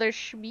comes another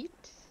Schmeat.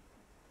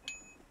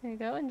 There you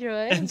go.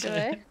 Enjoy.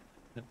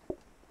 What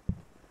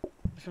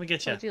can we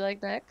get you? What do you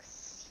like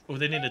next? Oh,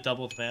 they need a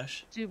double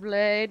mash. Double.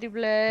 Need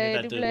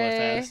that double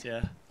fast,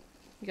 yeah.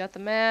 You got the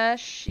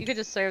mash. You could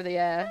just serve the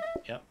Yep.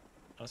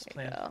 I was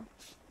playing.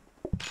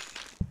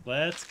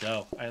 Let's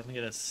go. All right, let me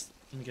get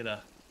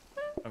a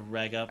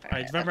reg up. All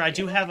right, remember I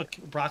do have a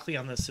broccoli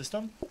on the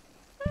system.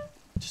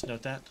 Just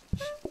note that.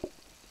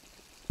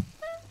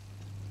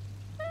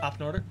 Pop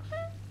an order.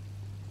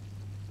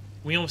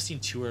 We almost seen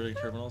 2 early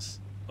terminals.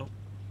 Oh. I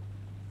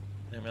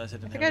didn't realize I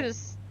didn't have it.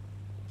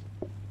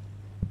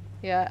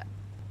 Yeah.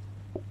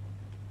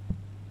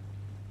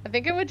 I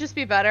think it would just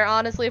be better,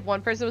 honestly, if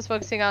one person was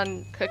focusing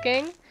on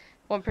cooking,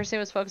 one person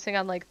was focusing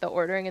on, like, the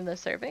ordering and the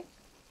serving.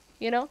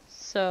 You know?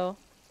 So...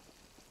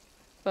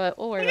 But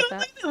we'll worry about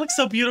that. It looks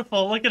so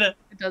beautiful. Look at it.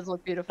 It does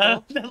look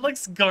beautiful. That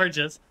looks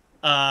gorgeous.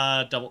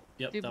 Double.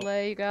 Yep. Double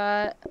double. you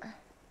got.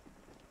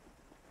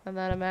 And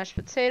then a mashed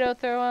potato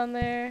throw on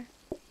there.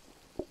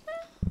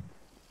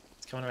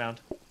 It's coming around.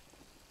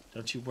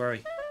 Don't you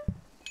worry.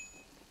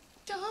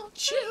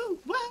 Don't you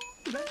worry.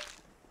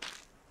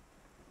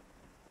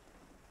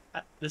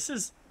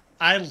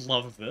 I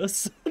love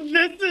this.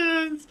 This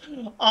is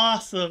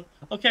awesome.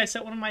 Okay, I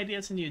sent one of my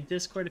ideas in your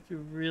Discord if you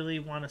really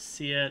want to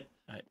see it.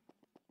 All right.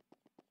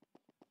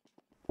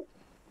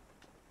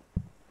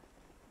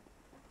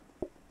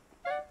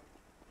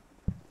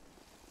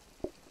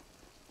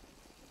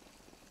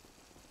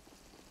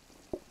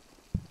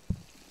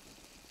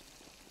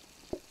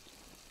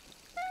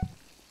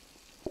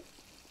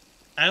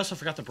 I also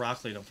forgot the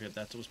broccoli. Don't forget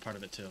that was part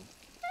of it too.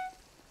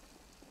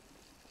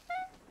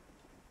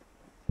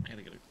 I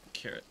gotta get a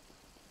carrot.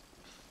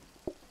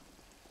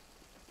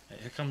 Okay,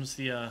 here comes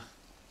the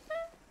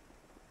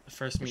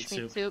first meat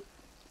soup.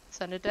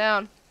 Send it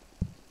down.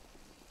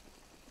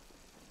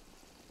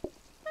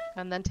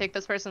 And then take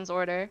this person's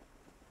order.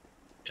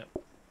 Yep.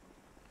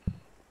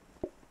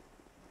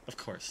 Of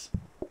course.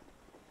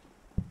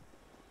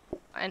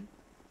 Fine.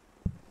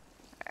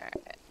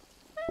 Alright.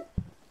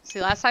 See,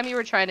 last time you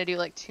were trying to do,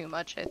 like, too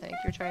much, I think. You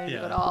were trying to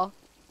do it all.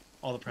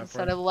 All the prep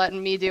instead of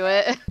letting me do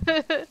it.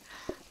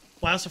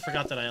 Well, I also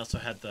forgot that I also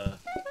had the...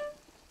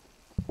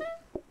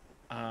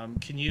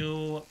 can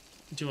you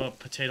do a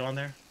potato on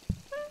there?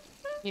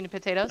 You need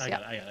potatoes? I yeah.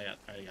 got it. I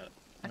already got it.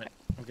 Okay.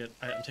 I'm good.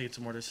 I'm taking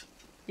some orders.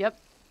 Yep.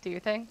 Do your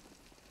thing.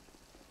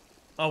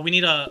 Oh, we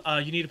need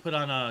a... you need to put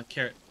on a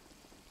carrot.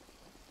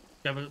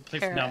 You have a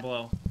plate from down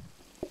below.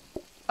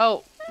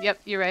 Oh, yep,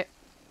 you're right.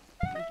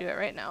 I'm gonna do it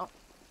right now.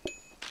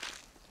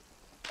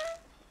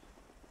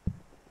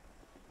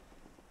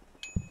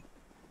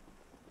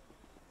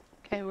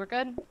 Okay, we're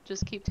good.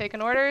 Just keep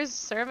taking orders,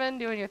 serving,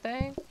 doing your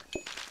thing.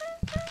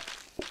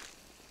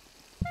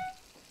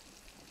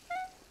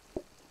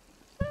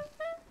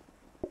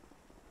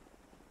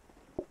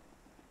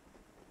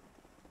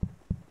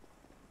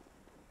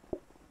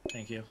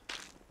 Thank you.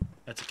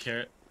 That's a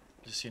carrot,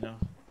 just so you know.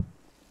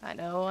 I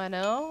know.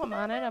 I'm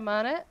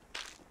on it.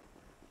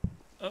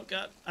 Oh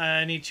god,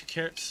 I need 2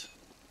 carrots.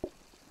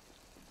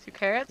 2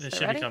 carrots? They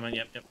should be coming,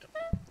 yep.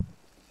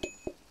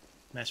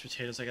 Mashed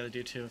potatoes I gotta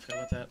do too, I forgot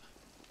about that.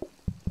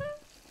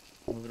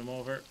 Moving them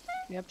over.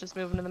 Yep, just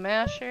moving to the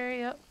masher,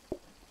 yep.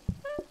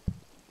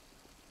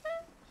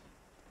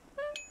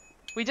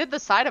 We did the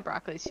side of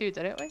broccoli too,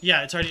 didn't we?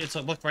 Yeah, it's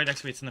look right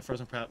next to me, it's in the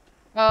frozen prep.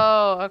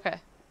 Oh, okay.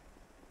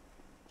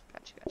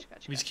 Gotcha.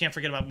 We just can't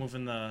forget about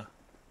moving the...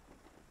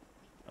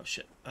 Oh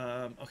shit.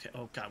 Okay,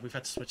 oh god, we've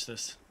had to switch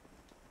this.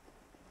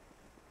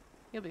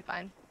 You'll be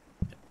fine.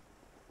 Yep.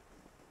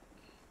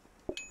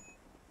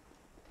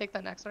 Take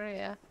that next order,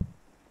 yeah.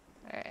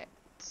 Alright.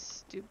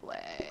 Double.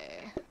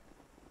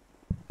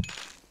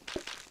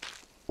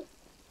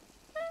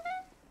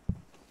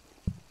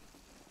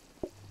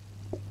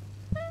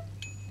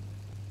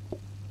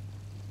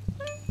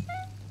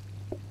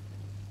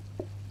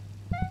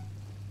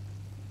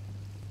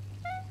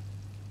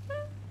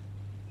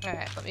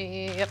 Alright,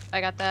 yep,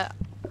 I got that.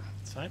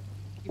 It's fine.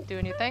 Keep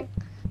doing your thing.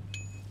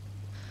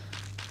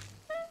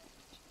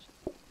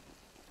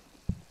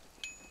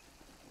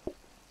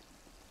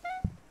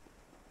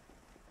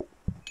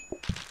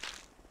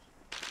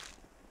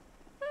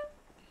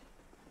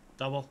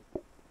 Double.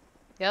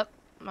 Yep.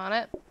 I'm on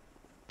it.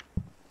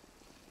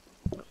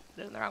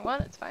 Doing the wrong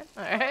one. It's fine.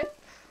 All right.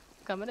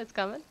 It's coming. It's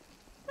coming.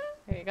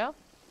 There you go.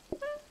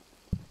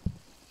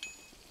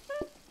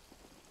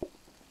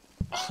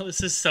 Oh,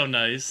 this is so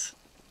nice.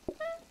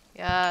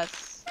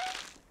 Yes.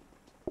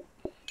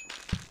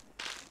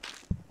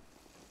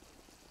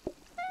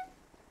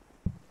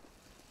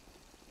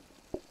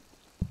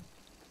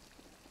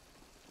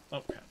 Oh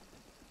crap.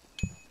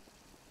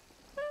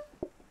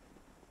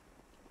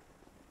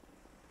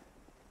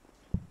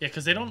 Yeah,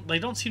 because they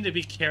don't seem to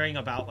be caring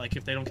about like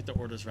if they don't get the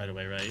orders right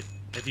away, right?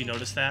 Have you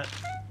noticed that?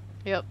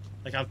 Yep.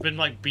 Like I've been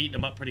like beating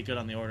them up pretty good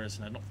on the orders,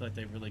 and I don't feel like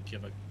they really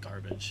give a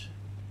garbage.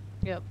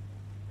 Yep.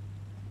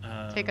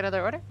 Take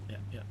another order?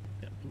 Yeah.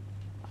 Ooh.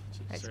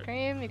 Ice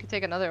cream. You can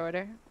take another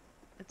order.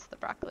 It's the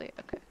broccoli.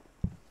 Okay.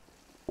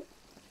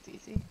 It's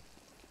easy.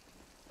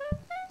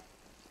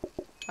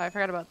 Oh, I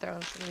forgot about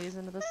throwing some of these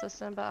into the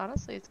system, but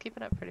honestly, it's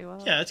keeping it pretty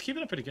well. Yeah, it's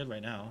keeping it pretty good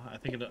right now. I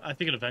think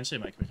it eventually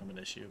might become an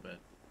issue, but.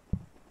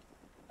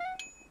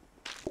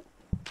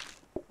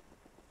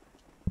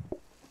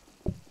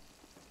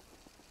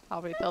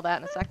 I'll refill that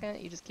in a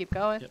second. You just keep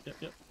going.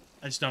 Yep.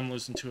 I just know I'm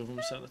losing 2 of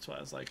them, so that's why I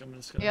was like, I'm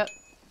just gonna. Yep.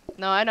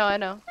 No, I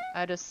know.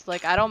 I just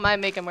like I don't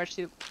mind making more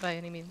soup by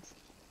any means.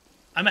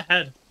 I'm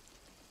ahead.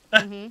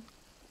 Mhm.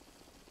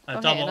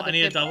 A double. I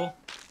need a double.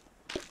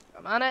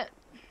 I'm on it.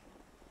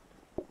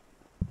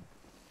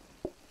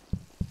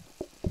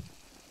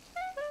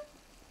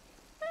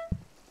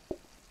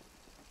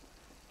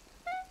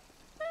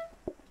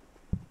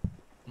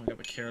 I'm gonna get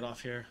my carrot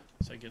off here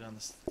so I get on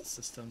the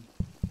system.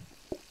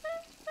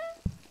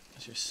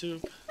 There's your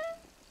soup.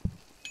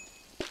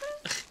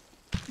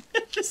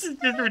 This is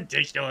just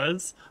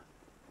ridiculous.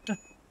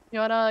 You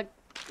wanna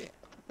put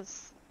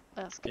this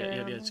last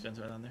carrot? Yeah. Just guns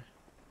right on there.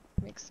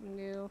 Make some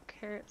new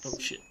carrots. Oh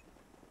shit.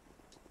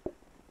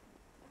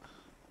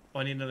 Oh,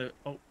 I need another.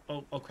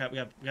 Oh crap. We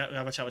got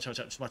watch out.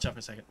 Just watch out for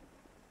a second.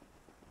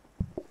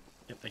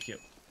 Yep. Thank you.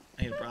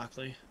 I need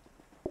broccoli.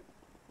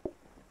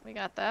 We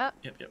got that.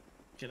 Yep.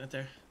 Getting it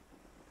there.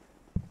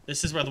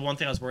 This is where the one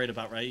thing I was worried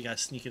about, right? You gotta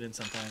sneak it in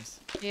sometimes.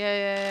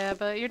 Yeah,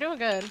 but you're doing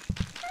good.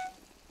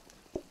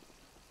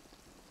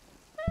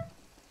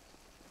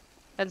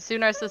 And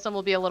soon our system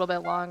will be a little bit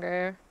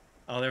longer.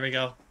 Oh, there we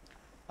go.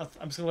 I'm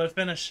just gonna let it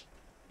finish.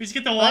 We just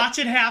get to watch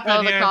it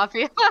happen here. The coffee.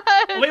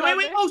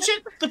 Wait! Oh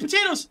shit! The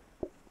potatoes!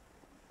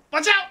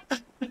 Watch out!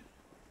 Put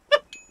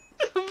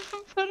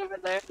them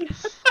in there.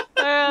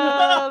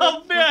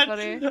 Oh man!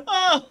 Funny.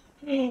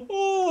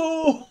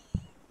 Oh!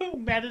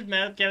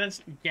 Mad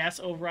gas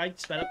override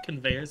sped up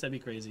conveyors. That'd be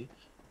crazy.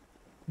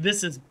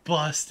 This is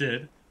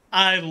busted.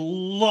 I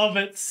love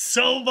it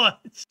so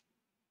much.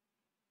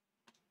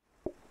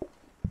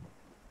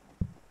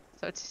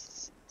 So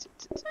it's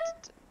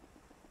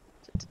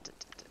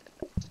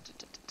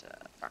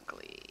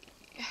broccoli.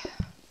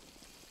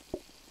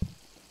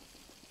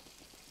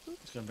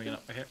 Just gonna bring it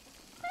up right here.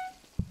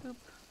 Boop.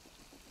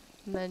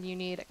 And then you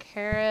need a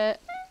carrot.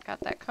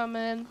 Got that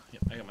coming.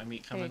 Yep, I got my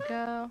meat coming. There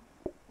you go.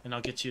 And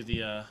I'll get you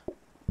the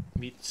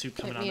meat soup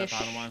coming on that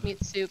bottom one.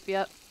 Meat soup,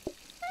 yep. As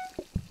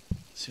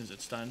soon as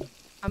it's done.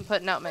 I'm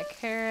putting out my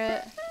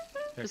carrot.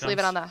 Just leave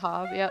it on that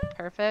hob. Yep,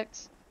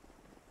 perfect.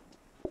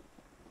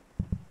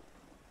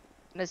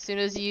 And as soon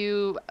as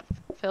you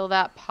fill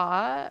that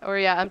pot, or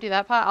yeah, empty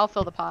that pot, I'll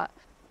fill the pot.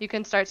 You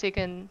can start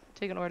taking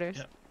orders.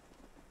 Yep.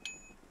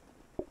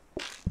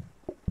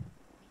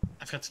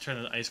 I forgot to turn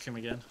on the ice cream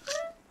again.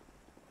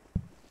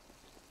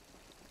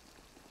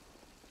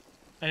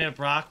 I need a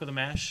brock with a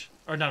mash.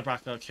 Or not a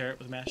brock, but a carrot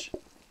with a mash.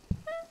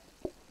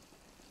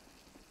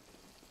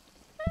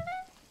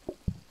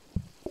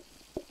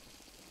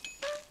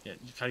 Yeah,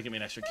 you try to get me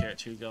an extra carrot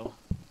too, go.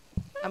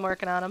 I'm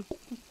working on them.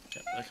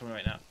 Yep, they're coming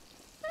right now.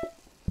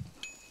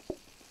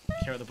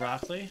 Carrot with the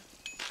broccoli.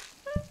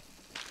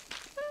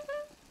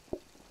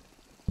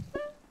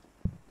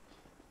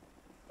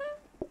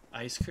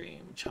 Ice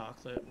cream,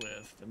 chocolate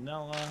with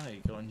vanilla. There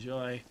you go,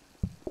 enjoy.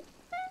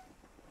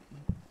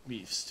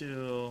 Beef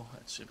stew,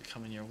 that should be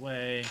coming your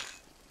way.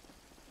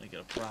 Let me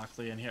get a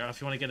broccoli in here. Oh,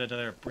 if you want to get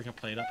another, bring a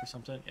plate up or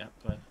something. Yeah,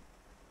 but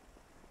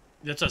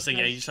that's what I was saying.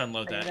 Yeah, you just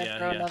unload that. Yeah,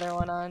 throw another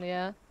one on.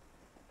 Yeah.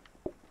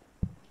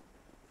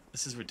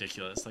 This is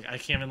ridiculous. Like I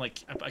can't even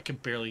like I can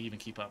barely even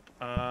keep up.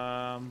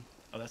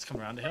 Oh, that's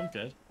coming around to him.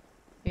 Good.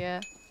 Yeah.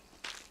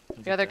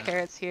 The other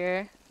carrot's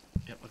here.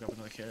 Yep, I'll grab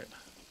another carrot.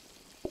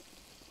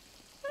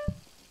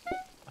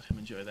 Let him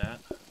enjoy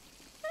that.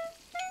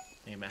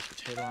 Any mashed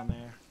potato on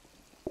there.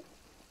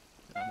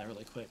 On there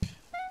really quick.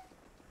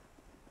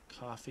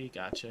 Coffee,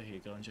 gotcha. Here you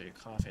go, enjoy your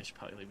coffee. I should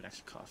probably leave an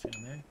extra coffee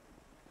on there.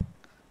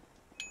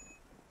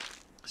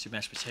 That's your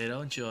mashed potato,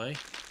 enjoy.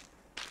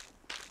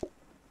 I'm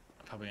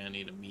probably gonna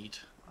need a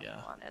meat.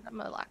 Yeah. I'm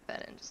gonna lock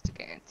that in just to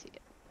guarantee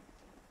it.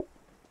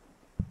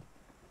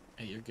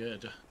 Hey, you're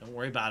good. Don't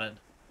worry about it.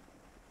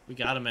 We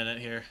got a minute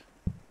here.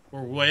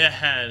 We're way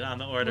ahead on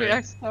the order. We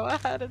are so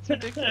ahead, it's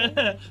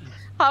ridiculous.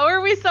 How are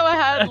we so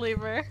ahead,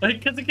 Lieber?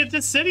 Because I can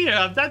just sit here.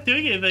 I'm not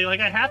doing anything. Like,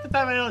 half the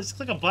time I just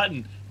click a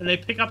button and they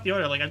pick up the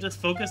order. Like, I'm just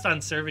focused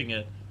on serving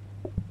it.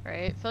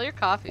 Right? Fill your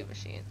coffee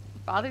machine.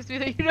 bothers me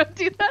that you don't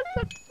do that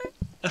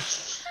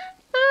sometimes.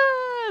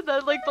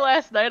 Then, like the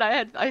last night,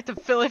 I had to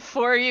fill it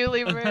for you,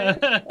 Lemur.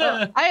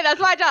 Hey, that's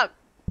my job.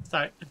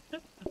 Sorry.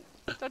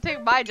 Don't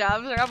take my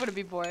job. I'm gonna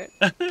be bored.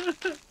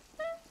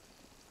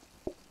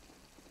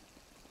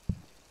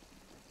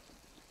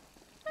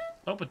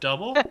 Oh, a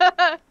double?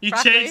 You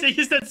changed it?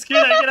 You said screw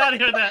that, get out of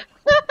here with that.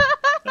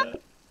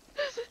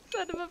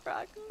 Son of a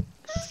broccoli.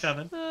 It's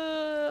coming.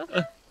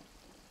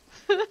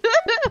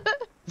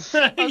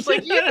 I was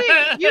like,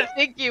 you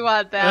think you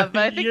want that,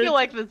 but I think you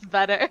like this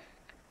better.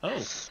 Oh.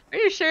 Are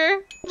you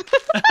sure?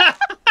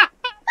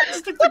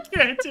 Stick the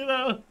carrot too,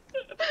 though.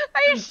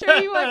 Are you sure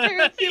you want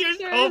carrot soup? You're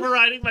just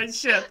overriding my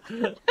shit.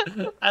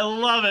 I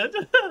love it.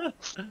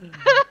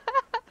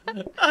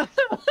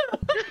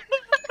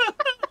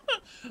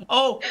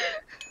 Oh,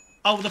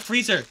 the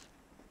freezer.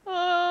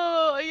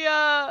 Oh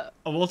yeah.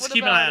 Oh, we'll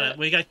keep an eye on it.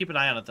 We gotta keep an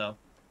eye on it though.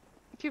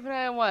 Keep an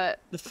eye on what?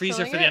 The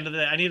freezer for the end of the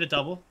day. I need a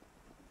double.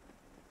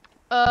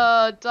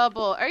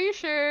 Double. Are you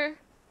sure?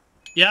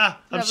 Yeah,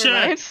 I'm sure.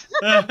 Mind.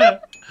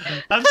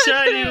 I'm sure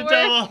I need a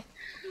double.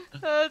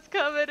 Oh, it's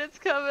coming. It's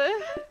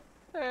coming.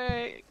 All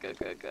right, go.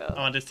 I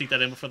wanted to stick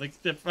that in before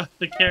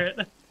the carrot.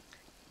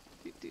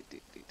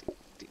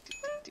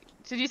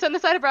 Did you send the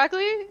side of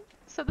broccoli?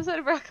 Send the side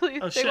of broccoli.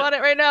 Oh, they shit. want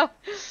it right now.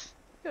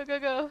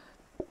 Go.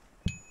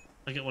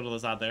 I'll get one of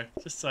those on there,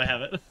 just so I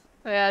have it.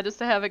 Yeah, just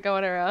to have it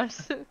going around.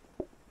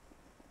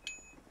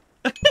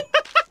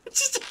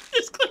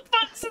 just click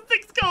buttons and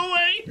things go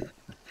away.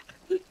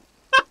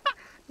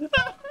 I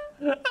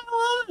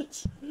love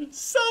it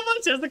so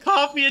much as the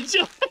coffee and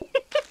joy.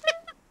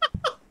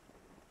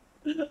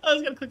 I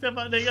was gonna click that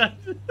button again.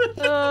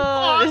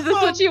 Awesome. Is this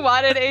what you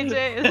wanted,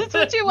 AJ? Is this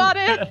what you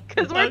wanted?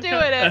 Because we're doing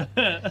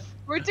it.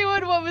 We're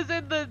doing what was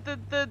in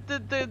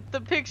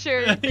the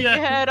picture that you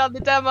had on the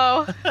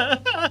demo.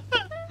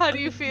 How do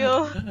you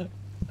feel?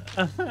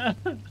 We're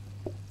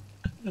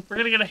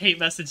gonna get a hate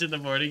message in the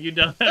morning, you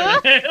know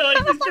that, right? Like,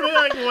 it's gonna be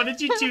like, what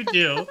did you two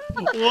do?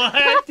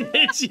 What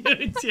did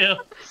you do?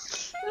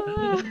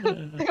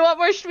 You want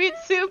more sweet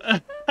soup?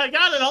 I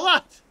got it, hold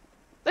on.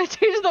 They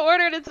changed the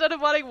order and instead of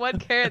wanting 1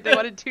 carrot, they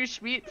wanted 2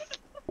 schmeats.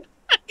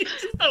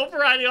 It's just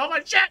overriding all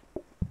my shit.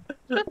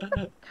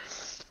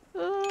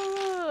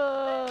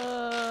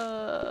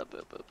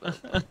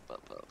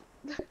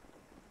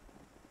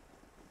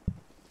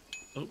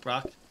 Oh,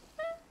 Brock.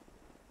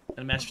 And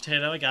a mashed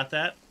potato, I got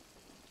that.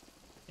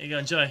 There you go,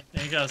 enjoy.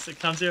 There you go, so it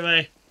comes your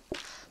way.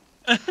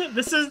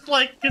 This is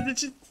like, because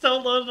it's just so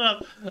loaded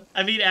up.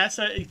 I mean,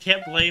 Asa, you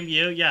can't blame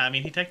you. Yeah, I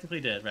mean, he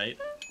technically did, right?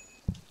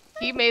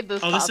 He made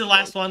this. Oh, this is the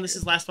last one. This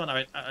is the last one. All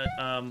right.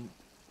 I'm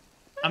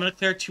gonna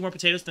clear 2 more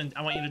potatoes. Then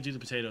I want you to do the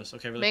potatoes.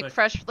 Okay, really quick.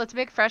 Let's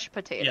make fresh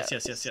potatoes.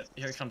 Yes.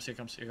 Here it comes. Here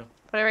you go.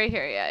 Put it right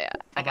here. Yeah.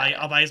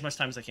 I'll buy as much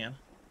time as I can.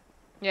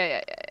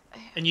 Yeah.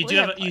 And you do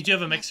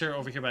have a mixer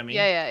over here by me.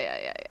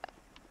 Yeah.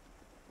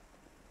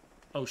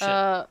 Oh shit.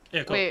 Yeah,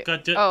 go. Wait. Go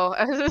do it. Oh,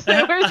 I was gonna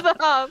say, where's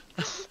the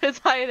It's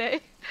hiding.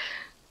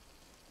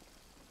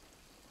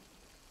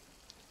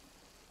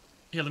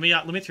 Here, let me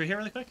through here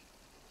really quick.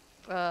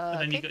 And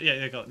then okay. you go. Yeah,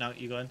 there you go. Now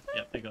you go in.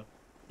 Yep, there you go.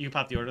 You can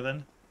pop the order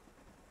then.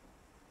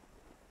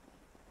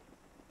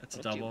 That's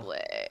a double. Double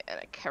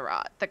and a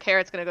carrot. The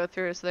carrot's gonna go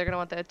through, so they're gonna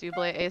want that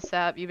double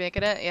ASAP. You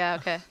making it? Yeah.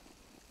 Okay.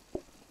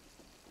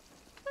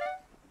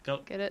 Go.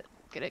 Get it.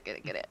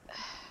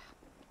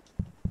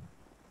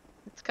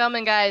 It's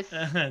coming, guys.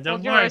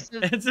 Don't worry.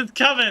 It's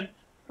coming.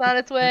 It's on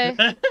its way.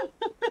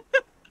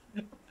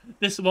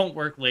 This won't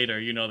work later.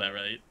 You know that,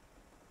 right?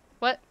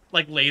 What?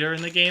 Like later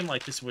in the game,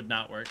 like this would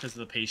not work because of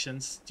the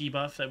patience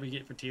debuff that we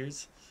get for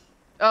tiers.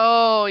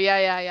 Oh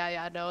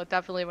yeah. No, it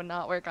definitely would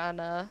not work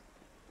on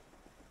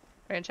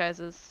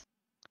franchises.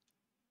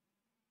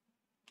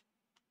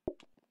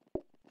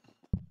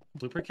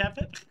 Blooper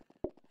cabinet?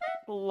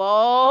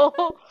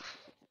 Lol.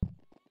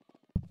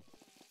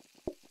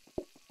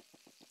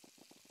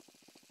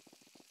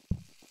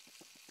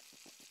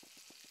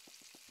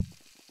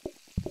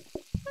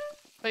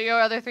 Put your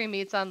other 3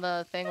 meats on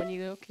the thing when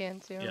you can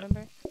too,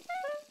 remember?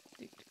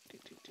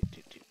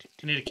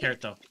 I need a carrot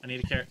though. I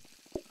need a carrot.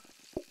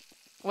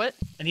 What?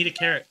 I need a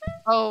carrot.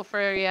 Oh,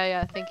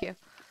 yeah, thank you.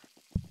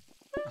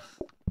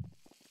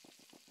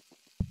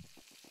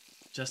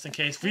 Just in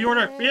case.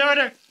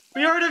 Reorder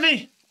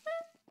me!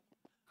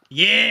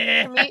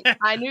 Yeah! Schmeat?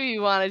 I knew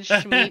you wanted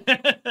schmeat.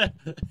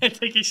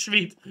 Take your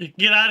schmeat.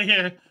 Get out of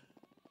here.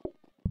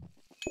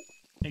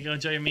 There you go,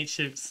 enjoy your meat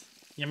soups.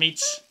 Your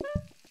meats.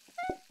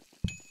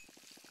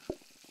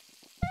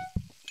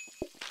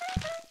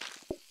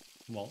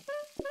 Well.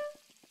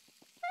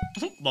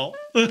 Well.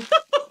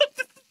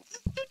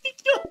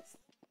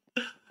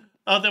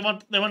 Oh, they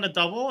want a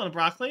double and a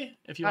broccoli?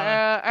 If you want.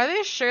 Are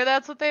they sure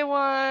that's what they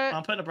want?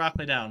 I'm putting a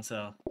broccoli down,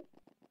 so.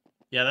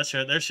 Yeah, that's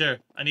sure. They're sure.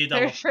 I need a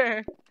double. They're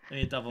sure. I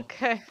need a double.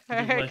 Okay.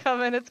 Alright,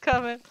 it's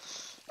coming.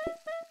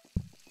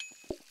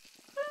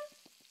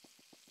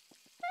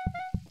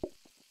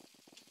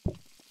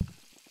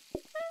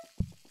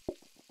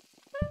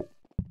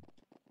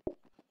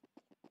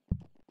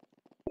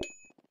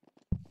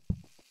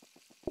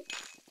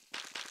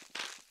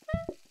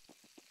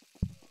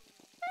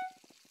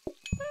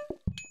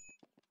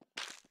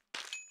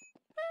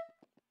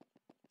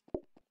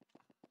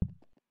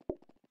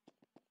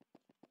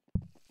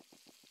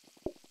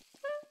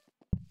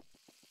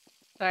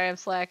 Sorry, I'm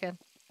slacking.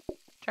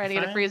 Trying to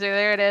You're get a fine. freezer.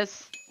 There it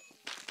is.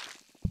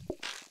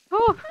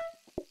 Whew.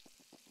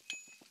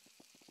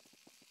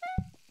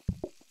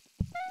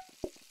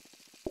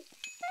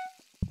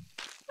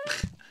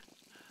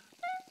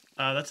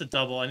 That's a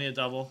double. I need a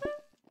double.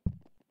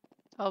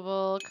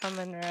 Double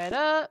coming right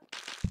up.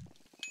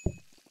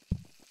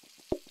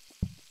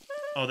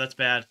 Oh, that's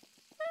bad.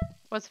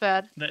 What's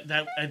bad?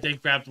 They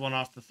grabbed one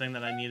off the thing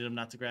that I needed them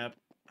not to grab.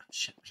 Oh,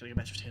 shit, I should get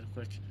mashed potato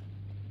quick.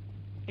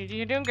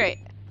 You're doing great.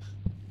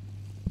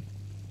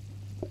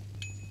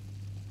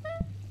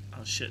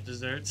 Oh shit,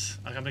 desserts.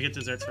 I'm gonna get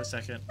desserts for a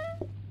second.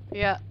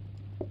 Yeah.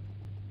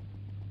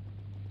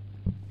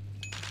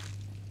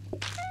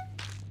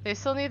 They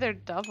still need their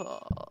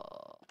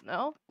double.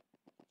 No?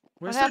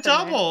 Where's What the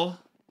happened there?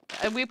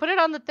 double? We put it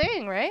on the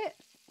thing, right?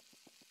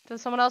 Did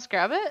someone else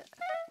grab it?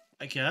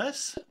 I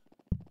guess.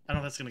 I don't know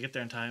if that's gonna get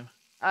there in time.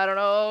 I don't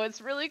know.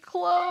 It's really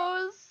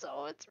close.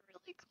 Oh, it's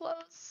really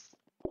close.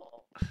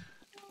 Oh,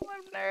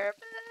 I'm nervous.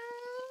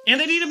 And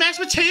they need a mashed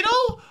potato?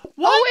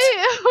 What? Oh, wait.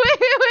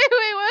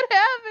 What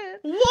happened?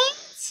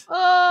 What?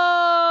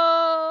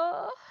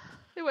 Oh,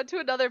 it went to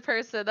another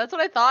person. That's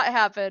what I thought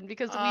happened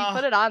because we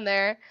put it on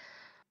there.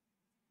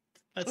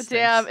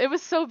 Damn, it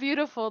was so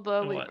beautiful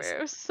though, Lemur.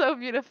 It was so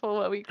beautiful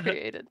what we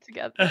created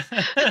together.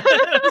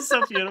 It was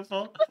so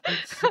beautiful.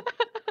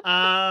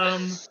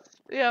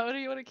 Yeah, what do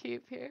you want to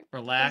keep here?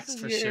 Relaxed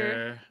for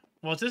sure.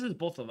 Well, this is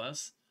both of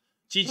us.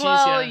 GG's,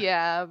 well,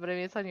 yeah, but I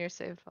mean, it's on your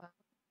save file.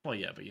 Well,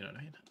 yeah, but you know what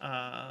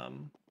I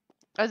mean.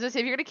 I was gonna say,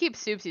 if you're gonna keep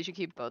soups, you should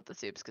keep both the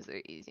soups because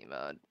they're easy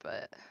mode,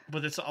 but...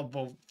 But it's,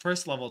 well,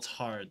 first level, it's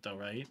hard though,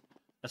 right?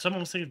 That's what I'm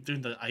almost thinking of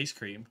doing the ice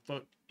cream.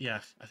 But yeah,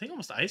 I think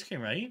almost the ice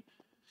cream, right?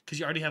 Because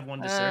you already have one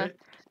dessert.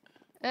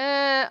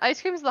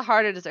 Ice cream is the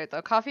harder dessert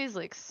though. Coffee is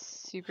like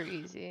super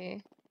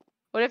easy.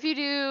 What if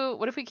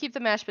we keep the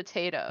mashed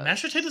potatoes?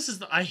 Mashed potatoes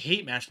is I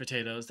hate mashed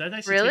potatoes. That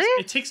actually really?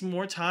 it takes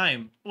more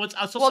time. Well, it's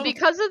also, well,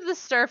 because of the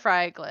stir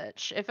fry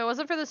glitch. If it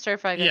wasn't for the stir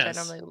fry glitch, yes.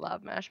 I normally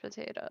love mashed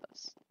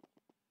potatoes.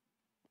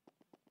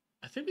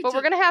 I think but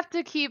we're gonna have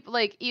to keep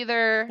like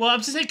either. Well, I'm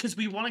just saying because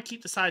we want to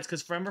keep the sides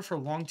because remember for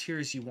long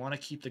tiers you want to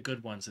keep the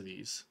good ones of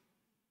these.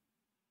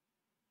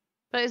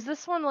 But is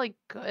this one like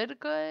good?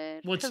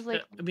 Well,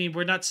 like I mean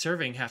we're not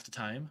serving half the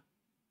time.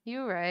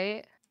 You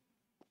right.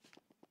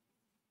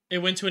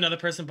 It went to another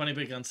person, Bunny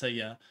Big Gun say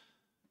yeah.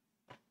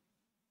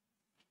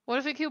 What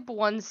if we keep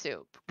one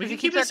soup? We can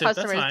keep our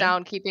customers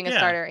down keeping a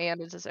starter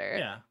and a dessert.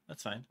 Yeah,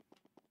 that's fine.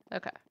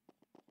 Okay.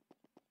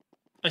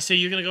 So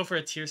you're gonna go for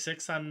a tier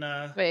 6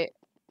 on Wait,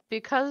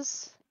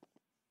 because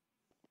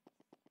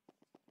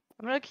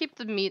I'm gonna keep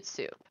the meat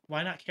soup.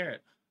 Why not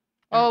carrot?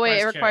 Oh wait,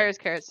 it requires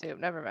carrot soup.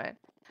 Never mind.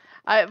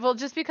 Well,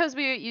 just because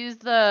we use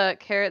the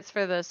carrots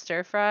for the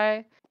stir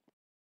fry,